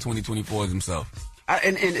going to have in 2024 is himself.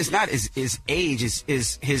 And it's not his age,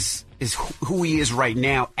 is who he is right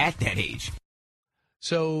now at that age.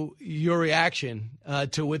 So your reaction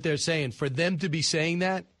to what they're saying, for them to be saying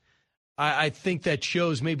that, I think that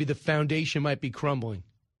shows maybe the foundation might be crumbling.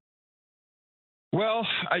 Well,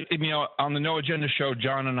 on the No Agenda show,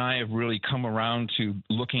 John and I have really come around to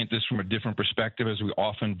looking at this from a different perspective, as we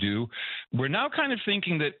often do. We're now kind of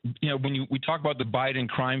thinking that, when we talk about the Biden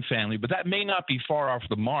crime family, but that may not be far off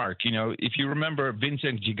the mark. If you remember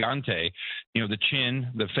Vincent Gigante, the Chin,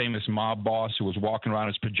 the famous mob boss who was walking around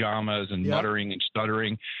in his pajamas and muttering and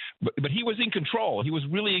stuttering, but he was in control. He was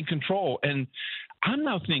really in control. And I'm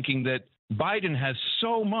now thinking that Biden has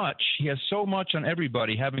so much. He has so much on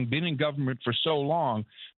everybody, having been in government for so long,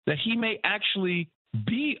 that he may actually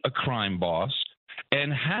be a crime boss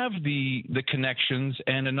and have the connections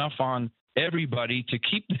and enough on everybody to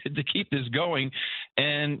keep this going.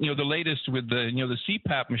 And the latest with the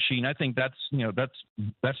CPAP machine, I think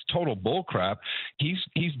that's total bullcrap.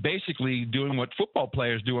 He's basically doing what football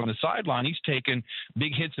players do on the sideline. He's taking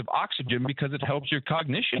big hits of oxygen because it helps your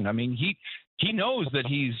cognition. I mean, he knows that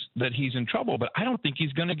he's in trouble, but I don't think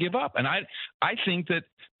he's going to give up. And I think that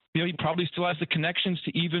he probably still has the connections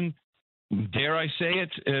to even, dare I say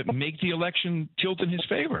it, make the election tilt in his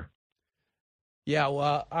favor. Yeah,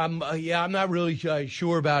 well, I'm not really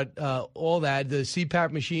sure about all that. The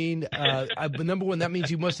CPAP machine, number one, that means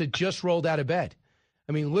he must have just rolled out of bed.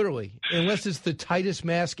 I mean, literally, unless it's the tightest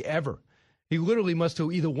mask ever. He literally must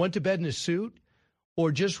have either went to bed in a suit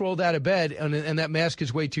or just rolled out of bed, and that mask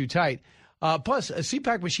is way too tight. Plus, a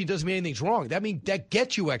CPAP machine doesn't mean anything's wrong. That means that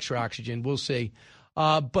gets you extra oxygen. We'll see.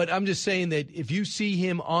 But I'm just saying that if you see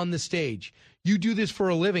him on the stage, you do this for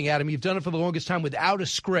a living, Adam. You've done it for the longest time without a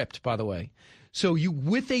script, by the way. So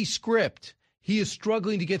with a script, he is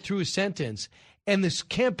struggling to get through a sentence, and this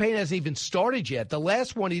campaign hasn't even started yet. The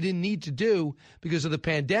last one he didn't need to do because of the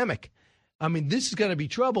pandemic. I mean, this is going to be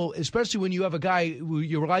trouble, especially when you have a guy who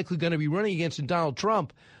you're likely going to be running against in Donald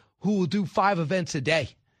Trump, who will do 5 events a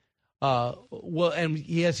day. And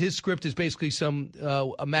his script is basically some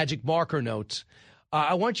a magic marker notes.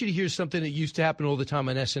 I want you to hear something that used to happen all the time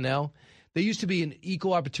on SNL. There used to be an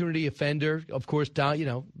equal opportunity offender. Of course,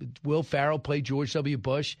 Will Ferrell played George W.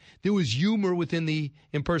 Bush. There was humor within the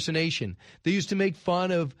impersonation. They used to make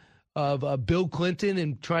fun of Bill Clinton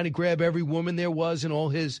and trying to grab every woman there was and all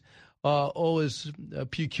his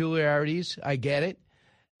peculiarities. I get it.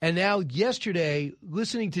 And now yesterday,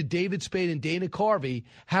 listening to David Spade and Dana Carvey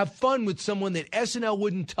have fun with someone that SNL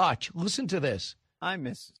wouldn't touch. Listen to this. I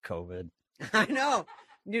miss COVID. I know.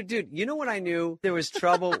 Dude, you know what I knew? There was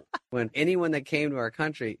trouble when anyone that came to our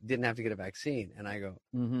country didn't have to get a vaccine. And I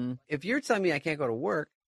go, if you're telling me I can't go to work,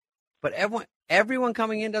 but everyone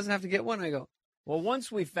coming in doesn't have to get one, I go. Well,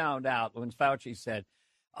 once we found out, when Fauci said,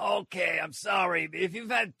 okay, I'm sorry, but if you've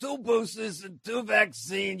had 2 boosters and 2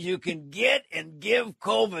 vaccines, you can get and give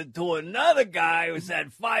COVID to another guy who's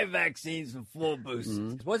had 5 vaccines and 4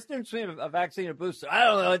 boosters. What's the difference between a vaccine and a booster? I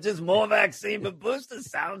don't know. It's just more vaccine, but booster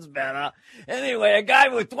sounds better. Anyway, a guy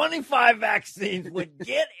with 25 vaccines would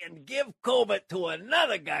get and give COVID to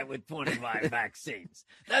another guy with 25 vaccines.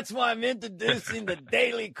 That's why I'm introducing the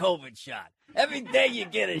daily COVID shot. Every day you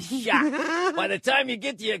get a shot. By the time you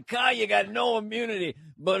get to your car, you got no immunity.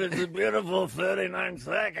 But it's a beautiful 39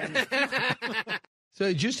 seconds.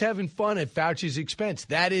 So just having fun at Fauci's expense.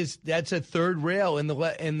 That's a third rail in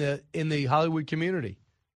the Hollywood community.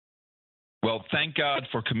 Well, thank God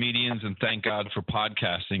for comedians and thank God for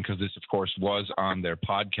podcasting, because this, of course, was on their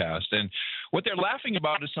podcast. And what they're laughing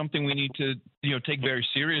about is something we need to, take very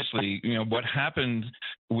seriously. What happened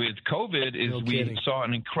with COVID is we saw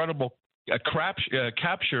an incredible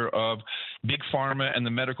capture of big pharma and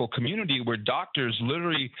the medical community, where doctors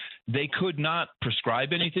literally, they could not prescribe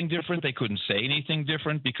anything different. They couldn't say anything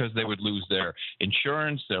different because they would lose their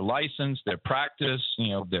insurance, their license, their practice,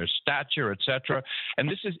 their stature, etc. And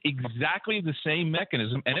this is exactly the same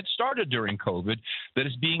mechanism, and it started during COVID, that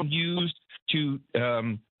is being used to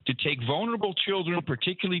to take vulnerable children,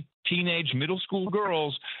 particularly teenage middle school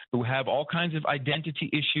girls who have all kinds of identity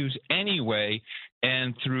issues anyway,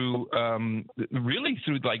 and through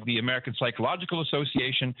like the American Psychological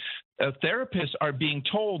Association, therapists are being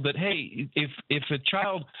told that, hey, if a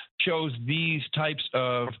child shows these types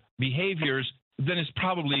of behaviors, then it's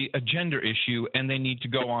probably a gender issue and they need to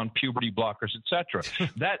go on puberty blockers, etc.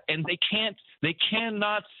 And they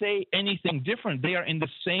cannot say anything different. They are in the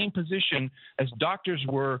same position as doctors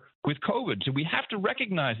were with COVID. So we have to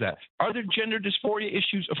recognize that. Are there gender dysphoria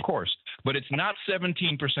issues? Of course, but it's not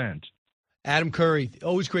 17%. Adam Curry,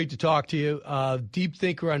 always great to talk to you. Deep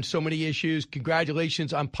thinker on so many issues.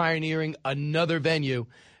 Congratulations on pioneering another venue,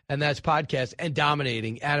 and that's podcast and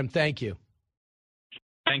dominating. Adam, thank you.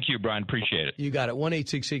 Thank you, Brian. Appreciate it. You got it.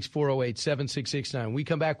 1-866-408-7669. We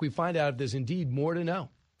come back, we find out if there's indeed more to know.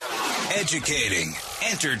 Educating,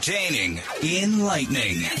 entertaining,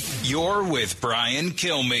 enlightening. You're with Brian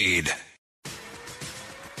Kilmeade.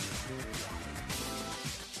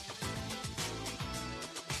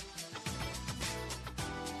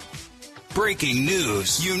 Breaking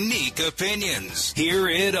news, unique opinions. Hear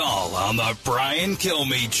it all on the Brian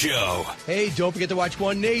Kilmeade Show. Hey, don't forget to watch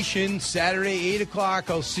One Nation, Saturday, 8 o'clock.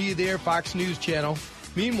 I'll see you there, Fox News Channel.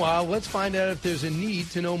 Meanwhile, let's find out if there's a need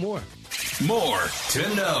to know more. More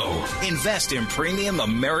to know. Invest in premium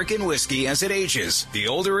American whiskey as it ages. The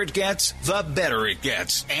older it gets, the better it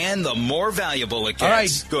gets. And the more valuable it gets. All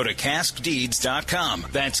right. Go to caskdeeds.com.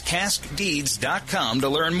 That's caskdeeds.com to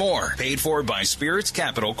learn more. Paid for by Spirits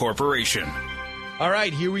Capital Corporation. All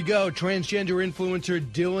right, here we go. Transgender influencer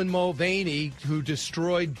Dylan Mulvaney, who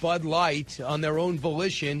destroyed Bud Light on their own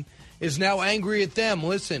volition, is now angry at them.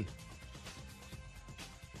 Listen.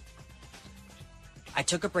 I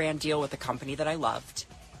took a brand deal with a company that I loved,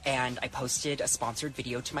 and I posted a sponsored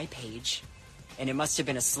video to my page. And it must have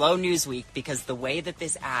been a slow news week, because the way that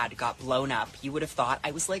this ad got blown up, you would have thought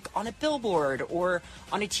I was like on a billboard or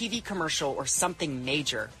on a TV commercial or something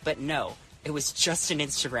major. But no, it was just an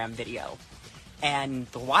Instagram video. And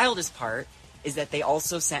the wildest part is that they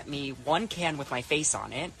also sent me one can with my face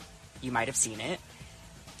on it. You might have seen it.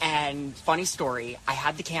 And funny story, I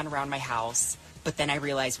had the can around my house, but then I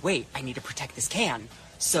realized, wait, I need to protect this can.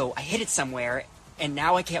 So I hid it somewhere, and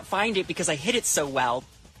now I can't find it because I hid it so well.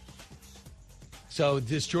 So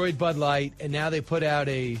destroyed Bud Light, and now they put out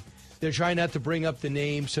they're trying not to bring up the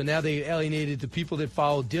name, so now they alienated the people that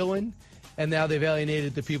follow Dylan, and now they've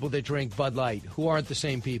alienated the people that drink Bud Light, who aren't the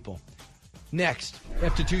same people. Next,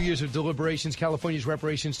 after 2 years of deliberations, California's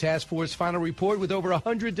Reparations Task Force final report with over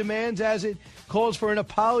 100 demands as it calls for an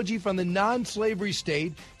apology from the non-slavery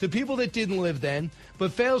state to people that didn't live then,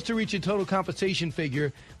 but fails to reach a total compensation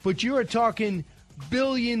figure. But you are talking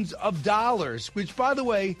billions of dollars, which, by the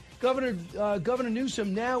way, Governor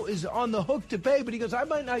Newsom now is on the hook to pay. But he goes, I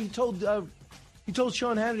might not. He told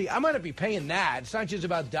Sean Hannity, I might not be paying that. It's not just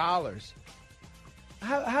about dollars.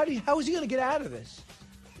 How is he going to get out of this?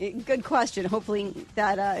 Good question. Hopefully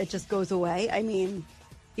that it just goes away. I mean,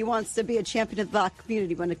 he wants to be a champion of the black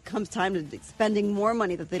community when it comes time to spending more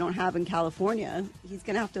money that they don't have in California. He's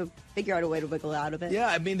going to have to figure out a way to wiggle out of it. Yeah,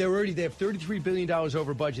 I mean, they have $33 billion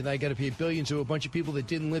over budget. They got to pay billions to a bunch of people that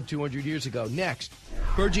didn't live 200 years ago. Next,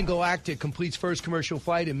 Virgin Galactic completes first commercial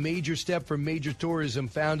flight, a major step for major tourism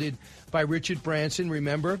founded by Richard Branson,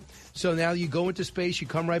 remember? So now you go into space, you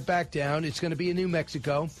come right back down. It's going to be in New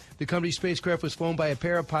Mexico. The company's spacecraft was flown by a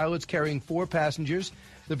pair of pilots carrying 4 passengers.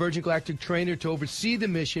 The Virgin Galactic trainer to oversee the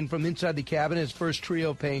mission from inside the cabin as first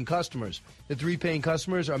trio of paying customers. The 3 paying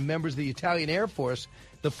customers are members of the Italian Air Force.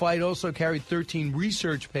 The flight also carried 13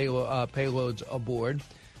 research payloads aboard.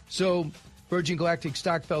 So Virgin Galactic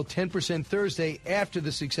stock fell 10% Thursday after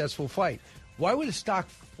the successful flight. Why would a stock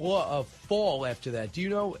fall after that? Do you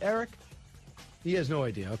know, Eric? He has no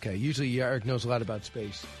idea. Okay, usually Eric knows a lot about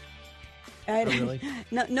space. Really?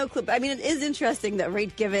 No clue. I mean, it is interesting that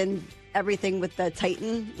right given everything with the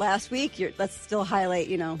Titan last week, let's still highlight,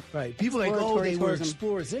 Right. People are like, they were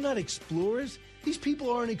explorers. They're not explorers. These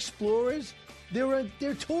people aren't explorers. They're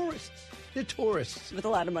tourists. They're tourists. With a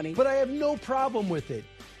lot of money. But I have no problem with it.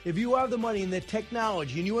 If you have the money and the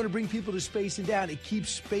technology and you want to bring people to space and down, it keeps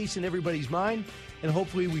space in everybody's mind, and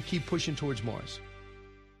hopefully we keep pushing towards Mars.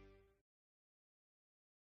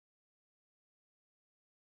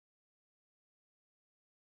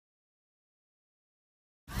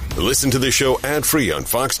 Listen to the show ad-free on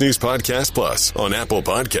Fox News Podcast Plus, on Apple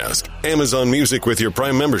Podcast, Amazon Music with your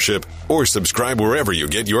Prime membership, or subscribe wherever you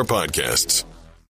get your podcasts.